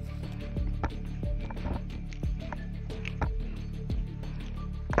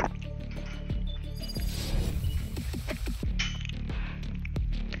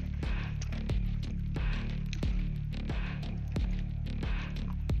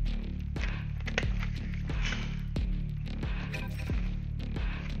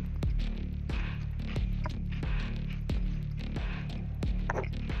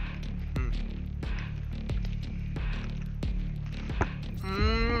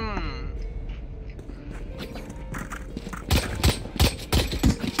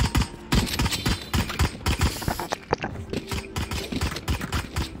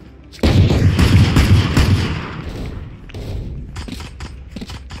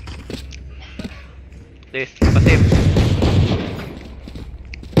 Pasif.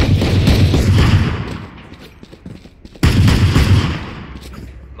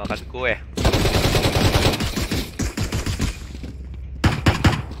 Makan kue.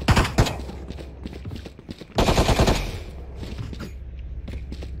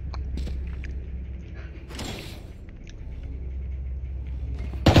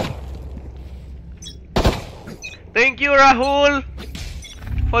 Thank you, Rahul,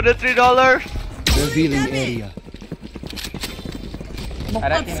 for the $3. Revealing area.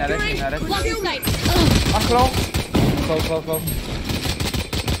 Ada sini. Close.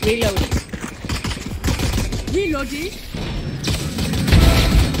 Reloading.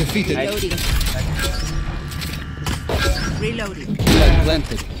 Defeated. Reloading.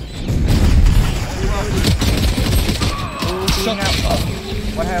 Planted. Shot.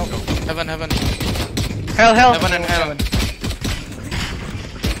 One hell. Heaven. Hell. Heaven and hell.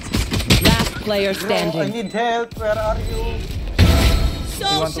 Last player standing. I need help. Where are you?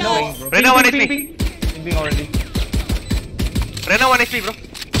 Rena 1 HP. Ping already. Rena 1 HP, bro.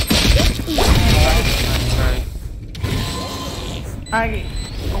 I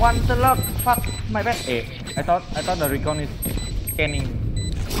want the lock. Fuck my bad. I thought the recon is scanning.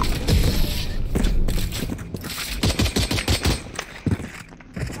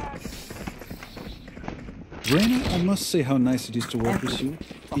 Reyna, I must say how nice it is to work with you.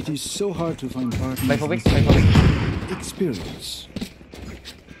 It is so hard to find partners. Experience.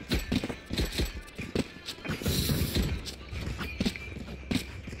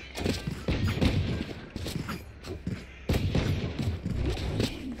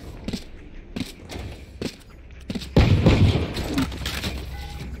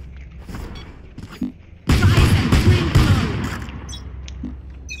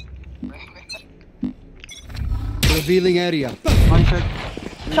 Revealing area. One shot.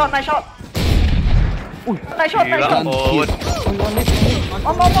 Shot, nice shot. Nice shot, nice shot.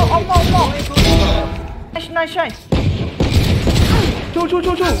 Nice.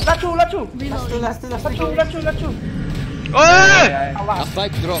 Last two. A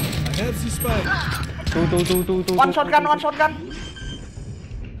spike drop. I have the spike. Two. One shotgun. Oh.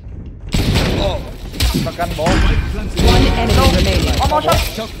 Shotgun bomb. One enemy remaining. One more shot.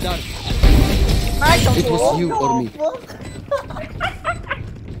 Shot done. Nice. It was you or me.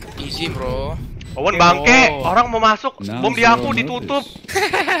 Easy bro. Owen bangke, orang mau masuk, bom di aku ditutup.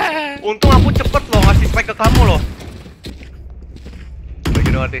 Untung aku cepet loh ngasih spike ke kamu loh. Bagi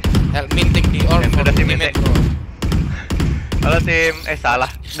dong artis. Help me take the orb for the teammate bro. Halo tim,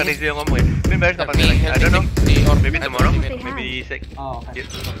 salah. Kan itu yang ngomong ya. Min bayar kapan lagi? I don't know. Maybe tomorrow, maybe six. Oh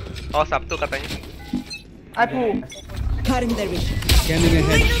Sabtu katanya. Aku. Scanning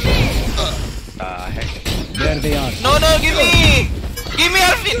ahead. Heck. There they are. No, give me! Give me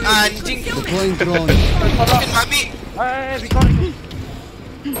Arvin! Anjing! Deploying drone. Arvin babi! Recon.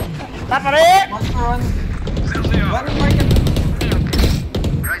 Tapare!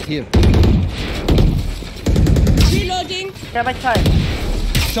 Here. Reloading. Okay, back side.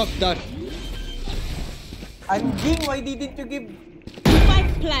 Shot done. Anjing, why didn't you give?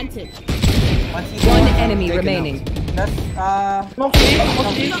 Spike planted. One enemy remaining. That's mostly.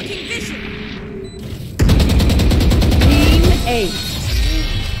 Blocking vision. Team A.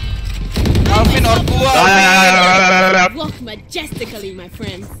 Arvin or gua! Walk majestically, my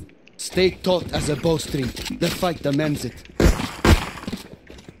friends. Stay taut as a bowstring. The fight demands it.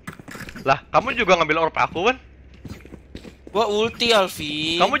 Lah, kamu juga ngambil orb aku kan? Gua ulti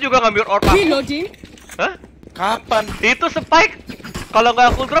Alvin. Kamu juga ngambil orb aku? Reloading. Hah? Kapan? Itu spike. Kalau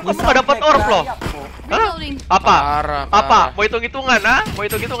nggak aku drop, kamu nggak dapat orb loh. Hah? Apa? Apa? Mau hitung-hitungan, ah? Mau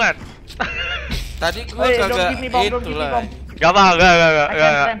hitung-hitungan? Tadi gua kagak itu lah.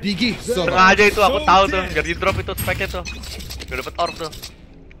 Gak. Biggie. Sengaja itu aku tahu tuh, biar di drop itu spike-nya tuh. Gak dapet orb tuh.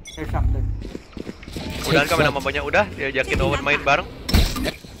 Udah kan main banyak udah, diajakin Owen main bareng.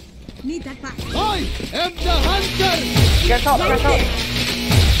 Need that back. I am the hunter. Get out.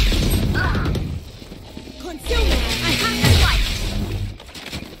 Concealment. I have the spike.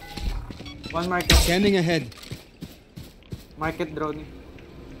 One market. Scanning ahead. Market drone.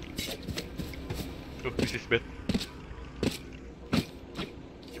 Oh, this is bad.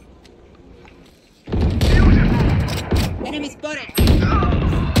 Enemy spotted.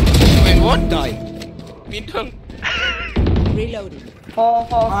 Wait, what? Die. Middle. Reloading.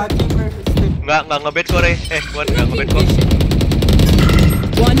 Nggak ngebet kok, Rey. Wan, nggak ngebet kok.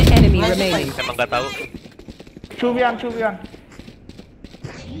 One enemy remaining. Emang nggak tahu. Chubian.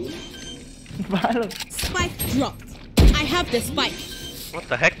 Balu. Spike dropped. I have the spike. What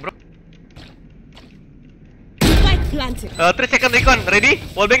the heck, bro? Spike planted. 3 second recon, ready?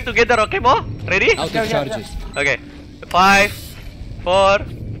 Wallbang together, okay, Mo? Ready? Out of charges. Okay. 5, 4,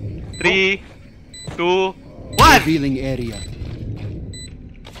 3, 2, 1. Revealing area.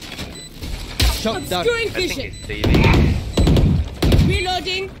 Shot done. Obscuring I think vision. it's saving.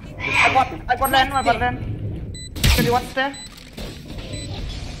 Reloading. I got land. Can you watch there?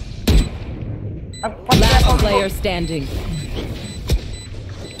 Last player standing.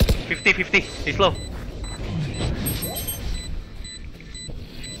 50-50, he's low.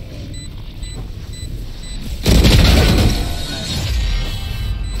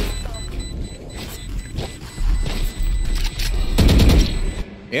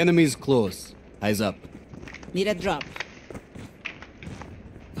 Enemies close. Eyes up. Need a drop.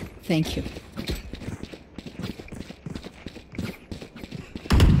 Thank you.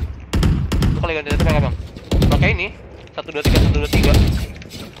 Kali ganti itu pakai bang. Pakai ini 1-2-3 1-2-3.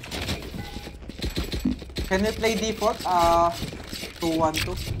 Can we play default?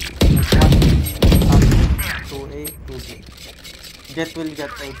 2-1-2. 2A, 2B. Jet will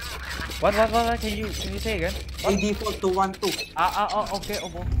get A. What? Can you say again? A default 2-1-2. Okay,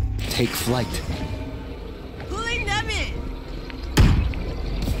 Obo. Take flight. Pulling them in.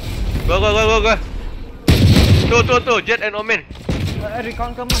 Go. Tuh, Jet and Omen.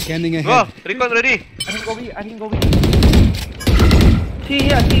 Recon coming. Scanning Go, ahead. recon ready. I can go B. See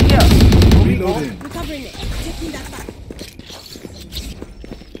here. Reloading. Recovering it.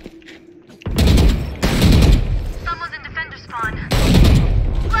 Someone's in defender spawn.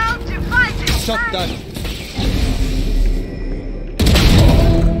 Well, divided. Shot that.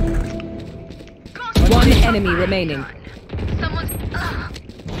 One enemy remaining. Someone's.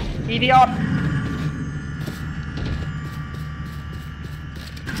 Idiot.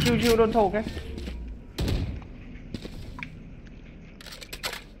 Chill, don't talk, okay?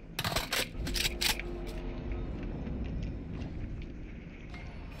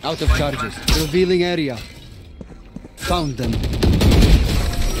 Out of charges. Revealing area. Found them.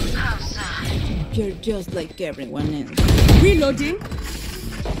 You're just like everyone else. Reloading.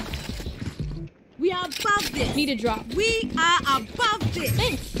 We are above this. Need a drop. We are above this.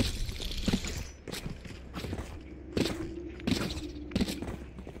 Thanks.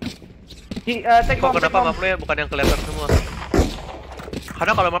 Kenapa mapnya bukan yang kelihatan semua?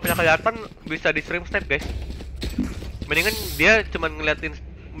 Karena kalau mapnya kelihatan bisa di stream snap guys. Mendingan dia cuman ngeliatin.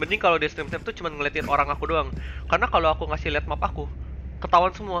 Mending kalau di stream snap tuh cuman ngeliatin orang aku doang. Karena kalau aku ngasih lihat map aku,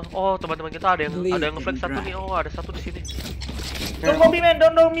 ketahuan semua. Oh teman-teman kita ada yang nge-flag satu nih. Oh ada satu di sini. Don't go me man,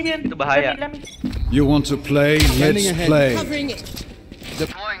 don't me man. Itu bahaya. You want to play? Let's play. Covering it.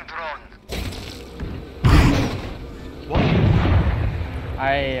 Deploying drone. What?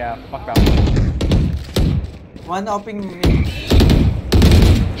 I fuck up. One opening.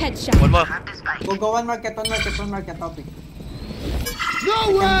 Headshot. One more. Go one market, open.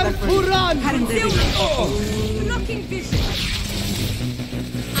 Nowhere to run! Blocking vision.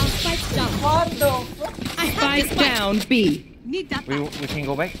 I'll spike down. What the fuck? Spike down B. Need that. We can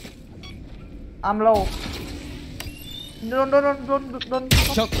go back. I'm low. Don't.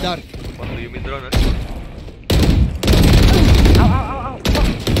 Shock dark. What do you mean drone? Ow.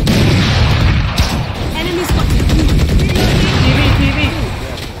 Enemy spotted. TV.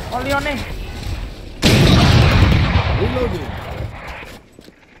 Only on it. Reloading.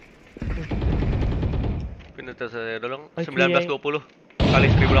 Pindah saya dong. 1920 kali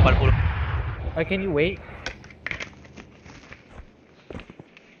 1080. Can you wait?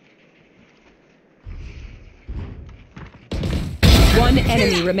 One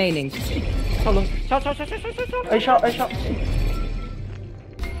enemy remaining. Shot. I shot.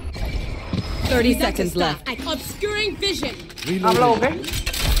 30 seconds left. Obscuring vision. I'm low, okay?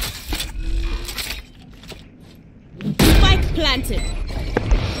 Spike planted.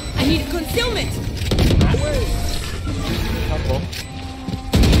 I need concealment.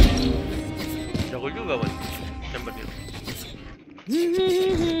 Jago juga man. Tembaknya.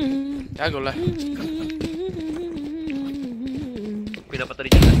 Jago lah. Pindah apa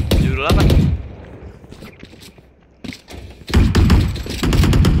tadi kita? Judul apa?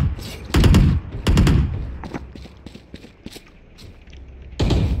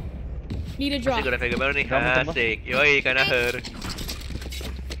 Need a drop. Masih grafik baru nih. Asik. Yoi, karena her.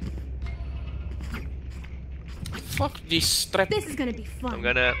 Fuck this trap. This is gonna be fun. I'm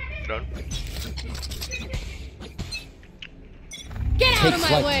gonna drone. Get out of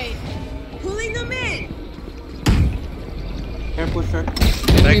my way. Pulling them in. Careful, sir.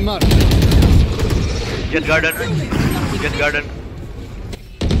 Enemy mark. Jet garden.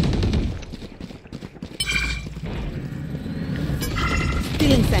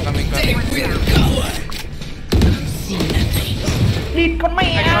 Still inside. Coming. Lead con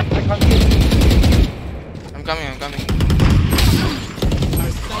mẹ. I'm coming.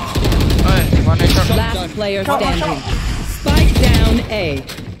 Hey, one shot. Last player standing. Spike down A.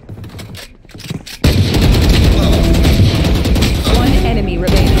 One enemy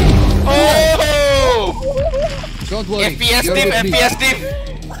remaining. Oh! Don't worry. FPS team.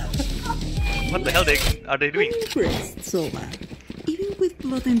 What the hell are they doing? Impressed, Sova. Even with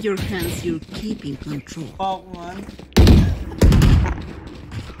blood in your hands, you're keeping control. Fuck, man.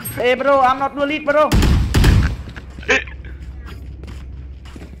 Hey bro, I'm not the lead bro.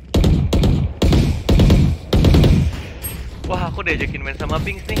 Wah, aku diajakin main sama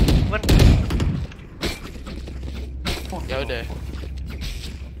Pings nih, Wan. Ya udah.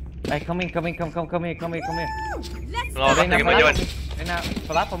 Hey, come here. Ngelawak lagi majuan. Rena,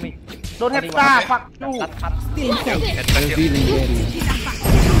 pelat for me. Don't have star, fuck you. Still inside. Revealing area.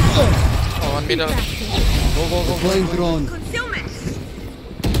 Oh, one middle. Go. Deploying drone. Concealment.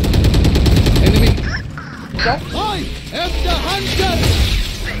 Enemy. Go. I am the hunter.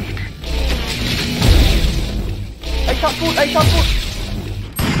 I shot foot.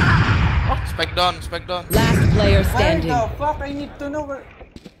 Spike down. Last player Where standing. the fuck? I need to know where.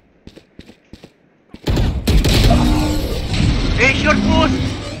 Hey, short push!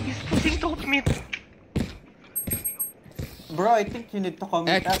 He's pushing top mid. bro, I think you need to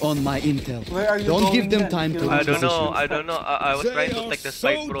commit us. Act on my intel. Where are you Don't going give them then? time to I don't know. I was trying to take the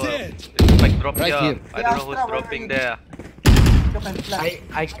spike, bro. It's spike drop Right here. I don't know who's dropping there.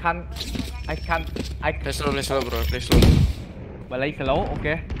 I can't. Play slow, bro. Play slow. Play slow,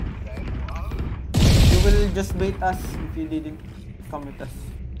 okay. You will just bait us if you didn't come with us.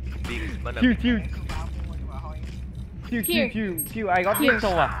 Q. I got you,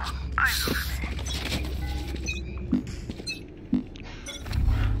 Sova.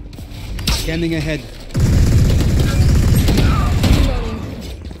 Scanning ahead.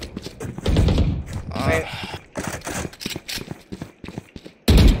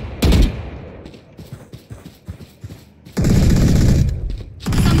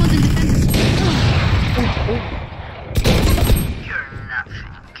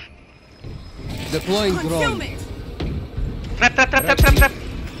 Deploying drone. Trap.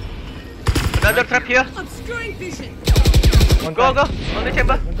 Another trap here. Obscuring vision. Go. On the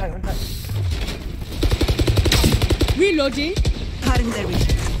chamber. Reloading. Cutting their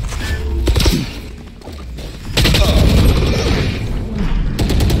vision.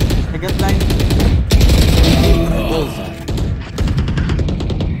 I get blind.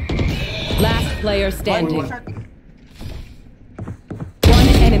 Last player standing. One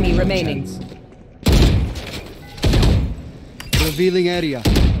enemy remaining. Revealing area.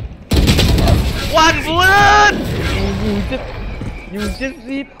 One bullet! You just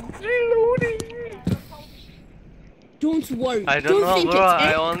need reloading. Don't worry. I don't know, bro.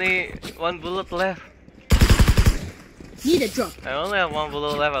 I only one bullet left. Need a drop. I only have one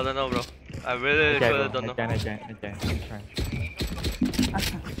bullet left. I don't know, bro. I really don't know.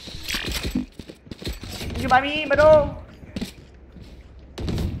 You buy me, bro.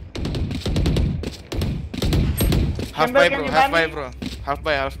 Half buy, bro. Half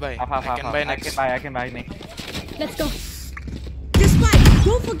buy. I can buy next. Let's go. Just fight.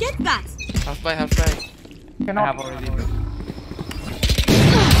 Don't forget that. Half buy. Can I have already, bro.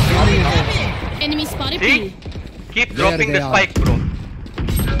 Enemy spotted. See? Keep dropping the spike, bro.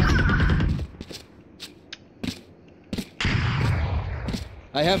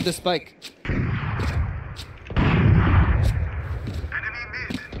 I have the spike.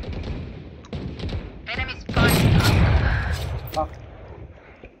 Enemy spotted. Fuck.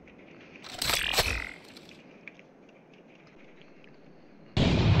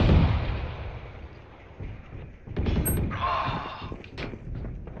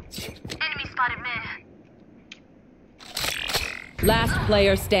 Enemy spotted mid. Last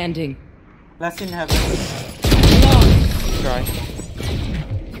player standing. Last in heaven. Try.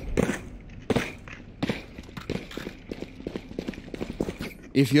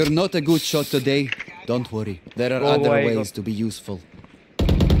 If you're not a good shot today, don't worry. There are other ways to be useful.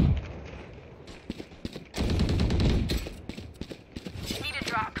 Need a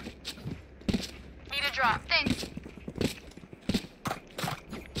drop. Thanks.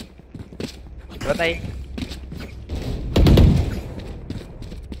 Rớt đi.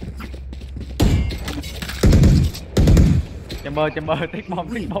 Chamber, take bomb,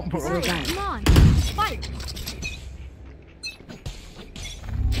 bro. Come on. Fight.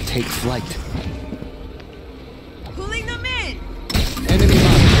 Take flight. Pulling them in. Enemy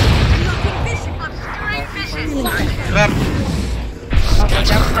mark. Blocking vision. Obscuring vision. Trap.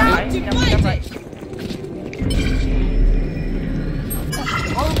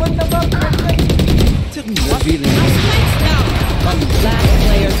 Revealing. Last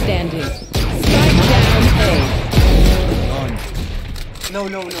player standing. Strike down A. No.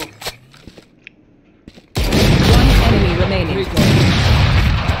 One enemy remaining.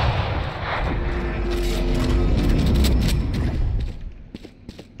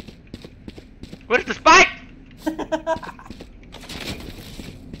 Where's the spike?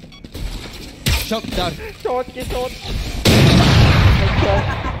 Shock dart. Shot.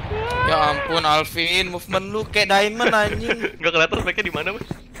 Ya ampun Alvin, movement lu kayak diamond anjing. Gak kelihatan spike-nya di mana, Mas?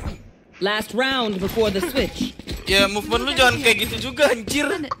 Last round before the switch. Ya movement lu jangan kayak gitu juga anjir.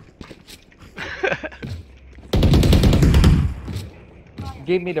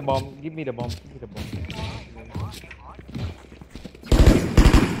 Give me the bomb.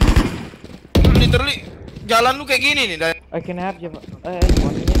 Literally jalan lu kayak gini nih. I can have you.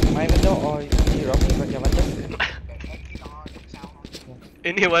 My window or you drop me back your window.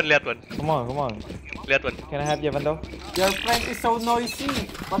 Ini one, lihat one. Come on. Lihat one. Can I have your window? Your friend is so noisy.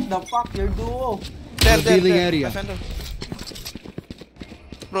 What the fuck, your duo? Revealing area. My vendor.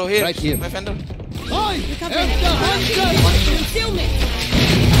 Bro, here. Right here. My vendor. I am the hunter. Concealment.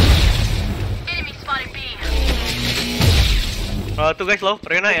 Enemy spotted B. Two guys low,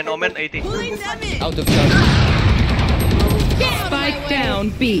 Rena and Omen 80. Pulling them in. Out of charge. Spike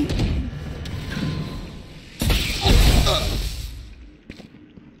down B.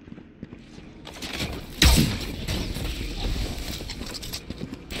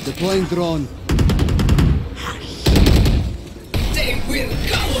 Deploying drone. They will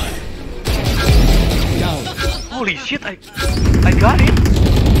cover. Down. Holy shit, I got it.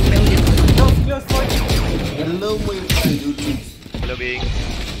 Close for you. Hello, my friend. Hello, Bing.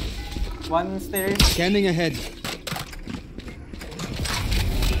 One stairs. Scanning ahead.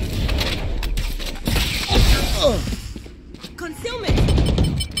 Concealment.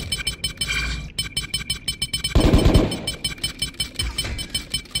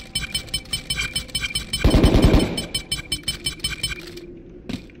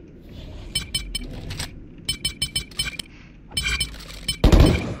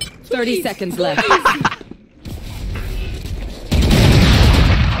 Thirty seconds left.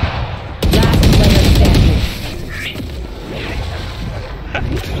 Last player standing.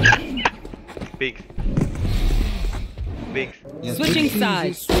 Big. Yes, Switching these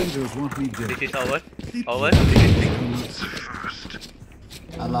sides. swindlers won't be dead. This is our. This is Big.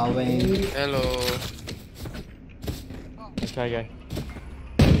 Allowing. Hello. Try guy.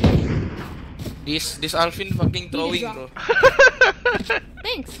 This Alvin fucking throwing, bro.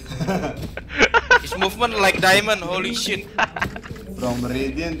 Thanks. His movement like diamond, holy shit. From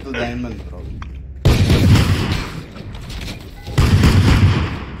radiant to diamond, bro.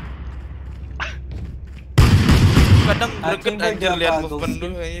 Kadang greget anjir lihat movement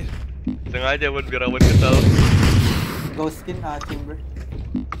dulu kayaknya. Sengaja buat biar Awan kesal. Ghost skin chamber.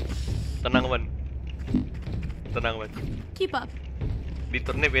 Tenang, Wan. Tenang, Wan. Keep up. Di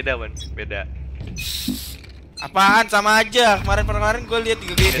turnnya beda, Wan. Beda. Apaan sama aja. Kemarin gue lihat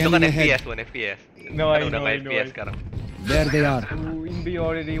di game. Itu kan FPS, Wan, FPS. No, Kan udah kayak FPS sekarang. There they are. Inbi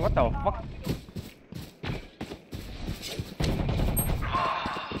already. What the fuck?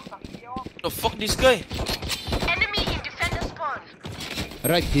 The fuck this guy? Enemy in defender spawn.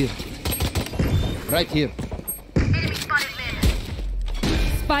 Right here. Right here. Enemy spotted mid.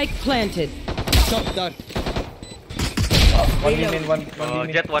 Spike planted. Shot dart. One in one.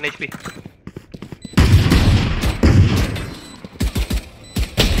 Jet 1 HP.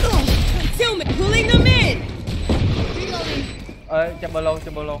 Concealment. Pulling them in.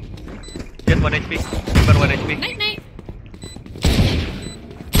 Cebolong. Jet 1 HP. Timber 1 HP. Night night.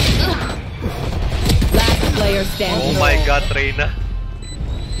 Last player standing. Oh my god, Reina.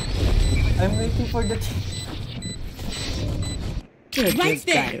 I'm waiting for the Right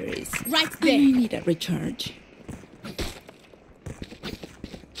there. Right there. I need a recharge.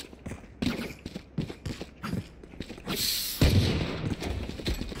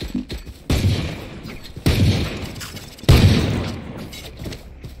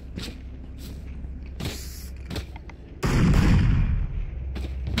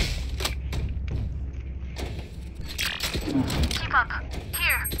 Keep up.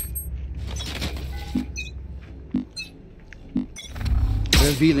 Here.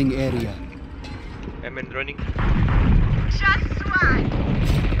 Revealing area. I'm in running. Just swine.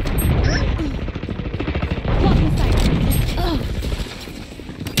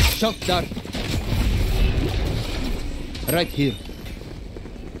 Shock dart. Right here.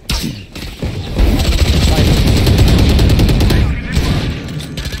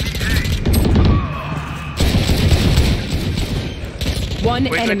 One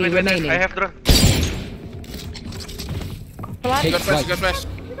enemy remaining. I have drone. Take Flash.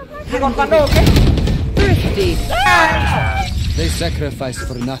 Recon Pando, okay? Thrifty. They sacrifice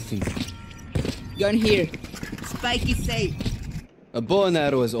for nothing. Gun here. spike is safe. A bow and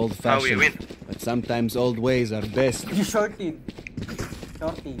arrow is old-fashioned, win. but sometimes old ways are best. You shorty.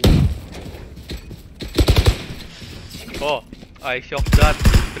 Oh, I shocked that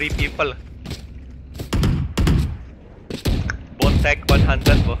 3 people. Both tag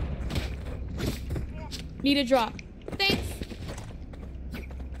 100, bro. Need a drop. Thanks.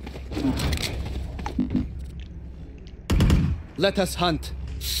 Let us hunt.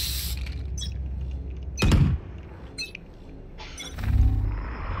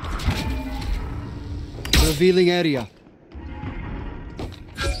 Revealing area.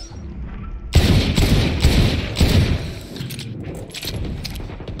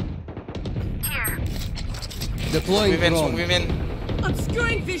 Here. Deploying drone. Women.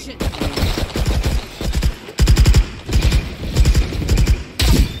 Obscuring vision.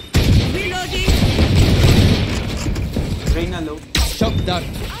 Reloading. Reina low. Shock dart.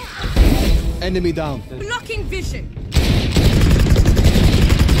 Enemy down. Blocking vision.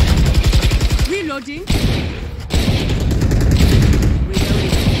 Reloading.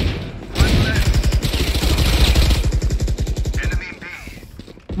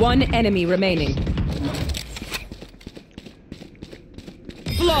 One enemy remaining.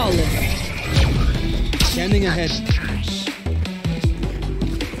 Flawless. Scanning ahead.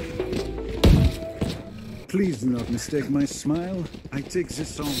 Please do not mistake my smile. I take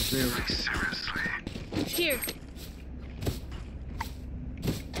this all very seriously. Here.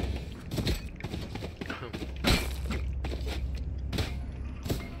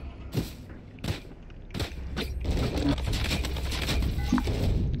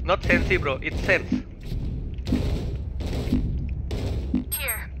 Not sensey, bro. It's sense.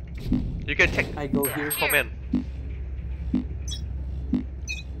 Here. You can check. I go here. Comment.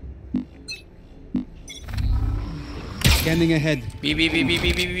 Scanning ahead. B.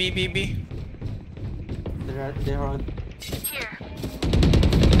 They're on. Here.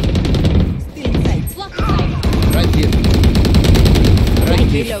 Still inside. Block. Right here. Right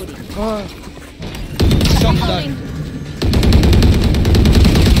here. Reloading. Shot done.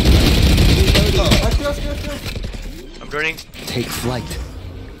 I'm turning. Take flight.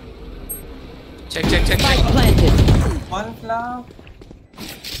 Check. Spike planted. One flank.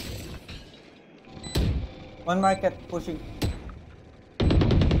 One market pushing.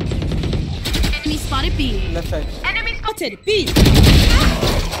 Enemy spotted B. Left side. Enemy spotted B.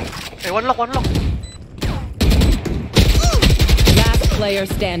 Hey, one lock. Last player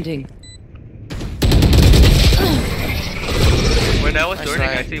standing. When I was Nice turning,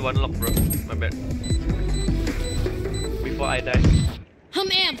 try. I see one lock, bro. My bad. Before I die, I'm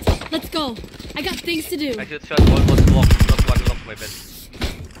amped. Let's go. I got things to do. I should shot one was block, not one lock. My bad.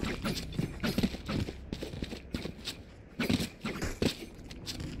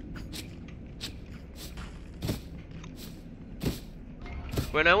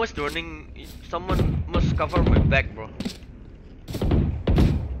 When I was turning, someone must cover my back, bro.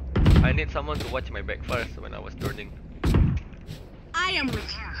 I need someone to watch my back first when I was turning. I am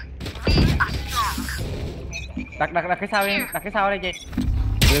with you. We are strong. Đặt cái sau đây chị.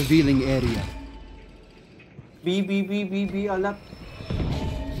 Revealing area. B.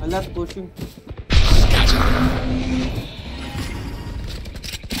 A left pushing.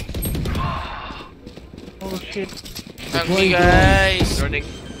 Oh shit. Help me, guys. Turning.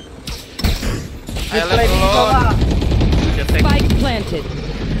 I left alone. Spike planted.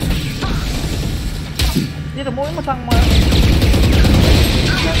 Chứ tụi mũi mà thằng mà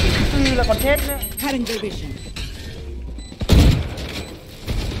tư là còn chết nữa. Cutting their vision.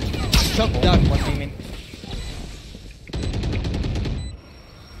 Shot done. One team in.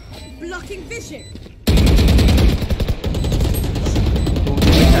 Blocking vision.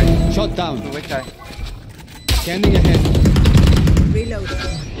 Shot down. Two side. Scanning ahead. Reloading.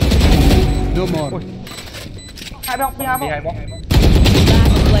 No more. Hai bóng. Last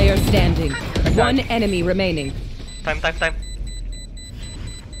player standing. One enemy remaining. Time.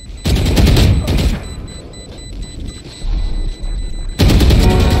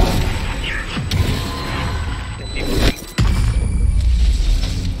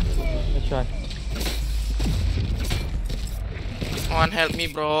 Let's try. Come on, help me,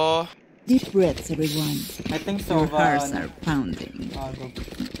 bro. Deep breaths, everyone. I think Your Sova. hearts are pounding. Go.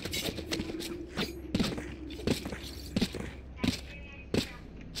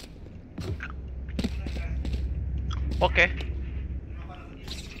 Oke.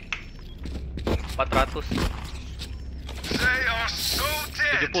 400. 70.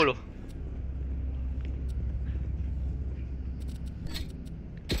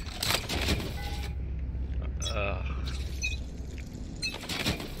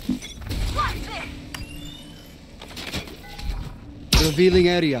 Revealing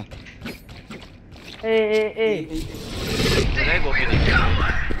area. Sebenarnya gue pilih.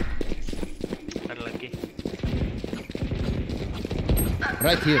 Ada lagi.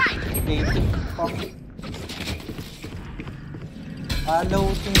 Right here.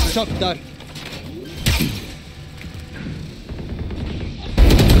 Low team. Shot done.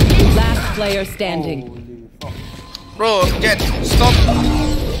 Last player standing. Bro, Jet, stop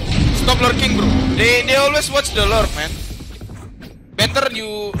lurking, bro. They always watch the lurk, man. Better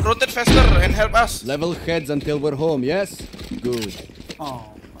you rotate faster and help us. Level heads until we're home, yes? Good. Oh.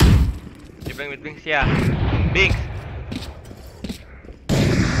 You bring with Bings, yeah. Bings.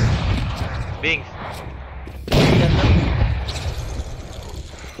 Bings.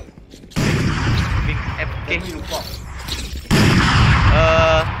 Bings FK.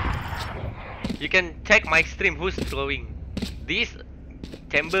 You can check my stream who's throwing. This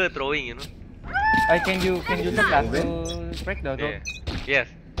chamber throwing, you know. Can you check that to break the door? Yes,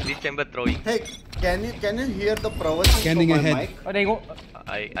 this chamber throwing. Hey, can you hear the province of Scanning my ahead. mic? Oh, there you go.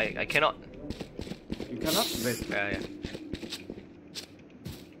 I cannot. You cannot? Wait. Yeah.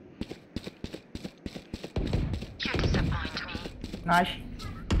 Nice.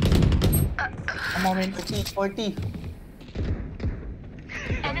 Come on, man. 40.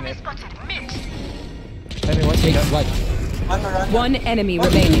 Enemy spotted. Mid. One enemy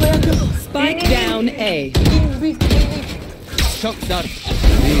remaining. Spike down A. Shock dart.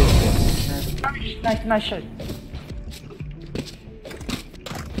 Nice shot.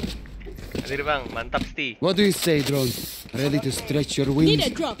 Hadir bang, mantap Sti. What do you say, drone? Ready to stretch your wings? Need a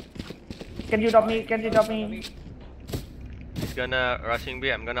drop. Can you drop me? He's gonna rushing B,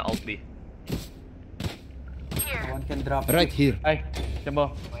 I'm gonna ult B. One can drop. Right here. Ay,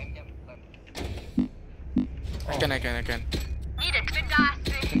 jumbo. I can. Need a good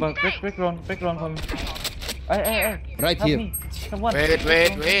Jumbo, quick run for me. Hey. Right Help here. me. Someone.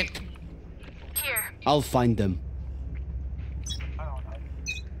 Wait. Here. I'll find them.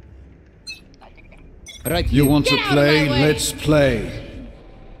 Right here. You want to play? Let's play.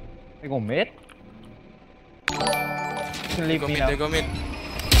 They go mid. You can leave me now. They go mid.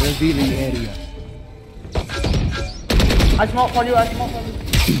 Revealing area. I smoke for you.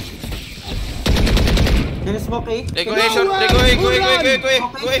 Can you smoke A? They go A short. They go A. Go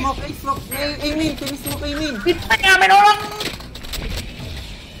A. Smoke A, main. Can you smoke A, main? Pitanya, men orang.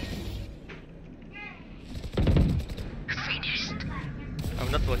 I'm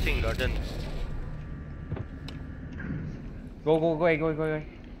not watching Garden. Go.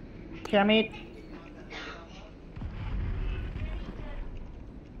 Care mid.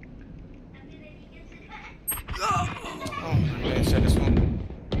 Oh, yes, I just want.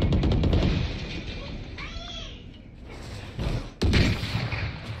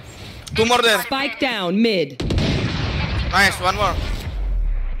 Two more there. Spike down mid. Nice, one more.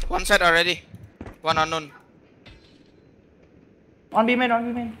 One side already. One unknown. On B main.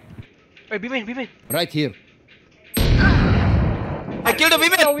 Hey, B main. Right here. I killed the B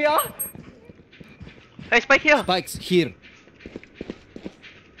main. We are. Hey, Spike here. Spikes here.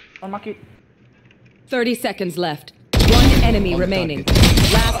 On market. 30 seconds left. One enemy remaining.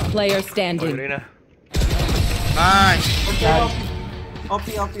 Last player standing. Nice. OP,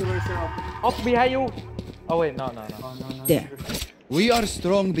 where's your OP? Up behind you. Oh wait, no. There. We are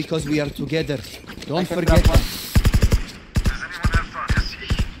strong because we are together. Don't forget.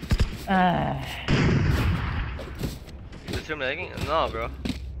 The stream lagging? No, bro.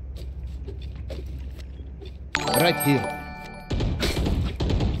 Right here.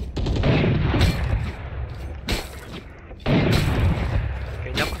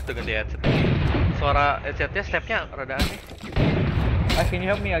 Kayaknya aku harus ganti headset. Suara headsetnya stepnya rada aneh. Can you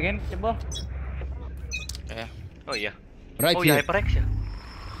help me again, coba? Yeah. Oh iya. Right oh here. iya, HyperX ya?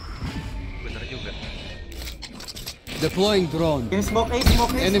 Bener juga. Deploying drone. Can you smoke A?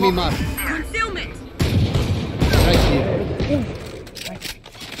 Enemy mark. Concealment. Right here.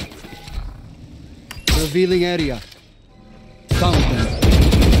 Revealing area. Count them.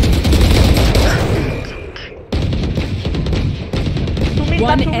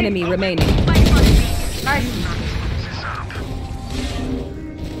 One enemy remaining. Nice.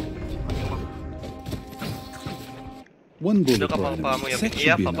 One bullet. Itu kapal kamu ya, That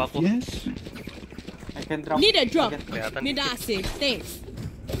iya should be papaku. enough, yes? I can drop. Need a drop. Kelihatan. Midasi. Thanks.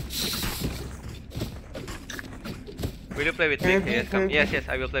 Will you play with Bings? Yes, come. Yes,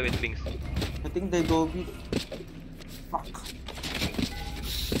 I will play with Bings. I think they go B. Fuck.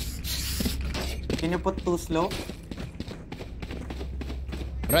 Can you put too slow?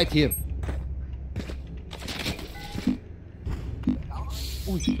 Right here.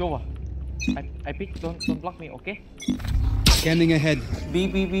 Ooh, Sova. I pick. Don't block me, okay? Scanning ahead. B.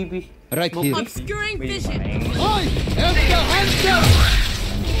 Right here. Obscuring vision. Oi! Enter!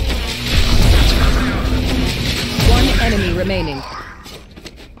 One enemy remaining.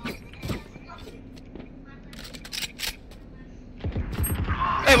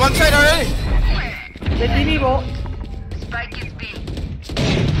 Hey, one side already. The TV, bro. Spike is B.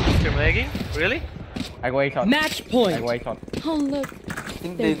 Stream lagging? Really? I go A shot. Match point. I go A shot. Oh look. I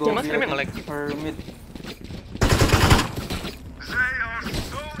think they go Mas streaming lag. or mid.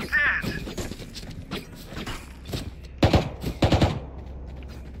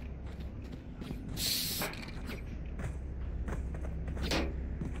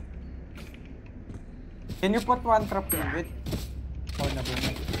 Can you put one trap in mid? Oh, never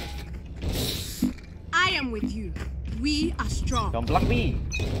mind. I am with you. We are strong. Don't block me.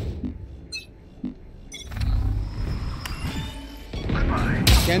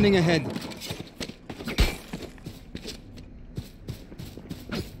 Scanning ahead.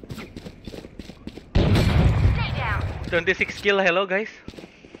 Stay down. 26 kill, hello guys.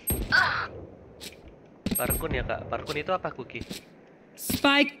 Parkun ya kak, Parkun itu apa Cookie?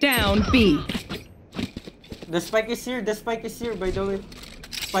 Spike down B. The spike is here. The spike is here. By the way,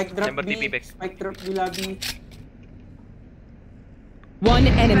 spike drop Chamber B. TP back. Spike drop B lobby. One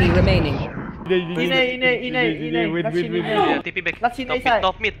enemy remaining. Ine. Yeah, TP back. Let's see inside.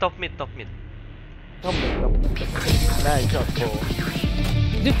 Top mid. Nice shot, bro.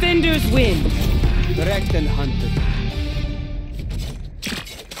 Defenders win. Direct and hunted.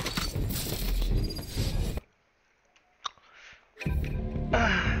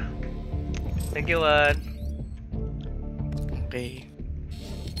 Thank you, Wan. Oke.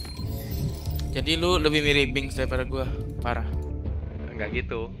 Jadi lu lebih mirip Bings daripada gua, parah. Enggak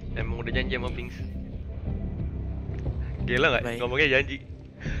gitu, emang udah janji sama Bings. Gila nggak? Ngomongnya janji.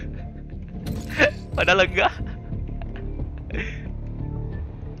 Padahal enggak.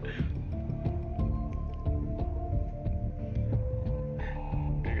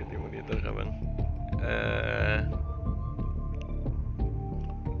 Ganti monitor kapan?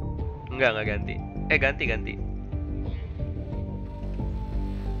 Enggak ganti. Ganti.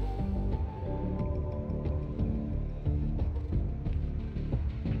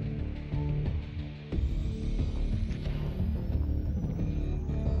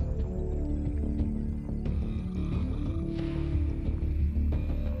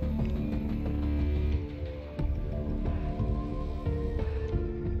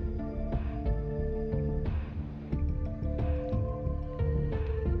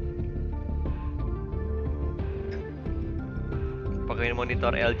 Pakai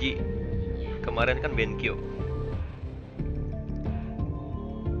monitor LG. Kemarin kan BenQ.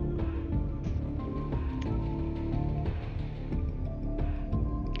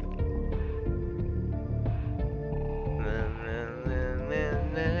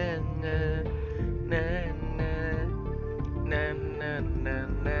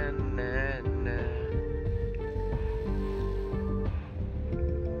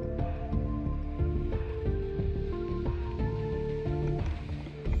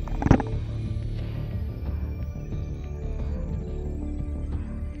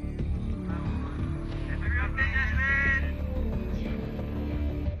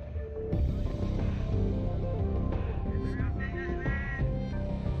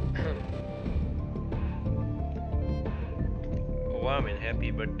 Wow, man,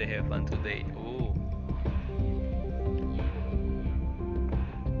 happy birthday, have fun today. Ooh.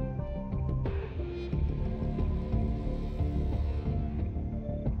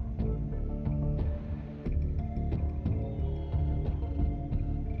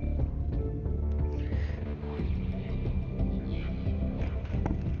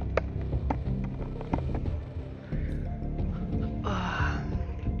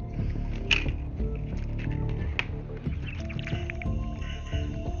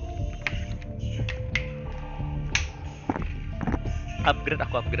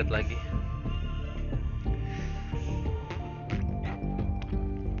 Aku upgrade lagi.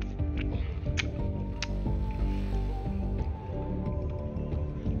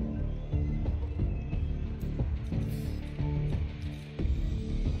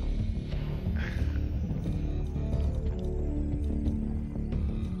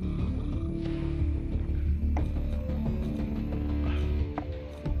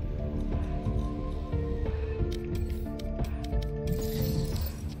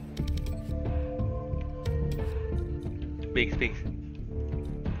 Bings.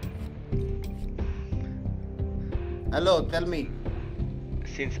 Hello, tell me.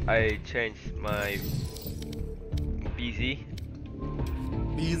 Since I changed my PC.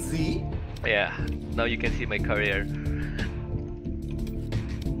 PC? Yeah, now you can see my career.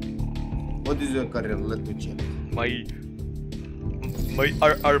 What is your career? Let me check. My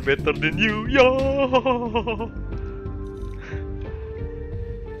are better than you, yo.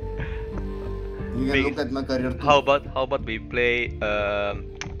 You can look at my career too. How about we play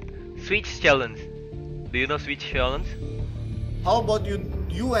Switch challenge? Do you know Switch challenge? How about you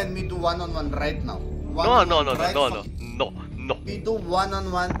and me do one-on-one right now? No. We do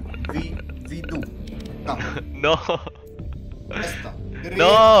one-on-one. We do. Come. No. Custom.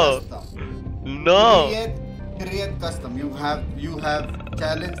 No. Custom. No. Create custom. You have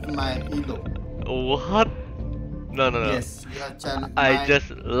challenged my ego. What? No. Yes, you have challenged. I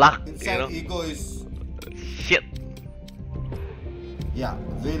just luck, inside you know. Ego is shit. Yeah,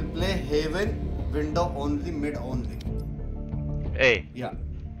 we'll play Heaven, window only, mid only. Hey. Yeah.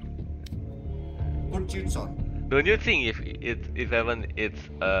 Put cheats on. Don't you think if Heaven it's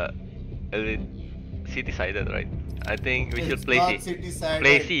city sided, right? I think we should play C.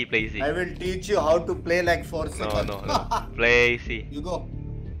 Play C. I will teach you how to play like 4 seconds. No. Play C. You go.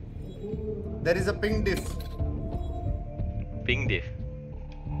 There is a ping diff. Ping diff.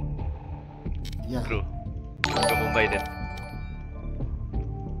 Yeah. True. Ke Mumbai deh.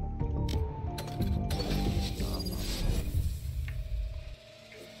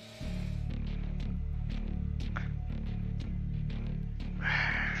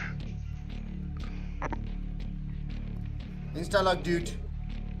 Instalock, dude.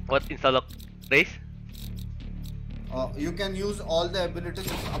 What instalock? Race? You can use all the abilities.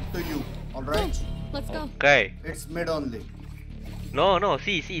 It's up to you. All right. Let's go. Okay. It's mid only. No,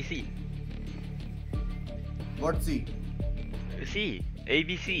 C. What C? C.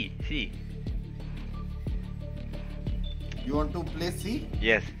 ABC. C. You want to play C?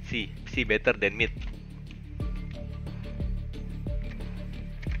 Yes, C. C better than mid.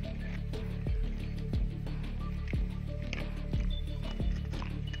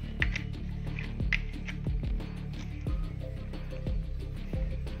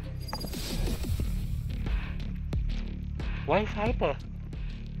 Why Viper?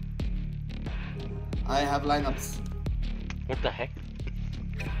 I have lineups. What the heck?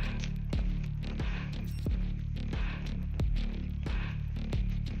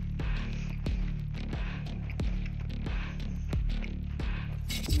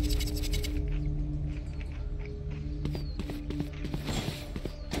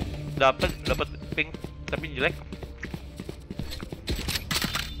 Dapat ping tapi jelek.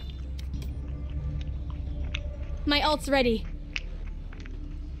 My ult's ready.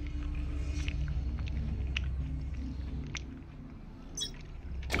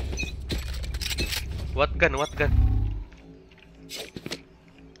 What gun? What gun?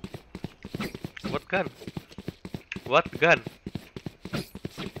 What gun? What gun?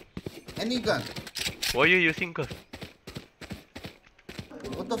 Any gun. Why are you using gun?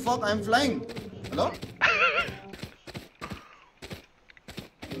 What the fuck? I'm flying. Hello?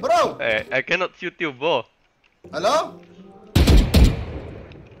 Bro! Hey, I cannot shoot you, bro. Hello?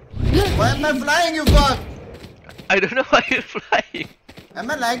 Why am I flying, you fuck? I don't know why you're flying. Am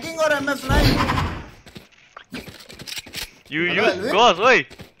I lagging or am I flying? You Hello, use Alvin? ghost, oi!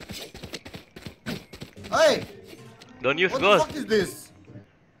 Hey! Don't use What ghost. the fuck is this?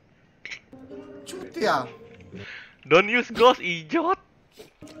 Chutia. Don't use ghost, idiot.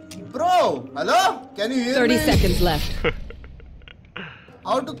 Bro! Hello? Can you hear 30 me? seconds left.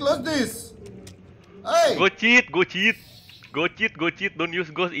 How to close this? Hey! Go cheat, go cheat. Go cheat, go cheat. Don't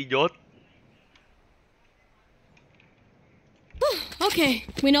use ghost, idiot. Okay,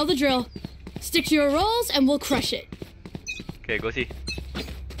 we know the drill. Stick to your roles and we'll crush it. Okay, go see.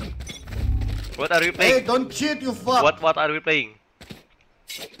 What are we playing? Hey, don't cheat, you fuck! What are we playing?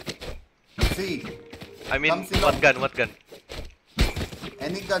 See. I mean, Come see what now. gun? What gun?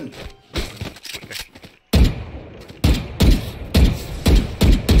 Any gun.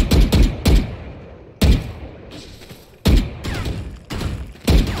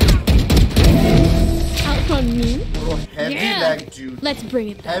 Out on me? Bro, heavy Yeah. lag, dude. Let's bring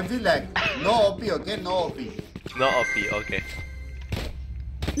it back. Heavy lag. No OP, okay? No OP. No OP, okay.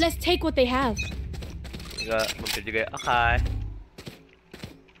 Let's take what they have. Enggak, mungkin juga. Okay.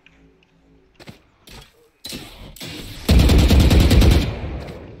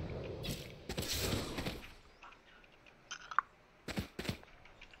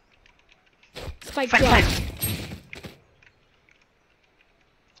 Spike drop.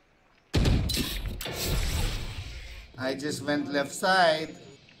 I just went left side.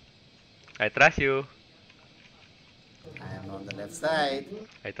 I trust you. I am on the left side.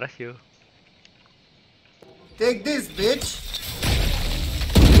 I trust you. Take this, bitch.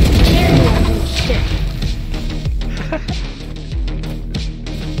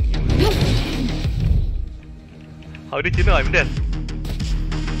 How did you know I'm dead?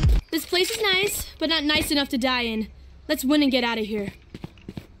 This place is nice, but not nice enough to die in. Let's win and get out of here.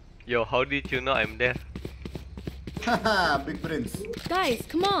 Yo, how did you know I'm dead? Haha, big prince. Guys,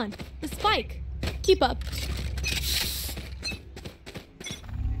 come on. The spike. Keep up.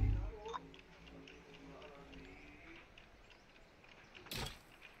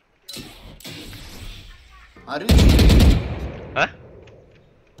 Are you cheating? Huh?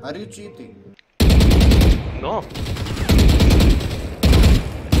 Are you cheating? No.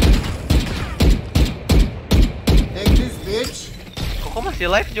 Take this, bitch. Kok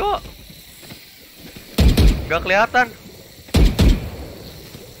masih live, Jo? Gak kelihatan.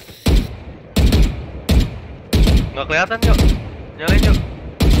 Gak kelihatan, Jo. Nyalain, Jo.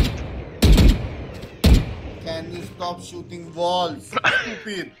 Can you stop shooting walls?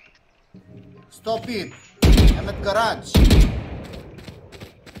 Stupid. Stop it. I'm at garage.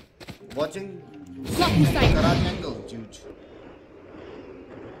 Watching garage angle, dude.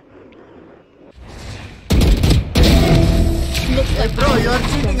 Hey bro, you're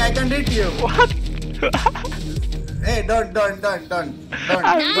cheating. I can hit you. What? Hey, don't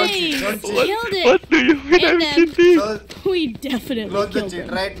cheat. Killed it. What do you mean I'm cheating? We definitely Close the killed cheat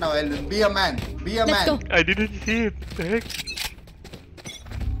them. right now, Elvin. Be a man. Be a Let's man. go. I didn't cheat. The heck?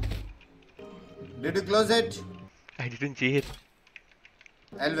 Did you close it? I didn't cheat.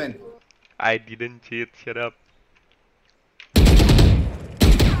 Elvin. I didn't cheat. Shut up.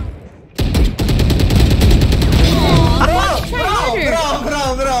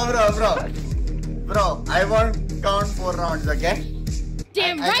 Bro, I won't count 4 rounds, okay?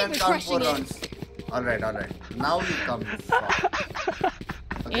 Damn I right can we're count 4 crushing it. rounds. Alright. Now you come.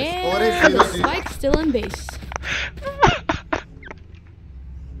 Okay, And score is 0-0. Spike's still on base.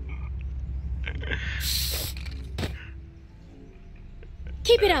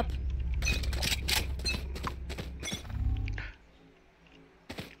 Keep it up.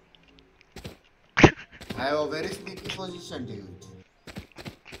 I have a very sneaky position, dude.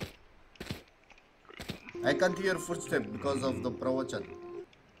 I can't hear footsteps because of the pravachan.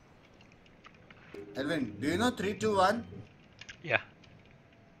 Elvin, do you know 3, 2, 1? Yeah.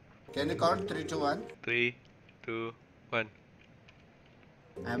 Can you count 3, 2, 1? 3, 2, 1.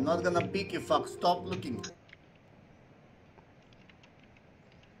 I'm not gonna peek, you fuck. Stop looking.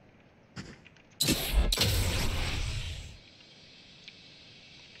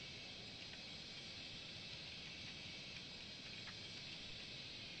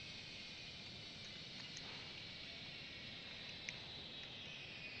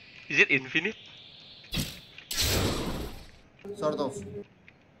 Is it infinite? Sort of.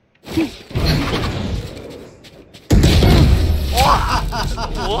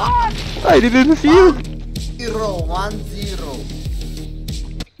 What? I didn't see you.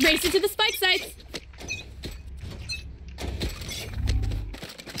 1-0. Race it to the spike sites.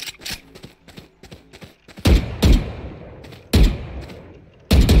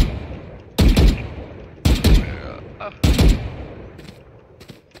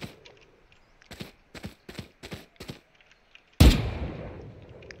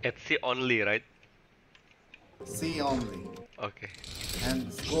 It's C only, right? C only. Okay.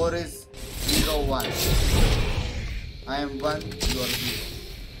 And score is 0-1. I am 1, you are 0.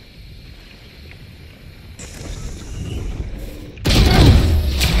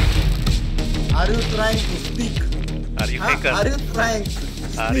 Are you trying to speak? Are you hacker? Are you trying to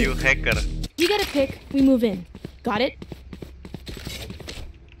speak? Are you hacker? You get a pick, we move in. Got it?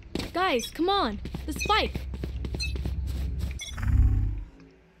 Guys, come on. The spike.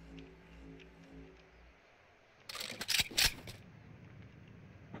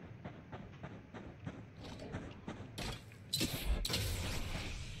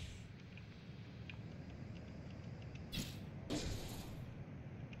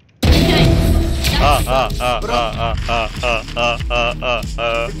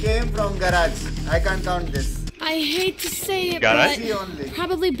 It came from garage. I can't count this. I hate to say it, Garage? but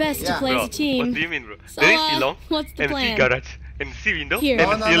probably best to play Bro, as a team. what do you mean, bro? So, There is C long, what's the and plan? C garage, and C window, Here.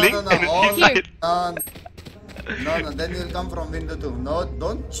 and ceiling, and All C side. No, then you'll come from window 2. No,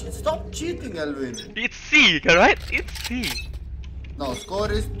 don't stop cheating, Elvin. It's C, alright? It's C. No,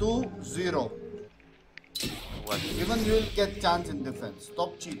 score is 2-0. What? Even you'll get chance in defense.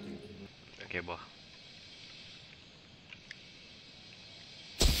 Stop cheating. Okay, boy.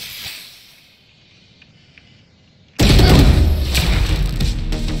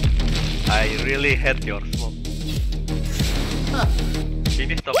 I really hate your smoke. Can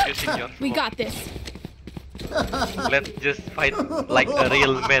you stop using your smoke? We got this. Let's just fight like a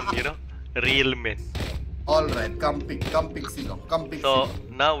real man, you know? Real man. Alright, come pick Silo. Come pick So Silo.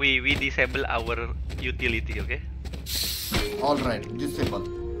 now we disable our utility, okay? Alright, disable.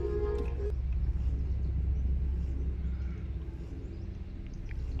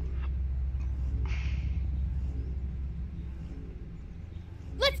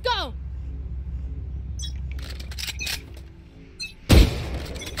 Let's go!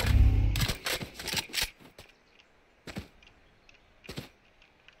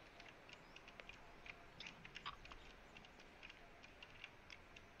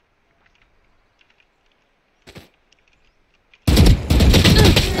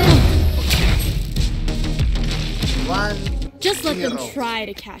 Just let them try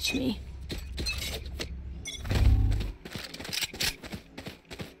to catch me.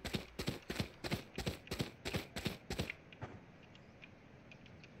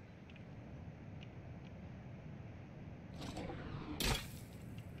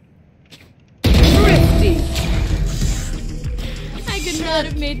 I could not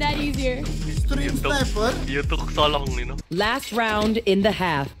have made that easier. You took so long, you know? Last round in the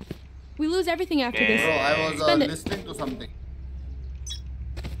half. We lose everything after this. Bro, I was Spend it. listening to something.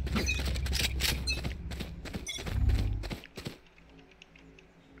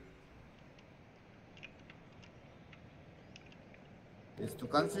 It's to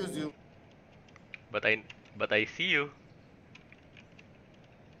confuse you. But I see you.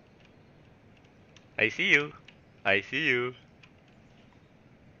 I see you. I see you.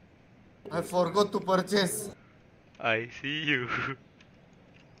 I forgot to purchase. I see you.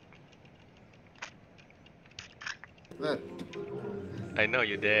 Where? I know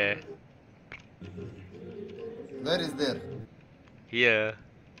you there. Where is there? Here.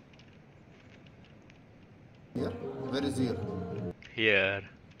 Here? Where is here? Here.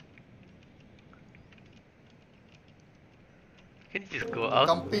 Can you just go out?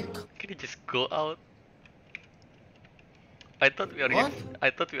 Come pick. Can you just go out? I thought we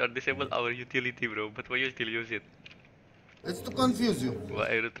are disable our utility, bro. But why you still use it? It's to confuse you. Why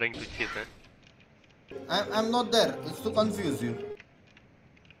are you trying to cheat, huh? I'm not there. It's to confuse you.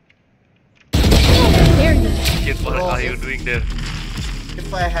 Shit, what are you doing there?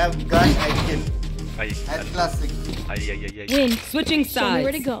 If I have gun, I kill. At classic. Win. Switching sides. Show me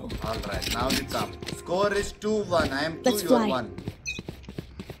where to go. Alright, now we come. Score is 2-1. I am 2, Let's you fly. are 1.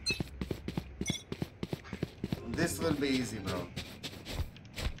 This will be easy, bro.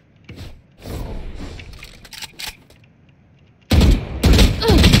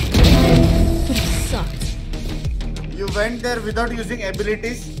 Sucked. You went there without using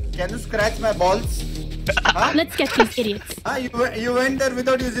abilities. Can you scratch my balls? Huh? Let's get these idiots. You went there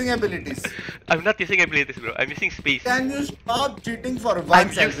without using abilities. I'm not using abilities, bro. I'm using space. Can you stop cheating for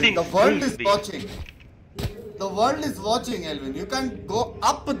once, Elvin? The world is watching. The world is watching, Elvin. You can't go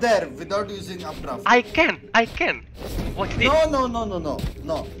up there without using updraft. I can. Watch this.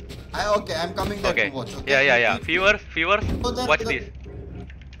 No. Okay, I'm coming there to watch. Okay? Yeah. Viewers, watch this.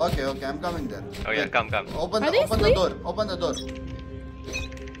 Okay, I'm coming there. Oh yeah, come. Open the door. Open the door.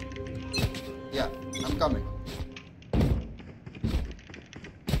 Yeah, I'm coming.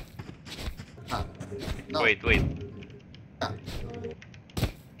 No. Wait. Yeah.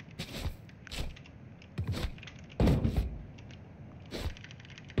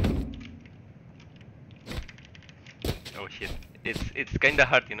 Oh shit. It's kinda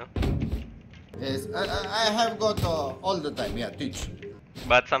hard, you know. Yes, I have got all the time. Yeah, teach.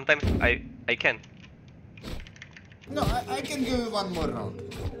 But sometimes I can. No, I can give you one more round.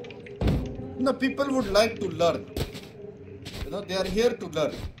 No, people would like to learn. You know, they are here to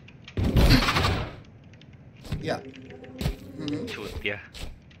learn. Yeah. Shoot, yeah.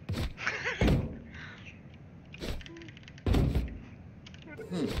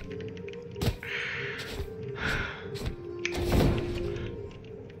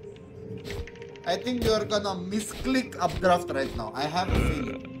 I think you are gonna misclick updraft right now. I have a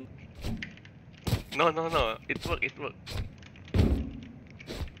feeling. No. It worked.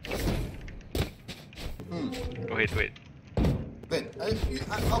 Wait. Wait.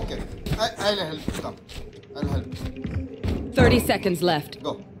 Okay. I'll help you. Come. I'll help you. 30 seconds left.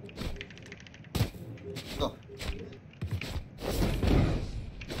 Go.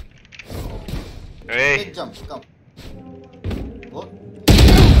 Hey. Big jump. Come. Go.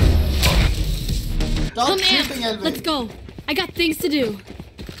 Come in. Let's go. I got things to do.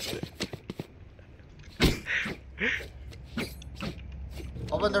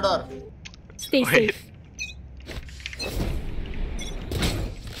 Open the door. Stay safe.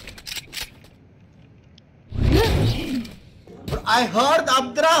 I heard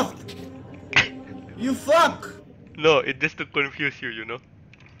updraft. You fuck. No, it's just to confuse you, you know.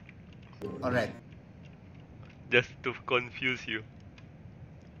 Alright. Just to confuse you.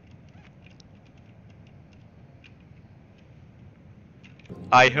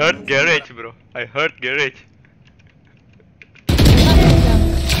 I heard garage, bro. I heard garage.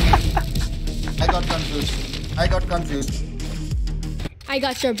 I got confused. I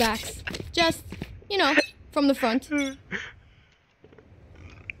got your backs. Just, you know, from the front.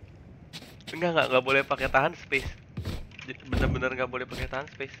 Enggak boleh pakai tahan space. Bener-bener nggak boleh pakai tahan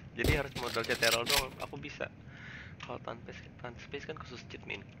space. Jadi harus modal CTRL doang. Aku bisa. Kalau tahan space kan khusus cheat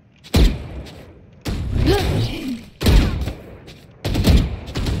main.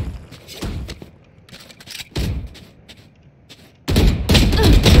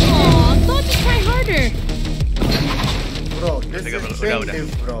 Thought to try harder. Bro, this is effective,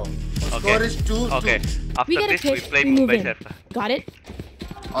 bro. Score is 2-2. Okay. After this, we play move by server. Got it?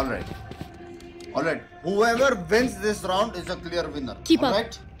 Alright. Whoever wins this round is a clear winner. Keep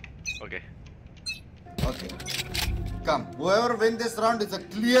up. Okay. Come. Whoever wins this round is a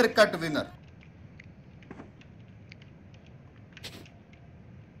clear-cut winner.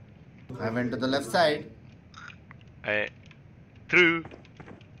 I went to the left side. True.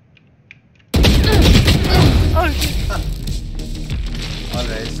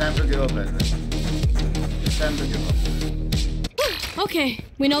 Alright, it's time to give up, It's time to give up. Okay,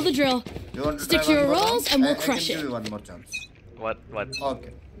 we know the drill. You want to Stick try to your one more roles round? and we'll I crush can it. give you one more chance. What?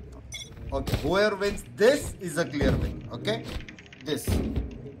 Okay. Okay, whoever wins this is a clear win. Okay? This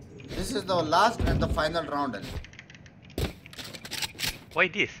is the last and the final round. Why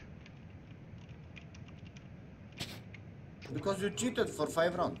this? Because you cheated for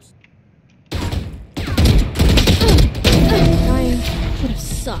 5 rounds. Dying would have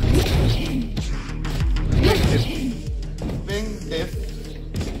sucked. Ping diff.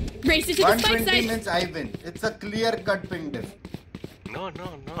 Race it to the spike 120 site. means I win. It's a clear cut ping diff. No,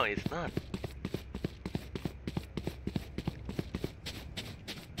 it's not.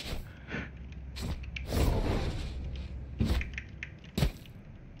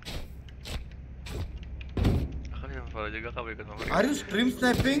 Are you stream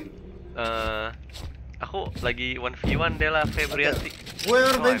sniping? Aku lagi 1v1 Dela Febriati.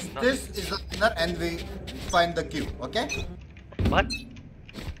 Whoever wins this is the winner and we find the queue, okay? What?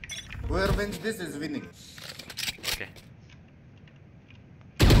 Whoever wins this is winning. Okay.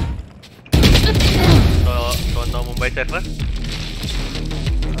 So no Mumbai server?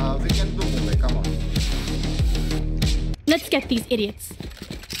 We can do Mumbai, come on. Let's get these idiots.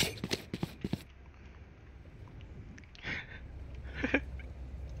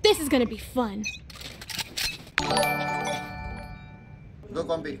 This is gonna be fun. Go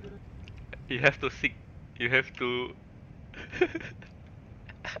Combi. You have to seek. You have to.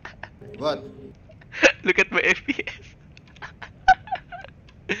 What? Look at my FPS.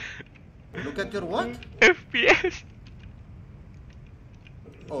 Look at your what? FPS.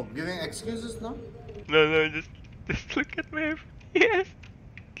 Oh, giving excuses now? No, just look at my FPS.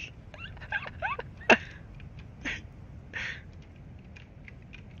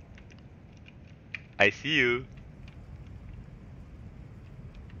 I see you.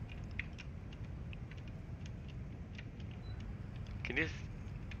 Can you?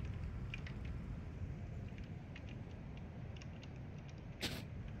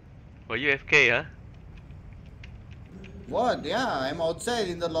 Oh, you FK, huh? What? Yeah, I'm outside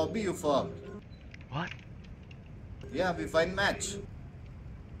in the lobby, you fuck. What? Yeah, we find match.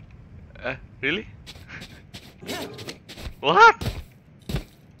 Really? Yeah. What?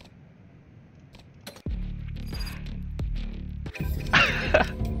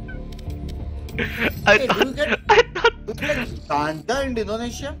 Hey, do you get ganja in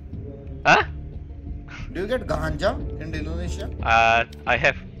Indonesia? Huh? Do you get ganja in Indonesia? I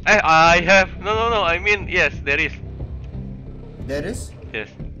have. I have. No. I mean, yes, there is. There is? Yes.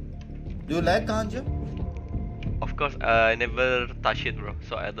 Do you like ganja? Of course, I never touch it, bro.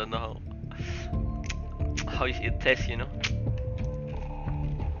 So I don't know how is it taste, you know.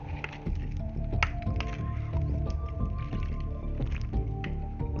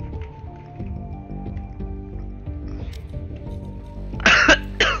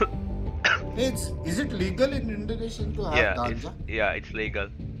 Is it legal in Indonesia to have ganja? It's legal,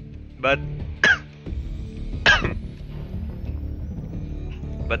 but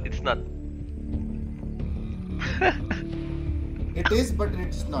it's not. It is, but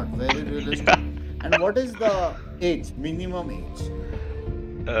it's not very realistic. Yeah. And what is the age? Minimum age?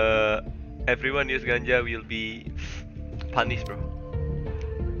 Everyone use ganja will be punished, bro.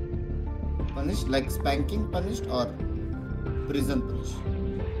 Punished like spanking punished or prison punished?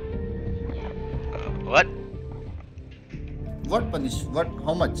 What? What punish? What?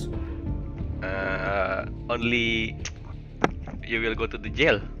 How much? Only you will go to the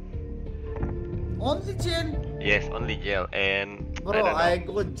jail. Only jail? Yes, only jail. And bro, I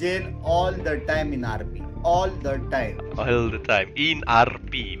go jail all the time in RP. All the time. All the time in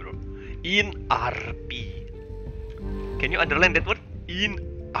RP, bro. In RP. Can you underline that word? In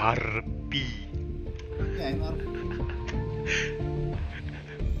RP. Yeah, in RP.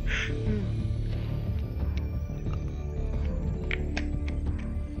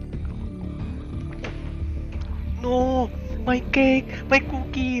 No, my cake, my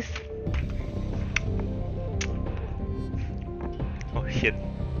cookies. Oh shit.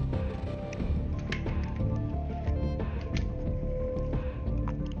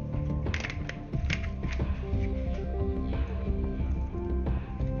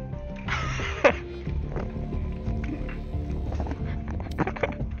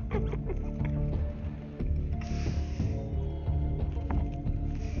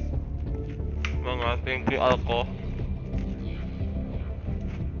 Mga thank you, Alco.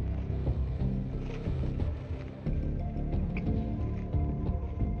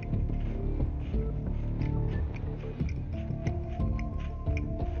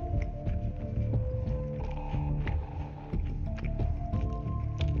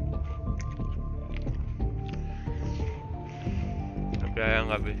 Saya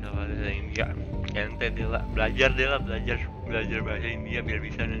nggak bisa bahasa India. Ente Dila, belajar bahasa India biar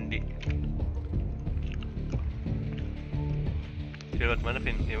bisa nanti. Lewat mana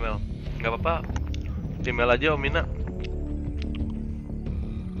Vin? Email? Nggak apa-apa. Email aja Om Mina.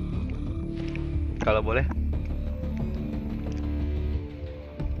 Kalau boleh.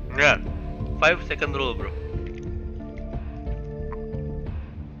 Ya, 5 second rule bro.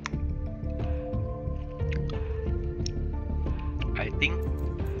 I think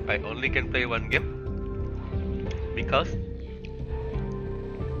I only can play one game because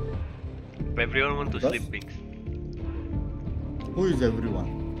everyone want to sleep Binks. Who is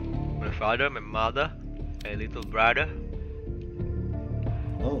everyone? My father, my mother, my little brother.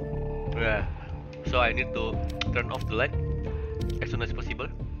 Oh. Yeah. So I need to turn off the light as soon as possible.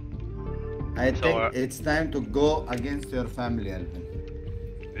 I think it's time to go against your family, Alvin.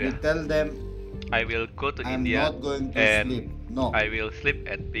 Yeah. You tell them I will go to I'm India not going to and sleep. No. I will sleep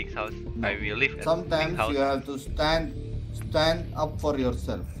at Big's house. No. I will live at Sometimes Big's house. you have to stand up for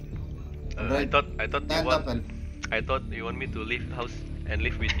yourself. I thought Stand I thought you want me to leave house and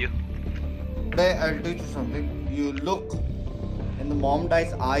live with you. Today I'll teach you something. You look in the mom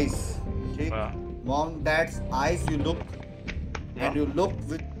dad's eyes. See? Mom dad's eyes you look. And you look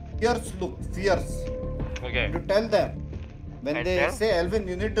with fierce. Okay. You tell them. When they say Alvin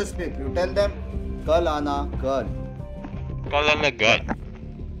you need to sleep, you tell them Kal aana kal. Kal aana kal.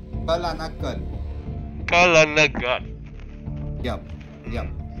 Kal aana kal. Kal aana kal. Yup.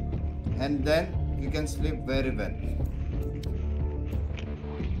 And then you can sleep very well.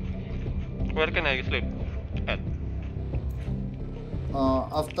 Where can I sleep? At?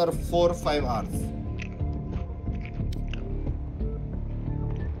 After 4 or 5 hours.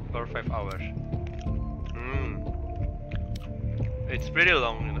 4 or 5 hours. It's pretty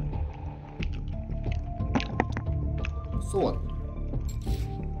long, you know. So what?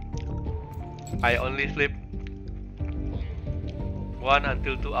 I only sleep 1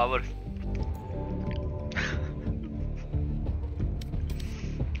 until 2 hours.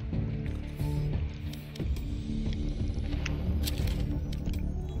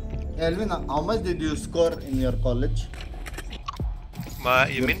 Alvin, how much did you score in your college?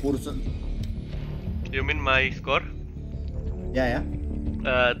 You mean my score? Yeah.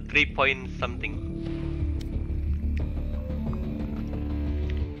 3 point something.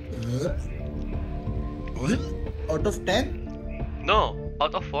 Out of 10? No,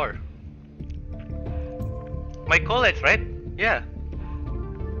 out of 4. My college, right? Yeah.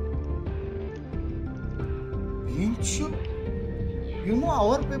 You know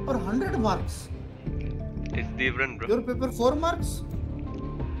our paper 100 marks. It's different, bro. Your paper 4 marks?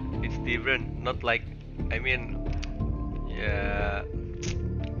 It's different, not like, I mean, yeah.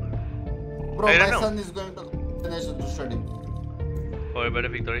 Bro, my son is going to finish to study. For a better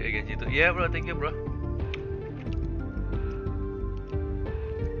victory against you too. Yeah, bro, thank you, bro.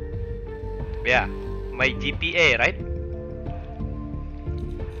 Yeah, my GPA, right?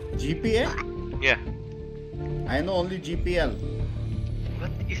 GPA? Yeah. I know only GPL.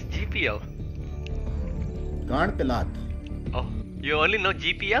 What is GPL? Gand Pilat. Oh, you only know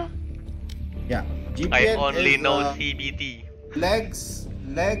GPL? Yeah. GPL I only is, know CBT. Legs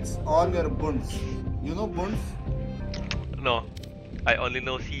on your buns. You know buns? No, I only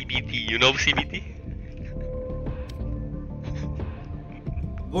know CBT. You know CBT?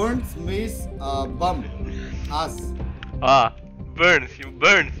 Burns means bum, ass. Burns.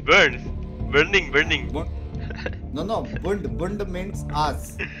 Burning. No, bund means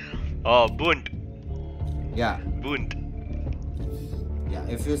ass. Oh, bund. Yeah. Bund. Yeah,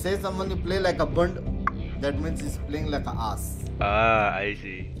 if you say someone you play like a bund, that means he's playing like a ass. I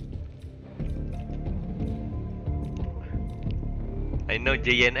see. I know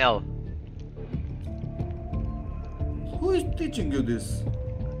JNL. Who is teaching you this?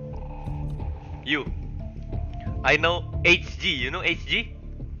 You. I know HG. You know HG?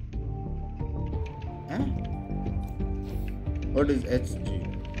 Huh? What is HG?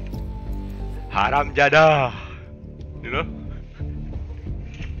 Haram Jada. You know?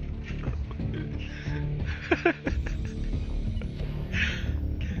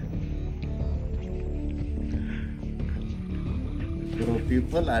 Bro,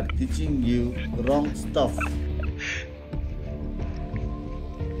 people are teaching you wrong stuff.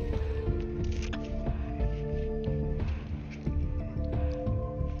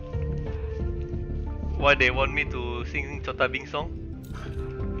 Why they want me to sing Chota Bing song?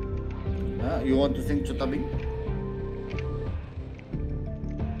 You want to sing Chota Bing?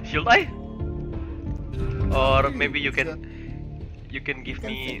 Should I? Or maybe you can give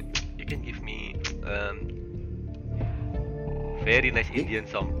me very nice Indian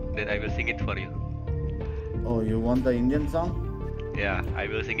song. Then I will sing it for you. Oh, you want the Indian song? Yeah, I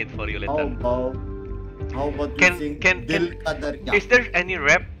will sing it for you later. How about you sing Dil Ka Darya? Is there any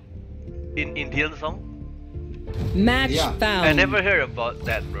rap in Indian song? Match found. I never heard about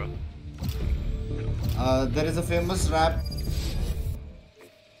that, bro. There is a famous rap.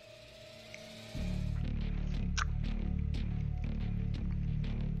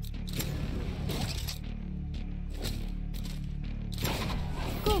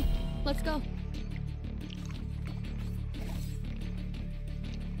 Cool. Let's go.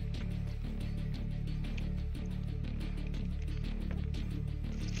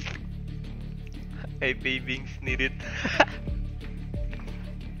 Hey, babies needed.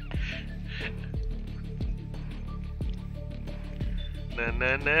 Na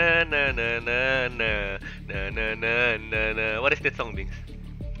na na na na na na na na na na. What is that song, Bings?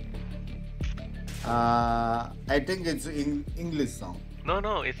 I think it's English song.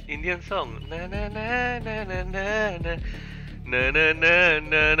 No, it's Indian song. Na na na na na na na na na na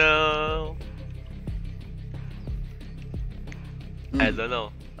na na. I don't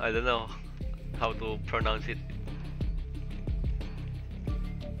know how to pronounce it.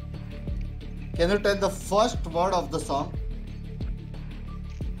 Can you tell the first word of the song?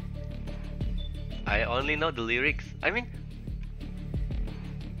 I only know the lyrics. I mean,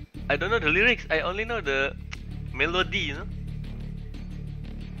 I don't know the lyrics. I only know the melody, you know.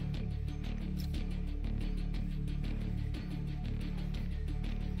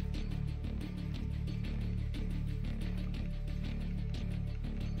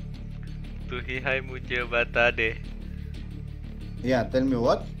 Tu hi hai mujhe bata de. Yeah, tell me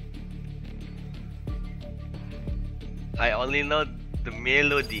what? I only know the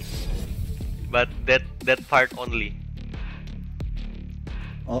melody, but that part only.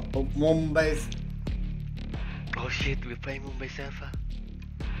 Mumbai. Oh shit, we play Mumbai Sova.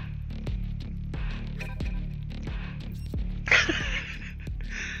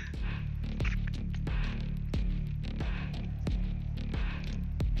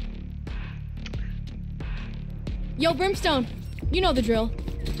 Yo, Brimstone, you know the drill.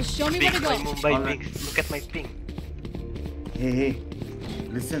 Just show me where to go. Mumbai Bings. Look at my ping. Hey,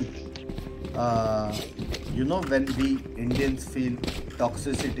 listen. You know when we Indians feel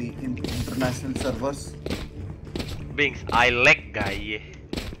toxicity in international servers? Bings, I lag, guy.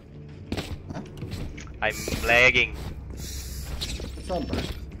 Huh? I'm lagging. It's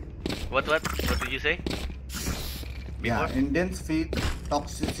alright. What did you say? Yeah, Indians feel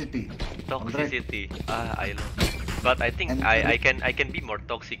toxicity. Toxicity. I know. But I think I can be more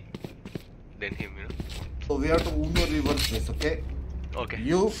toxic than him, you know. So we have to Uno reverse this, okay? Okay.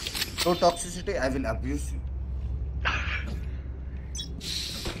 You show toxicity, I will abuse you.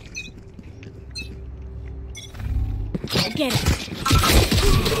 Get it.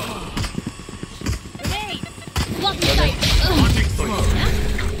 Grenade! Block the sight.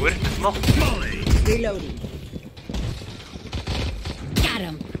 Where's the smoke? Reloading. Got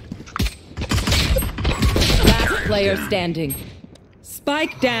him. Last player standing.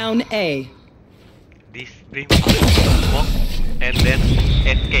 Spike down A. This bring smoke and then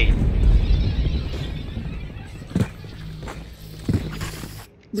SK.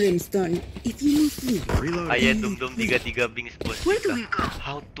 Brimstone, if you move me. Ayan, dum 3-3 Bings bos. Where do we go?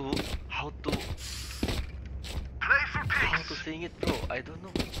 How to sing it, bro? I don't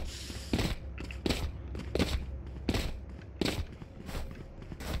know.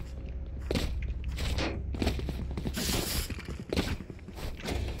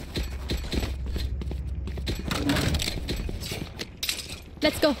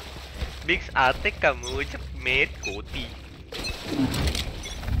 Let's go. Bings, ate kamu checkmate koti.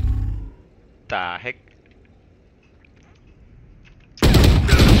 The heck?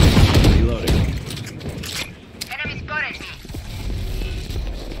 Reloading. Enemy spotted.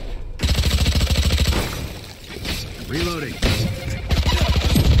 Reloading.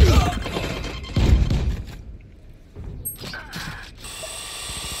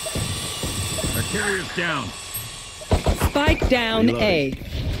 Our carrier's down. Spike down Reloading. A.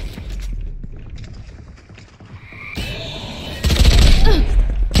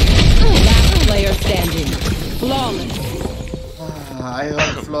 Last player standing. Flawless. I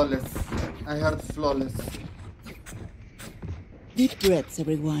heard flawless. I heard flawless. Deep breaths,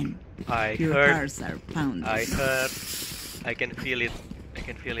 everyone. Your hearts are pounding. I heard. I can feel it. I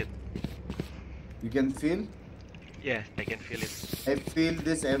can feel it. You can feel? Yes, I can feel it. I feel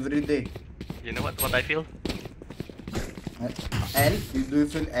this every day. You know what I feel? L? Do you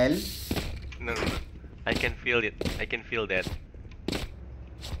feel L? No. I can feel it. I can feel that.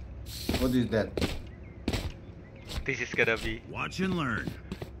 What is that? This is gonna be watch and learn.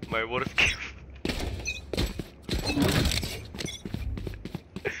 My worst game.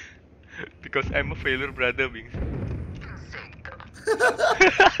 Because I'm a failure, brother. Bings.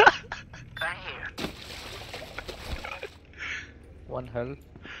 One hell.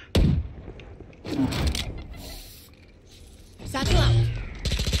 Satchel out.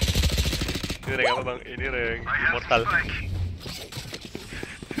 Ini rank apa bang? Ini rank immortal.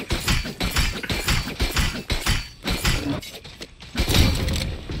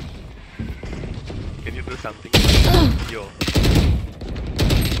 Can you do something? Yo.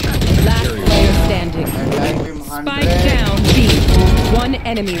 Last player standing. Spike down B. One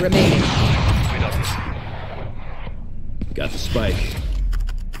enemy remaining. Got the spike.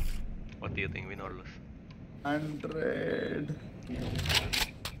 What do you think, win or lose? 100.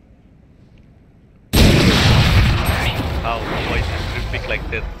 How? Why is it pick like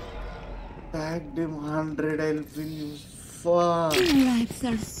that? Tagged him 100, I'll win you. Fuck. Your lives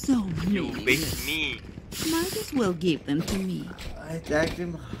are so You bait meaningless. me. Might as well give them to me. I tagged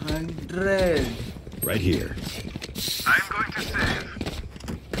him 100. Right here. I'm going to save.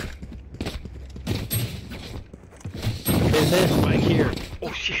 Spike here.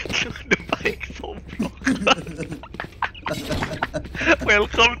 Oh shit, the bike so broken.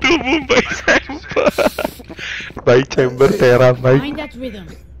 Welcome to Mumbai Chamber. Bike Chamber Terra Mike. Find that rhythm.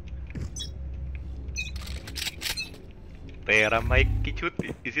 Terra Mike Kichut,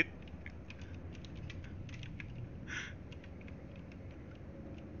 is it?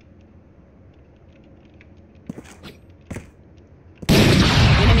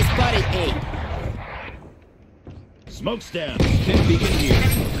 Enemy spotted A. Smoke's down. Pin beacon here.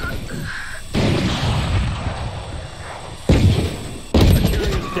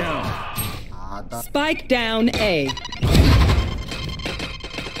 Artillerium's down. Spike down A.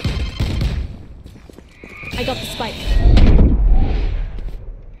 I got the spike.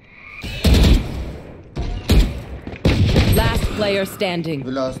 Last player standing.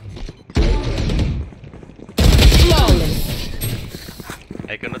 We lost. Flawless.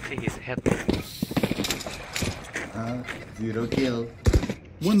 I cannot see his head. 0 kill.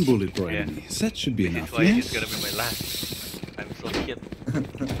 One bullet for Yeah. enemy. That should be This enough. is why Yes? he's gonna be my last. I'm so shit.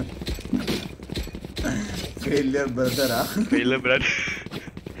 Failure, brother. Huh? Failure, brother.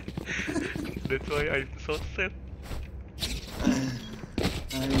 That's why I'm so sad.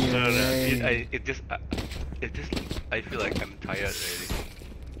 No, it just, I feel like I'm tired already.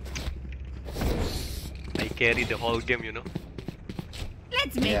 I carry the whole game, you know.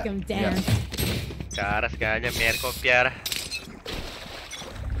 Let's make them dance. Caras kayaknya merko piara.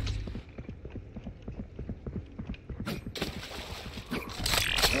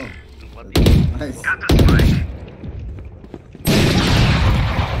 Oh, What nice. Got the spike.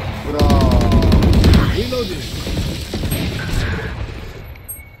 Bro. Reloading.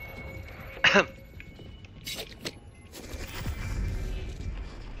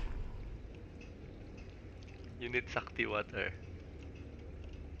 You need Sakti water.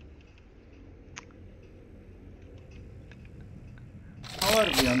 How are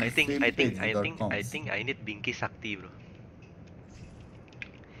we on I the think same I page? think I need Binky Sakti, bro.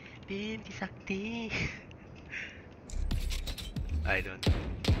 Binky Sakti. I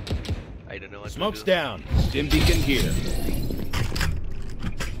don't know what Smoke's to do. down. Stim beacon here.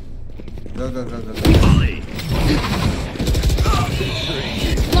 Go. Volley.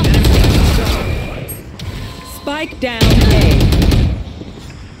 Spike down A.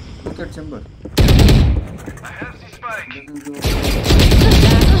 Look at Chamber. I have the spike.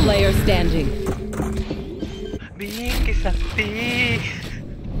 Last player standing. Binky Sakti.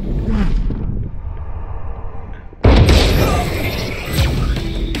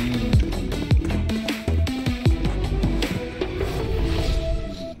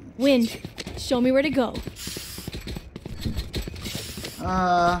 Wind, show me where to go.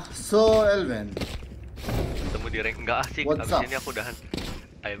 So Elvin. Ketemu di rank nggak asik. What's Abis up? ini aku udahan.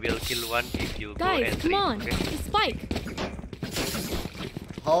 I will kill one if you go Guys, entry. come on. Okay? The spike.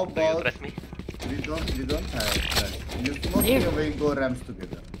 How Do you about trust me? we don't have that. You smoke There. away, go ramps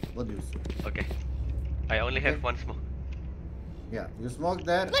together. What do you say? Okay. I only have one smoke. Yeah, you smoke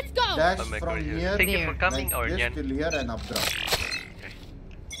there. Let's go. Dash Oh my from God, here. thank you for coming, like or this Nyan. till here and up drop.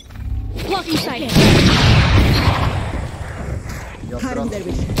 Blocking sight. Your drop.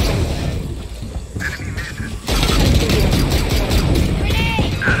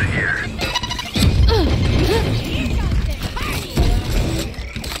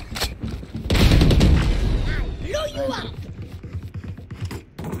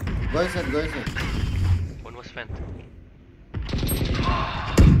 Go inside. One was vent.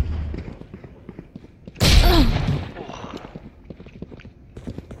 Oh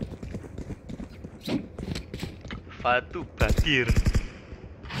Fatu Bakir.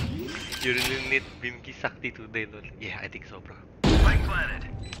 You really need Bimki Sakti today, lol. Yeah, I think so, bro.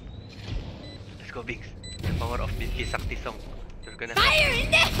 Let's go, Binks. The power of Bimki Sakti song. You're gonna Fire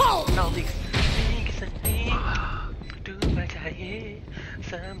in the hole! Now, Binks. Bimki Sakti. Tu bacaye.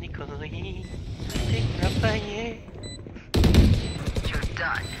 Sami koi. Rapaye. You're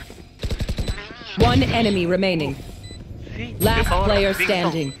done. One enemy remaining. See? Last player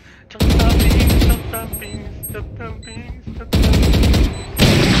standing.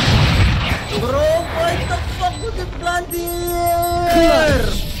 Bro, what the fuck was the plant here?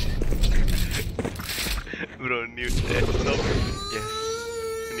 Bro, new desktop. Yes.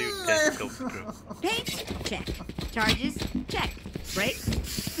 New desktop, bro. Paint? Check. Charges? Check. Brakes?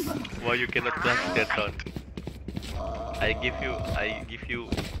 Why you cannot plant that sound? I give you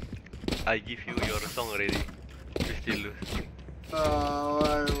your song already. You still lose.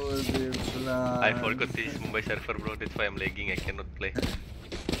 Why would you plant? I forgot this Mumbai server, bro. That's why I'm lagging. I cannot play.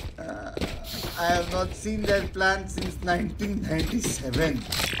 I have not seen that plant since 1997.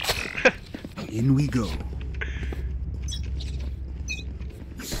 In we go.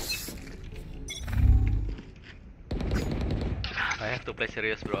 I have to play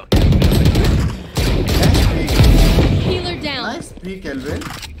serious, bro. Healer down. Nice peek, Elvin.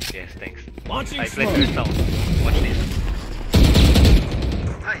 Yes, thanks. Launching I play smoke. first now. Watch this.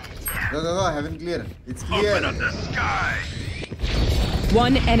 Go, heaven clear. It's clear. Open up the sky.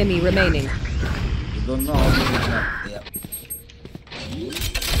 One enemy remaining. You don't know how to do that. Yeah.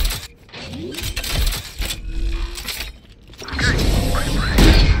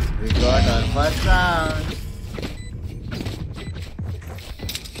 We got our first round.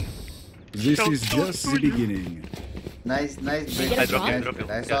 This is just the beginning. Nice break. I drop you.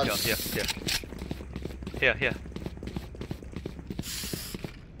 Nice Yeah, shots. Here.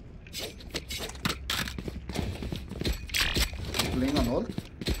 Playing on hold?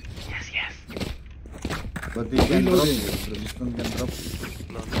 Yes. But he can drop you. So this one can drop you.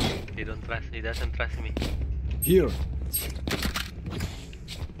 No, he doesn't trust me. Here.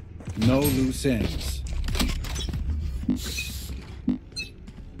 No loose ends.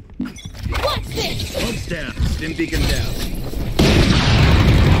 What's this? Pumps down. Stim beacon down.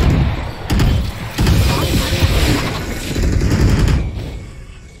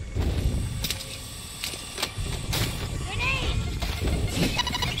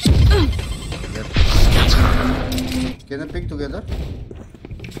 Can I pick together?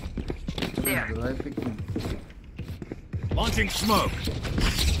 There. Do I pick him? Launching smoke.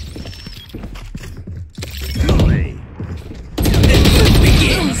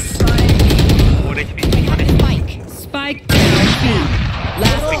 Spike down B.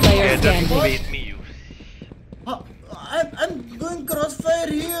 Last player standing. Wait me, you. I'm doing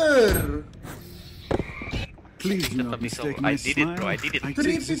crossfire here. Please do not mistake my smile. I did it.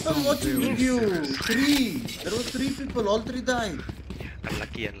 Three people watching video. There were 3 people. All 3 died.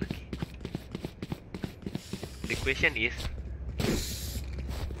 Unlucky. The question is,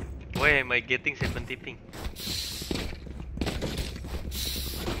 why am I getting 70 ping?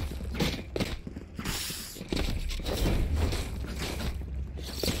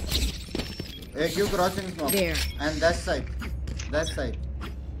 Hey, give crossing smoke. There. And that side.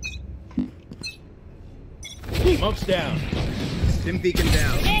 Smoke's down. Stim beacon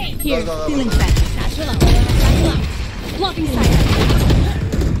down. Hey, here. Go. Feeling fat. Satchel up. Blocking sight.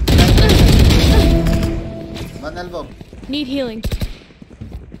 One elbow. Need healing.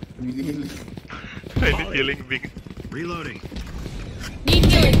 I need healing, big. Reloading. Need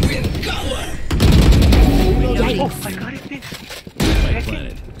healing. Oh, I got it, big.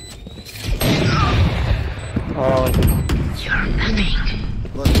 Planet. Oh,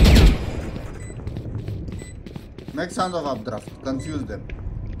 Make sound of updraft. Confuse them.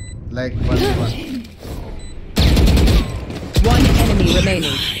 Like 1v1. One enemy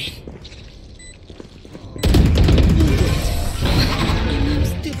remaining.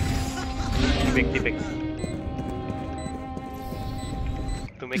 Big.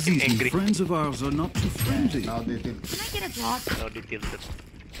 To make him These angry. friends of ours are not too friendly. Now they tilt. Can I get a drop? Now they tilted.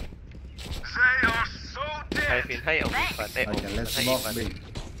 They are so dead. Hi, Finn. Hi, Finn. Okay, let's lock B.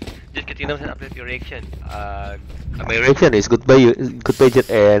 Just get and update your reaction. My reaction is goodbye Jet,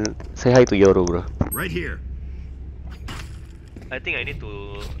 and say hi to Yoru, bro. Right here. I think I need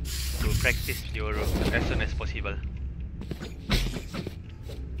to practice Yoru as soon as possible.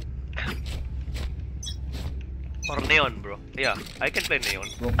 Or Neon, bro. Yeah, I can play Neon.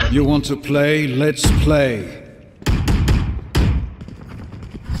 You want to play? Let's play.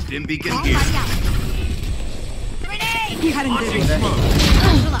 Stim beacon here. Grenade!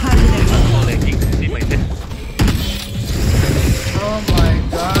 See my death. Oh my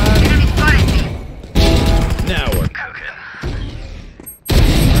god. Now we're cooking.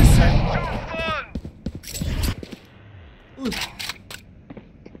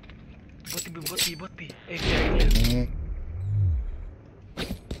 Bot B.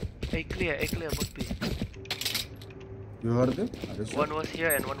 Clear, bot B. You heard it? One was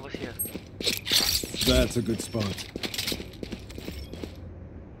here and one was here. That's a good spot.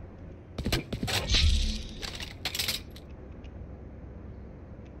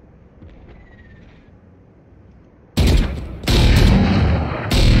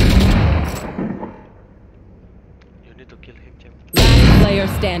 You need to kill him, Jim. Last player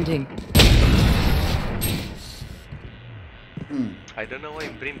standing. I don't know why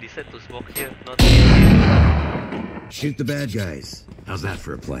Brim decided to smoke here, not Shoot the bad guys. How's that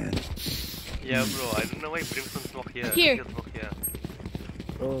for a plan? Yeah, bro, I don't know why Brim don't smoke here. Here. He'll smoke here.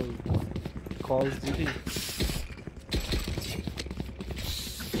 Oh, Call of Duty.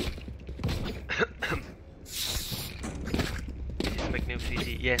 Expect new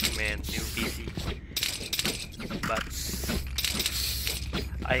PC. Yes, man, new PC. But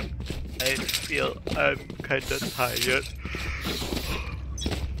I feel I'm kinda tired.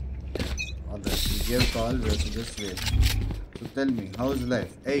 Alright, you gave call, we have to just wait. So tell me, how's life?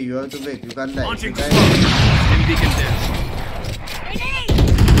 Hey, you have to wait, you can't die. Launching You smoke. die. In beacon there.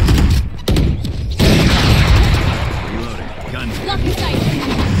 Reloading. Gun. Lock in sight.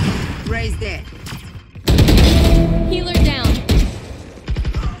 Raise there. Healer down.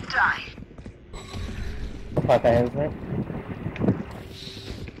 Die. Fuck, I have it.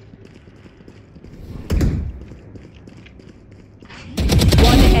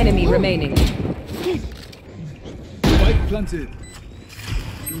 One enemy remaining. Spike planted.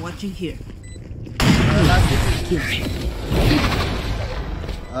 I'm watching here.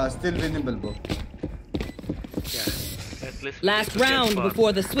 Still winnable, bro. Yeah, at least Last round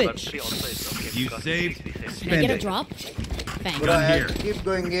before the switch. But 3 also is okay. You because saved. we saved. Can I get a drop? Thanks. Bro, I have to keep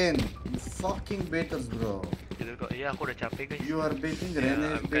going in. You fucking baiters, bro. Yeah, aku udah capek, guys. You are baiting, Yeah, Rene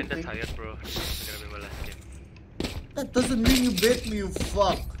is I'm kinda baiting. tired, bro. This is gonna be my last game. That doesn't mean you bait me, you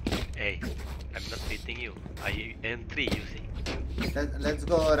fuck. Hey, I'm not beating you. I N3, you see. Let's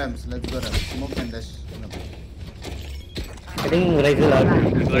go Rams, Smoke and dash. No. I think Rizal out.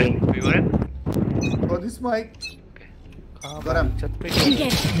 We got it? Go this mic. Okay. Go Ram.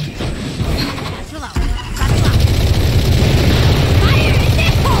 Engage. Satchel out. Fire in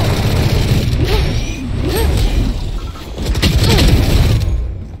this hole!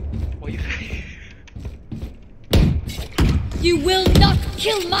 What you say? You will not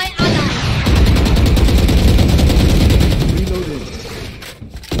kill my ally! Reloading.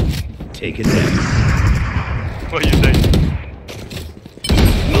 Take it down. What you say?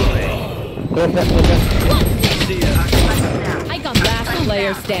 I got Last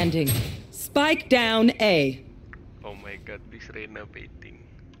player standing. Spike down A. Oh my god, this Reyna baiting.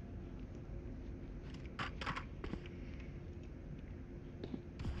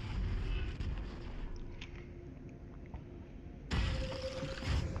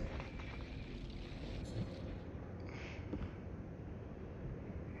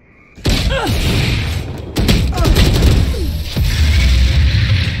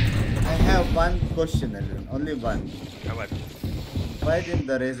 I have one question, Alvin. Only one. Come on. Fight in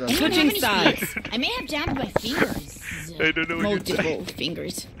the race of Switching sides. I may have jammed my fingers. I don't know what Multiple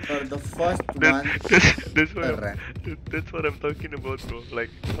fingers. for the first one. That's what I'm talking about, bro. Like,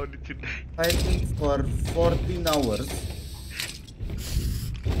 how did you die? Fighting for 14 hours.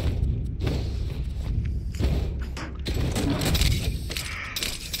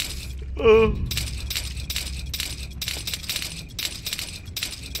 Oh.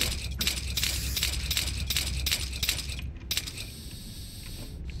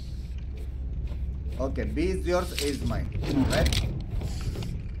 Okay, B is yours, A is mine. Right?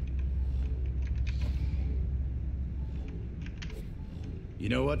 You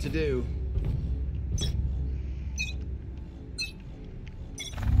know what to do.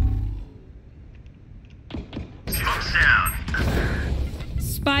 Smoke's down.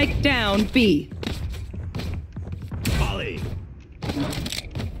 Spike down B. Volley.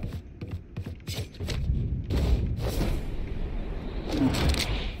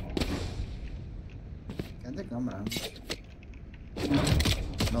 Can they come around?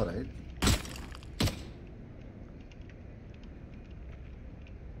 No, right?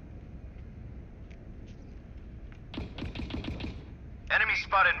 Enemy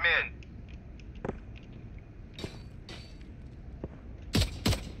spotted mid.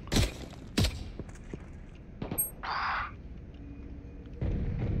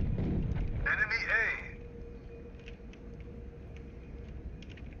 Enemy A.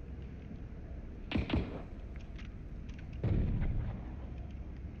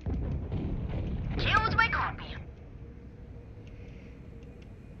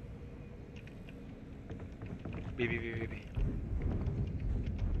 B.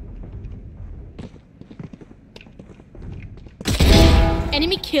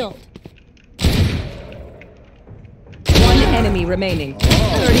 Enemy killed. One enemy remaining.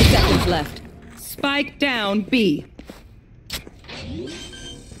 30 seconds left. Spike down B.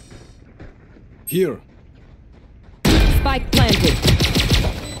 Here. Spike planted.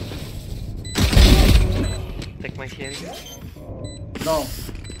 Take my sharing. No.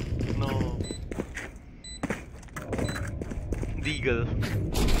 Deagle.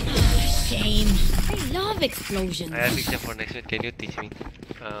 Shame. I love explosions. I have picture for next week. Can you teach me?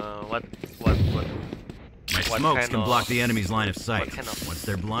 What? My smokes can block the enemy's line of sight. Once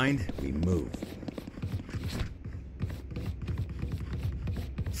they're blind, we move.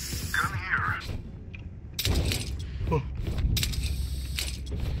 Come here.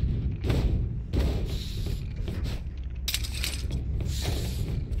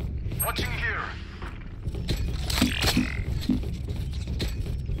 Watching here.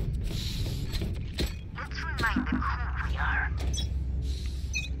 Let's remind them who we are.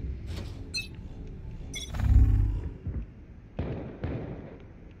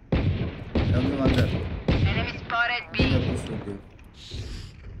 Everyone there. Enemy spotted B.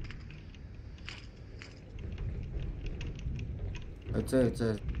 It's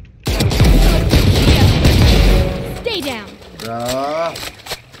a. Stay down. Yeah.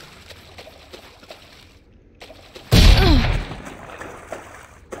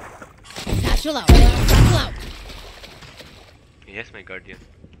 Satchel out. Satchel out. Yes, my guardian.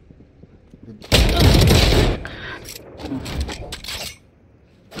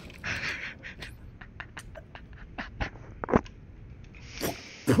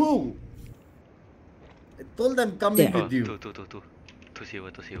 Who? I told them coming with you. To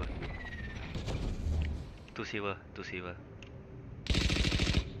Siva.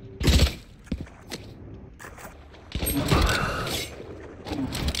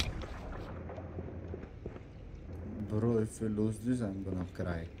 Bro, if we lose this, I'm gonna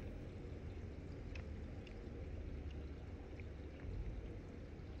cry.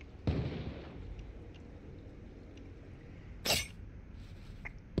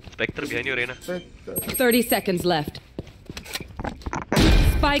 Spectre behind you, Reina. 30 seconds left.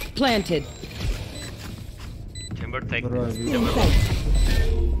 Spike planted. Chamber tank. Bro, he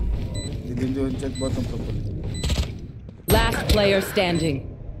didn't even check bottom properly. Last player standing.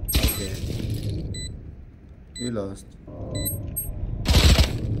 Okay. We lost.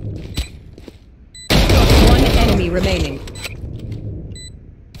 One enemy remaining.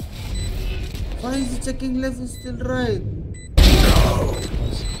 Why is he checking left and still right?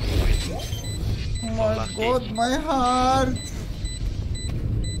 Oh my god, my heart!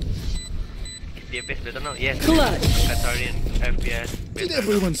 DPS better now? Yes. Clutch. Katarian, FPS. Did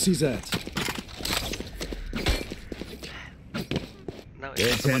everyone see that? Now Pay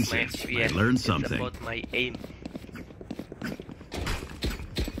it's about my attention. FPS. I learned It's something. about my aim.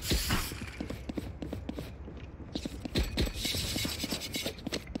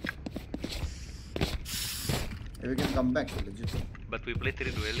 We can come back, legit. But we play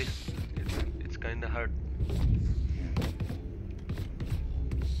 3 duelists. It's kinda hard.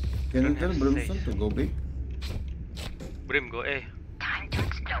 Can you tell Brimstone to go big? Brim, go A. Time to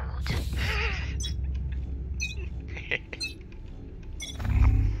explode.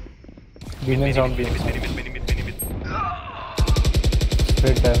 Demons on B. Mid.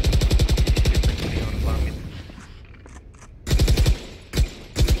 Straight there.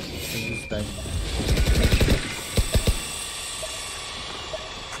 This time.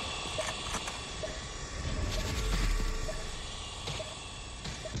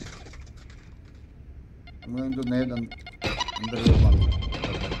 I'm going to nade under the one.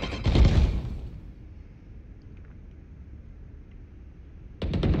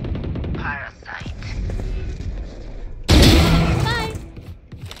 Parasite. Bye.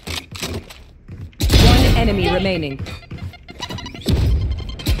 One enemy remaining.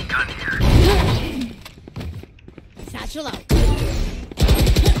 Satchel out.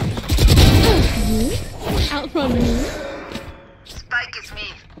 Outrun me. Spike is me.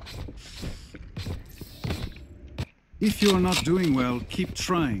 If you are not doing well, keep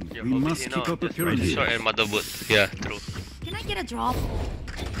trying. Yeah, We must keep up appearances. Sorry, motherboard. Yeah, true. Can I get a drop?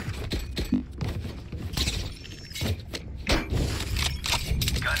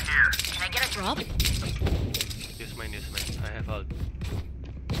 Gun here. Can I get a drop? Use mine. I have ult.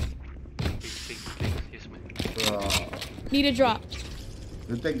 Please, use mine. Need a drop.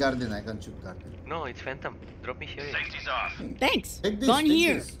 You take Guardian, I can shoot Guardian. No, it's Phantom. Drop me here. Safety's off. Thanks. Take this, Gun take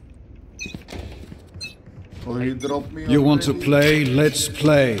here. this. Oh, he dropped me. You want to already. play? Let's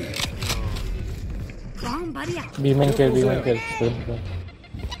play. Wrong somebody out. B main kill.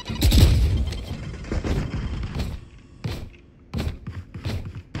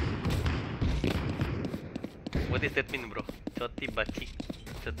 What does that mean, bro? Choti bachi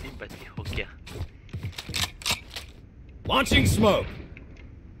ho gaya. Launching smoke.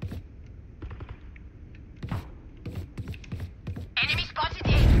 Enemy spotted A.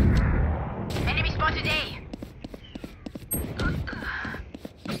 Enemy spotted A.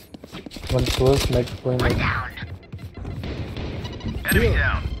 One close, next point. One down. Enemy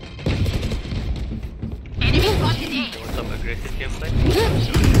down. Enemy spotted A. You want some aggressive gameplay?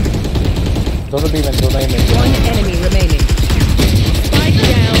 Don't be man. One enemy remaining. Spike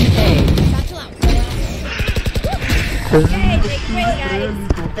down A. Hey,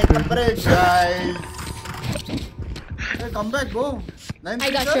 take a break, guys. Hey, come back, go. I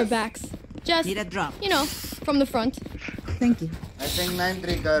got your backs. Just, Need a drop. you know, from the front. Thank you. I think 9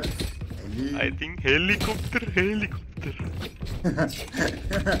 triggers. I think helicopter.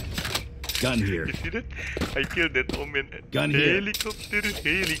 Gun here. You see that? I killed that omen. Gun here. Helicopter.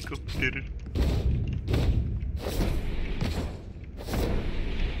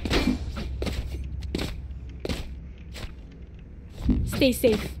 Stay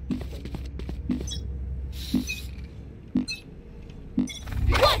safe.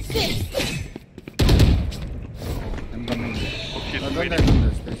 What's this? I'm coming. Okay, No, wait.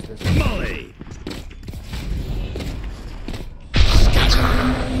 stay. Molly.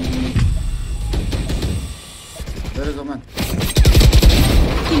 There is a man.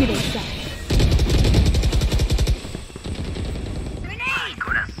 Give me those shots.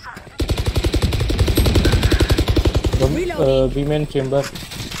 B main chamber.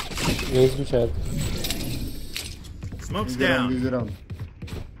 Raise the shot. Smoke's down. Easy round.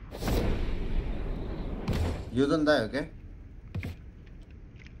 You don't die, okay?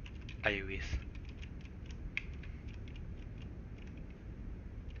 I wish.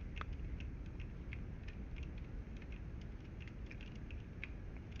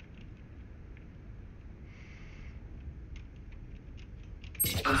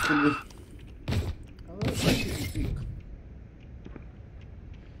 I'll still be.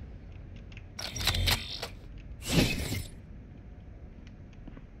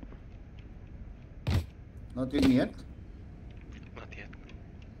 Not in yet. Not yet.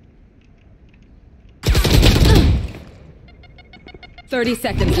 30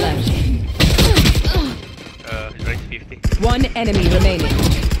 seconds left. Right 50. One enemy remaining.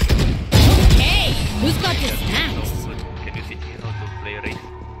 Hey, who's got the snacks? Can you teach me how to play race?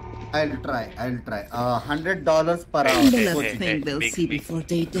 I'll try. $100 per hour. Hey, thing they'll see before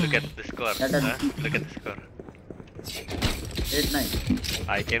they die. Look at the score. Look at the score. 8-9.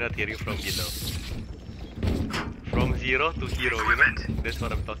 I cannot hear you from below. From 0 to hero, you know? That's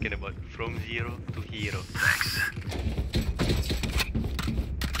what I'm talking about. From 0 to hero. Thanks.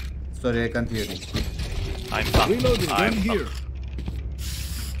 Sorry, I can't hear you. I'm up. Reloading. I'm here. up.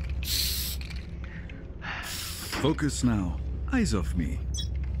 Focus now. Eyes off me.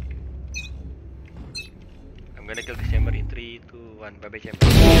 I'm gonna kill this chamber in 3, 2, 1. Bye bye chamber.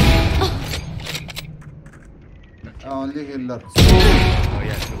 Only healer. Oh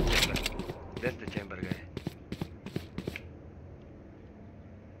yeah, true. Chamber. That's the chamber guy.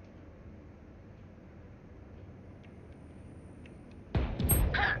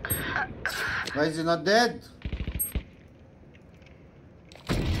 Why is he not dead?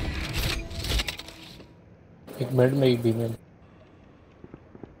 एक minute में एक B main.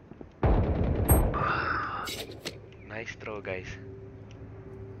 Nice throw, guys.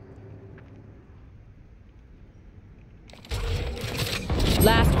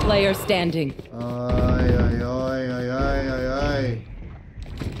 Last player standing. Ay.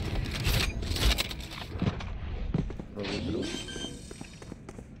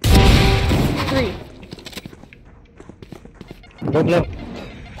 3. Good luck.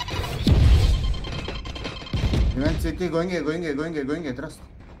 Event city going A, trust.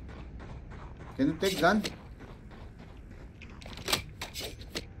 Can you take gun?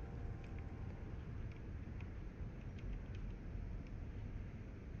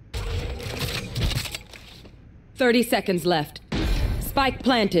 $30 seconds left. Spike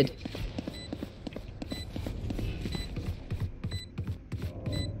planted.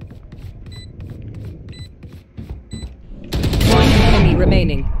 One enemy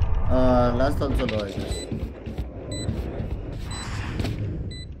remaining. Last also low, I guess.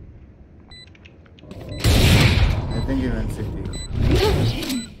 I think event city.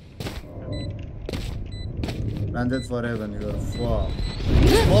 Landed for heaven, you are far.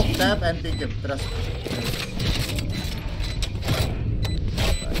 Smoke, tap, and pick him. Trust.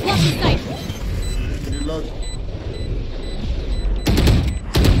 Watch the sight. reload.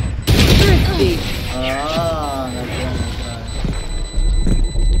 Ah, that's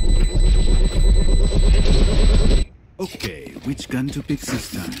right. Okay, which gun to pick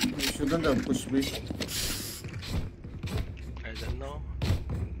this time? You shouldn't have pushed me. I don't know.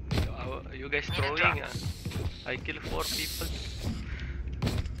 You guys throwing? I kill 4 people.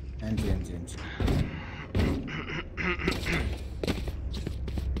 NG.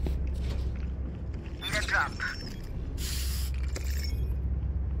 Need a drop.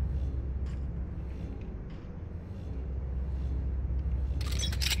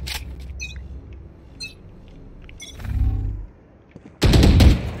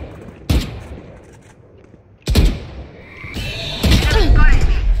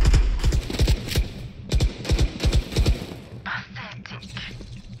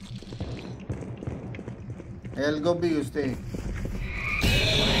 I'll go B, you stay.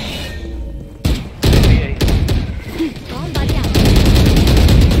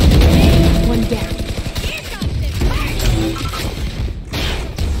 One down.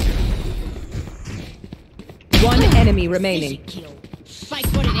 One enemy remaining. Spike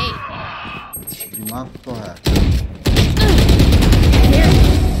 1 and 8. दिमाग तो है.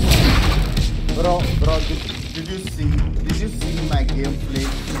 Bro, did you see my gameplay?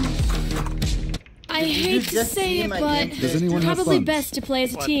 I hate to say it, but it's probably best to play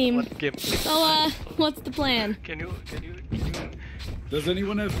as a team. So, what's the plan? Can you? Does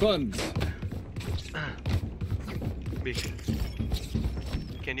anyone have funds? Big.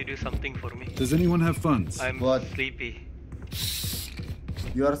 Can you do something for me? Does anyone have funds? I'm sleepy.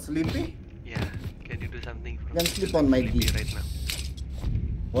 You are sleepy? Yeah. Can you do something for me? You can sleep on my D right now.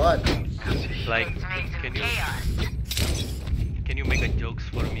 What? Like, can you make a jokes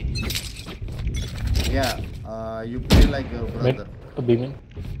for me? Yeah, you play like your brother. Beaming.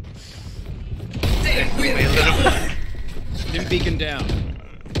 Dim beacon down.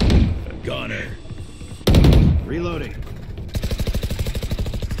 Goner. Reloading.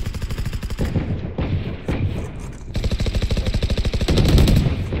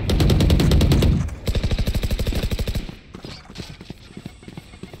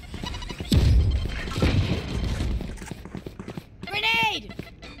 Grenade!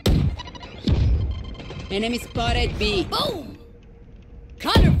 Enemy spotted B. Boom!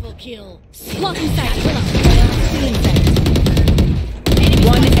 Colorful kill. Lock inside.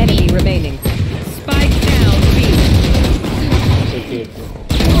 One enemy remaining. Spike down B.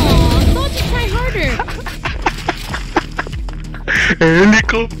 Aw, thought you'd try harder.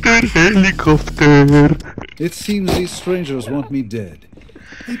 Helicopter. It seems these strangers want me dead.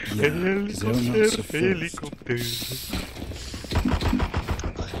 They're not supposed.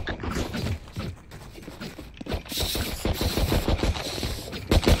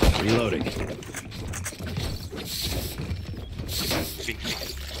 Reloading.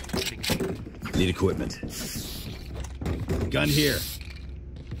 Need equipment. Gun here.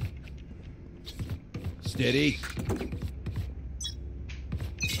 Steady.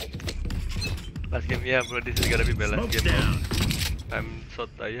 Last game, yeah, bro. This is gonna be my last game. Bro. I'm so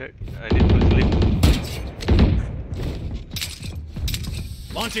tired. I need to sleep.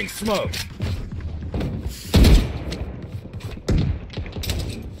 Launching smoke.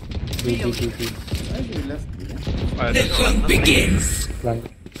 The hunt begins.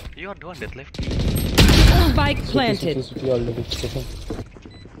 You are the one that left. Spike planted.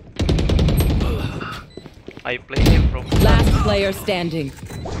 I play him from last player standing.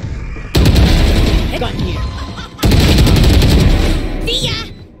 Gun here. See ya!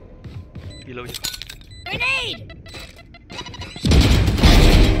 Below you. Grenade!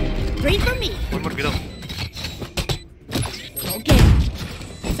 Green for me. One more below. Okay.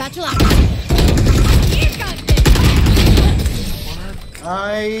 Satchel out. Here comes it.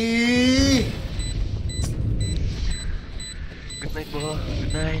 Good night, bro.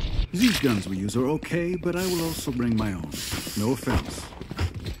 Good night. These guns we use are okay, but I will also bring my own. No offense.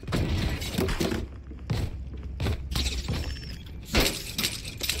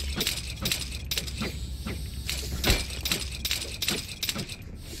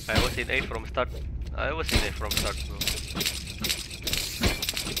 I was in A from start. Bro.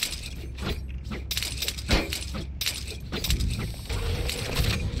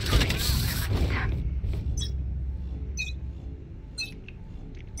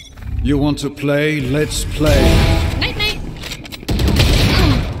 You want to play? Let's play. Night, night.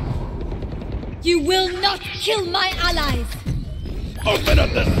 You will not kill my allies. Open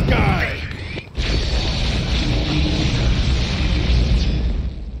up the sky.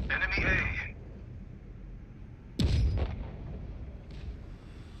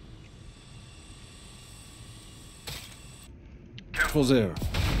 watchful there.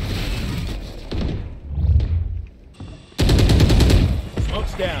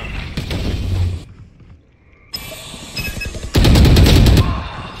 Smoke's down.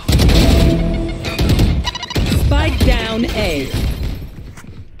 Spike down A.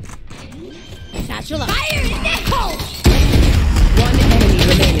 Satchel up. Fire in the hole! One enemy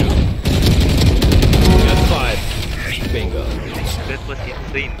remaining. Got 5. Bingo. That was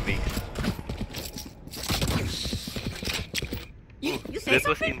insane, mate. You say That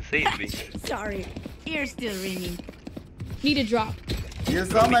was something? insane, mate. Sorry, ear's still ringing. Need a drop. You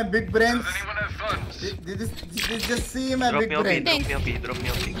saw my big brains? Did you just see my Drop big me OP, brain? drop me OP, drop me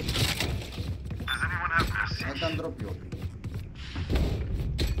OP. I can drop you.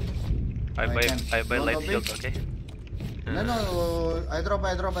 I buy No, light no, shield, big. okay? No, I drop.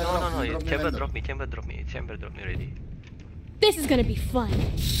 No, You chamber drop drop me, chamber drop me already. This is gonna be fun.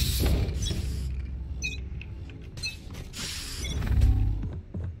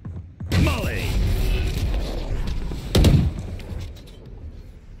 Molly.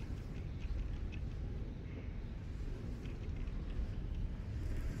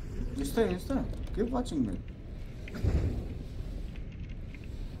 You stay. Keep watching me.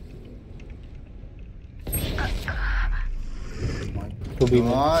 To be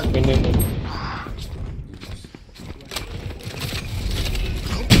God.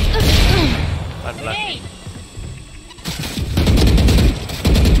 Unlucky.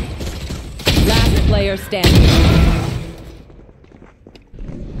 Last player standing.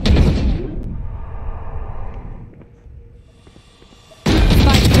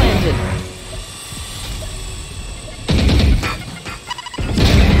 Spike planted.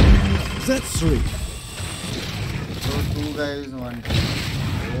 That's 3. So 2 guys, 1.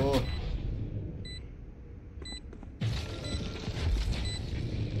 Oh.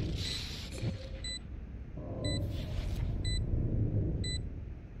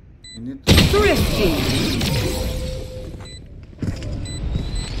 You need to... Thrifty.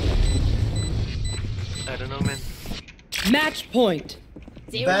 I don't know, man. Match point.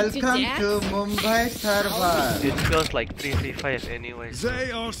 Welcome to Mumbai server. It feels like 3v5 anyways.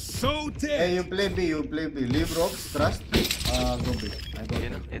 They are so dead. Hey, you play B. Leave ropes, trust. Go B. I got You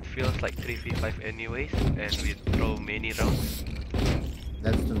know, it feels like 3v5 anyways, and we throw many rounds.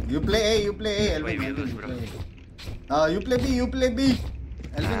 That's true. You play A. That's why we Elvin, lose, you bro. play. You play B.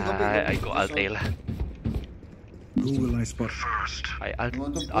 Elvin, go B. I go alt A lah. Who will I spot first? I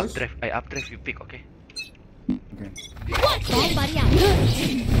updraft, you pick, okay? Okay. What? Somebody out.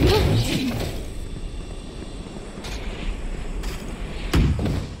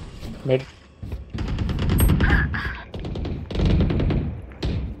 Mid.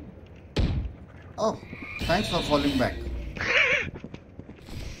 Oh, thanks for falling back.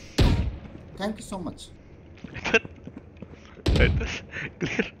 Thank you so much. That was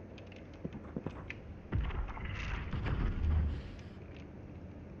clear.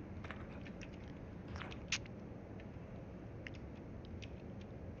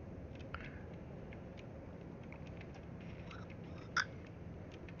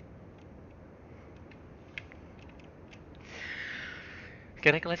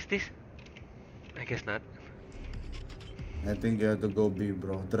 Can I clutch this? I guess not. I think you have to go B,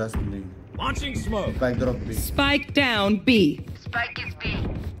 bro. Trust me. Launching smoke. Spike drop B. Spike down B. Spike is B.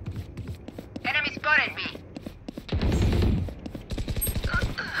 Enemy spotted B.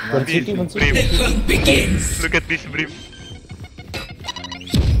 One city, one city. The hunt begins. Look at this brim.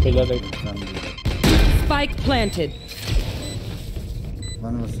 Spike planted.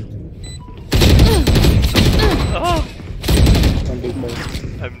 One more city. Oh.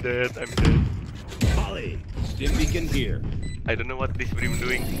 I'm dead. Molly. Stim beacon here. I don't know what this brim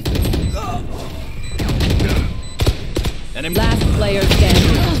doing. Enemy. Last player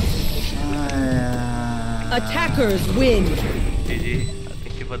standing. Attackers win. GG.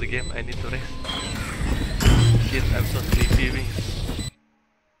 Thank you for the game. I need to rest. Shit, I'm so sleepy. Man.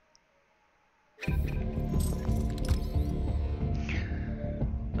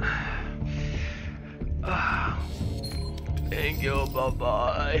 Thank you. Bye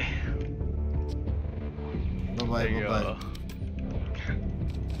bye. Bye.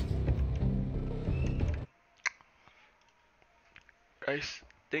 Guys,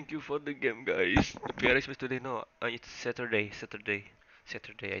 thank you for the game, guys. The PRX was today, no, it's Saturday.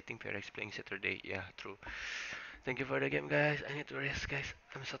 I think PRX playing Saturday. Yeah, true. Thank you for the game, guys. I need to rest, guys.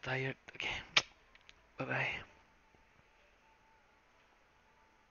 I'm so tired. Okay, bye bye.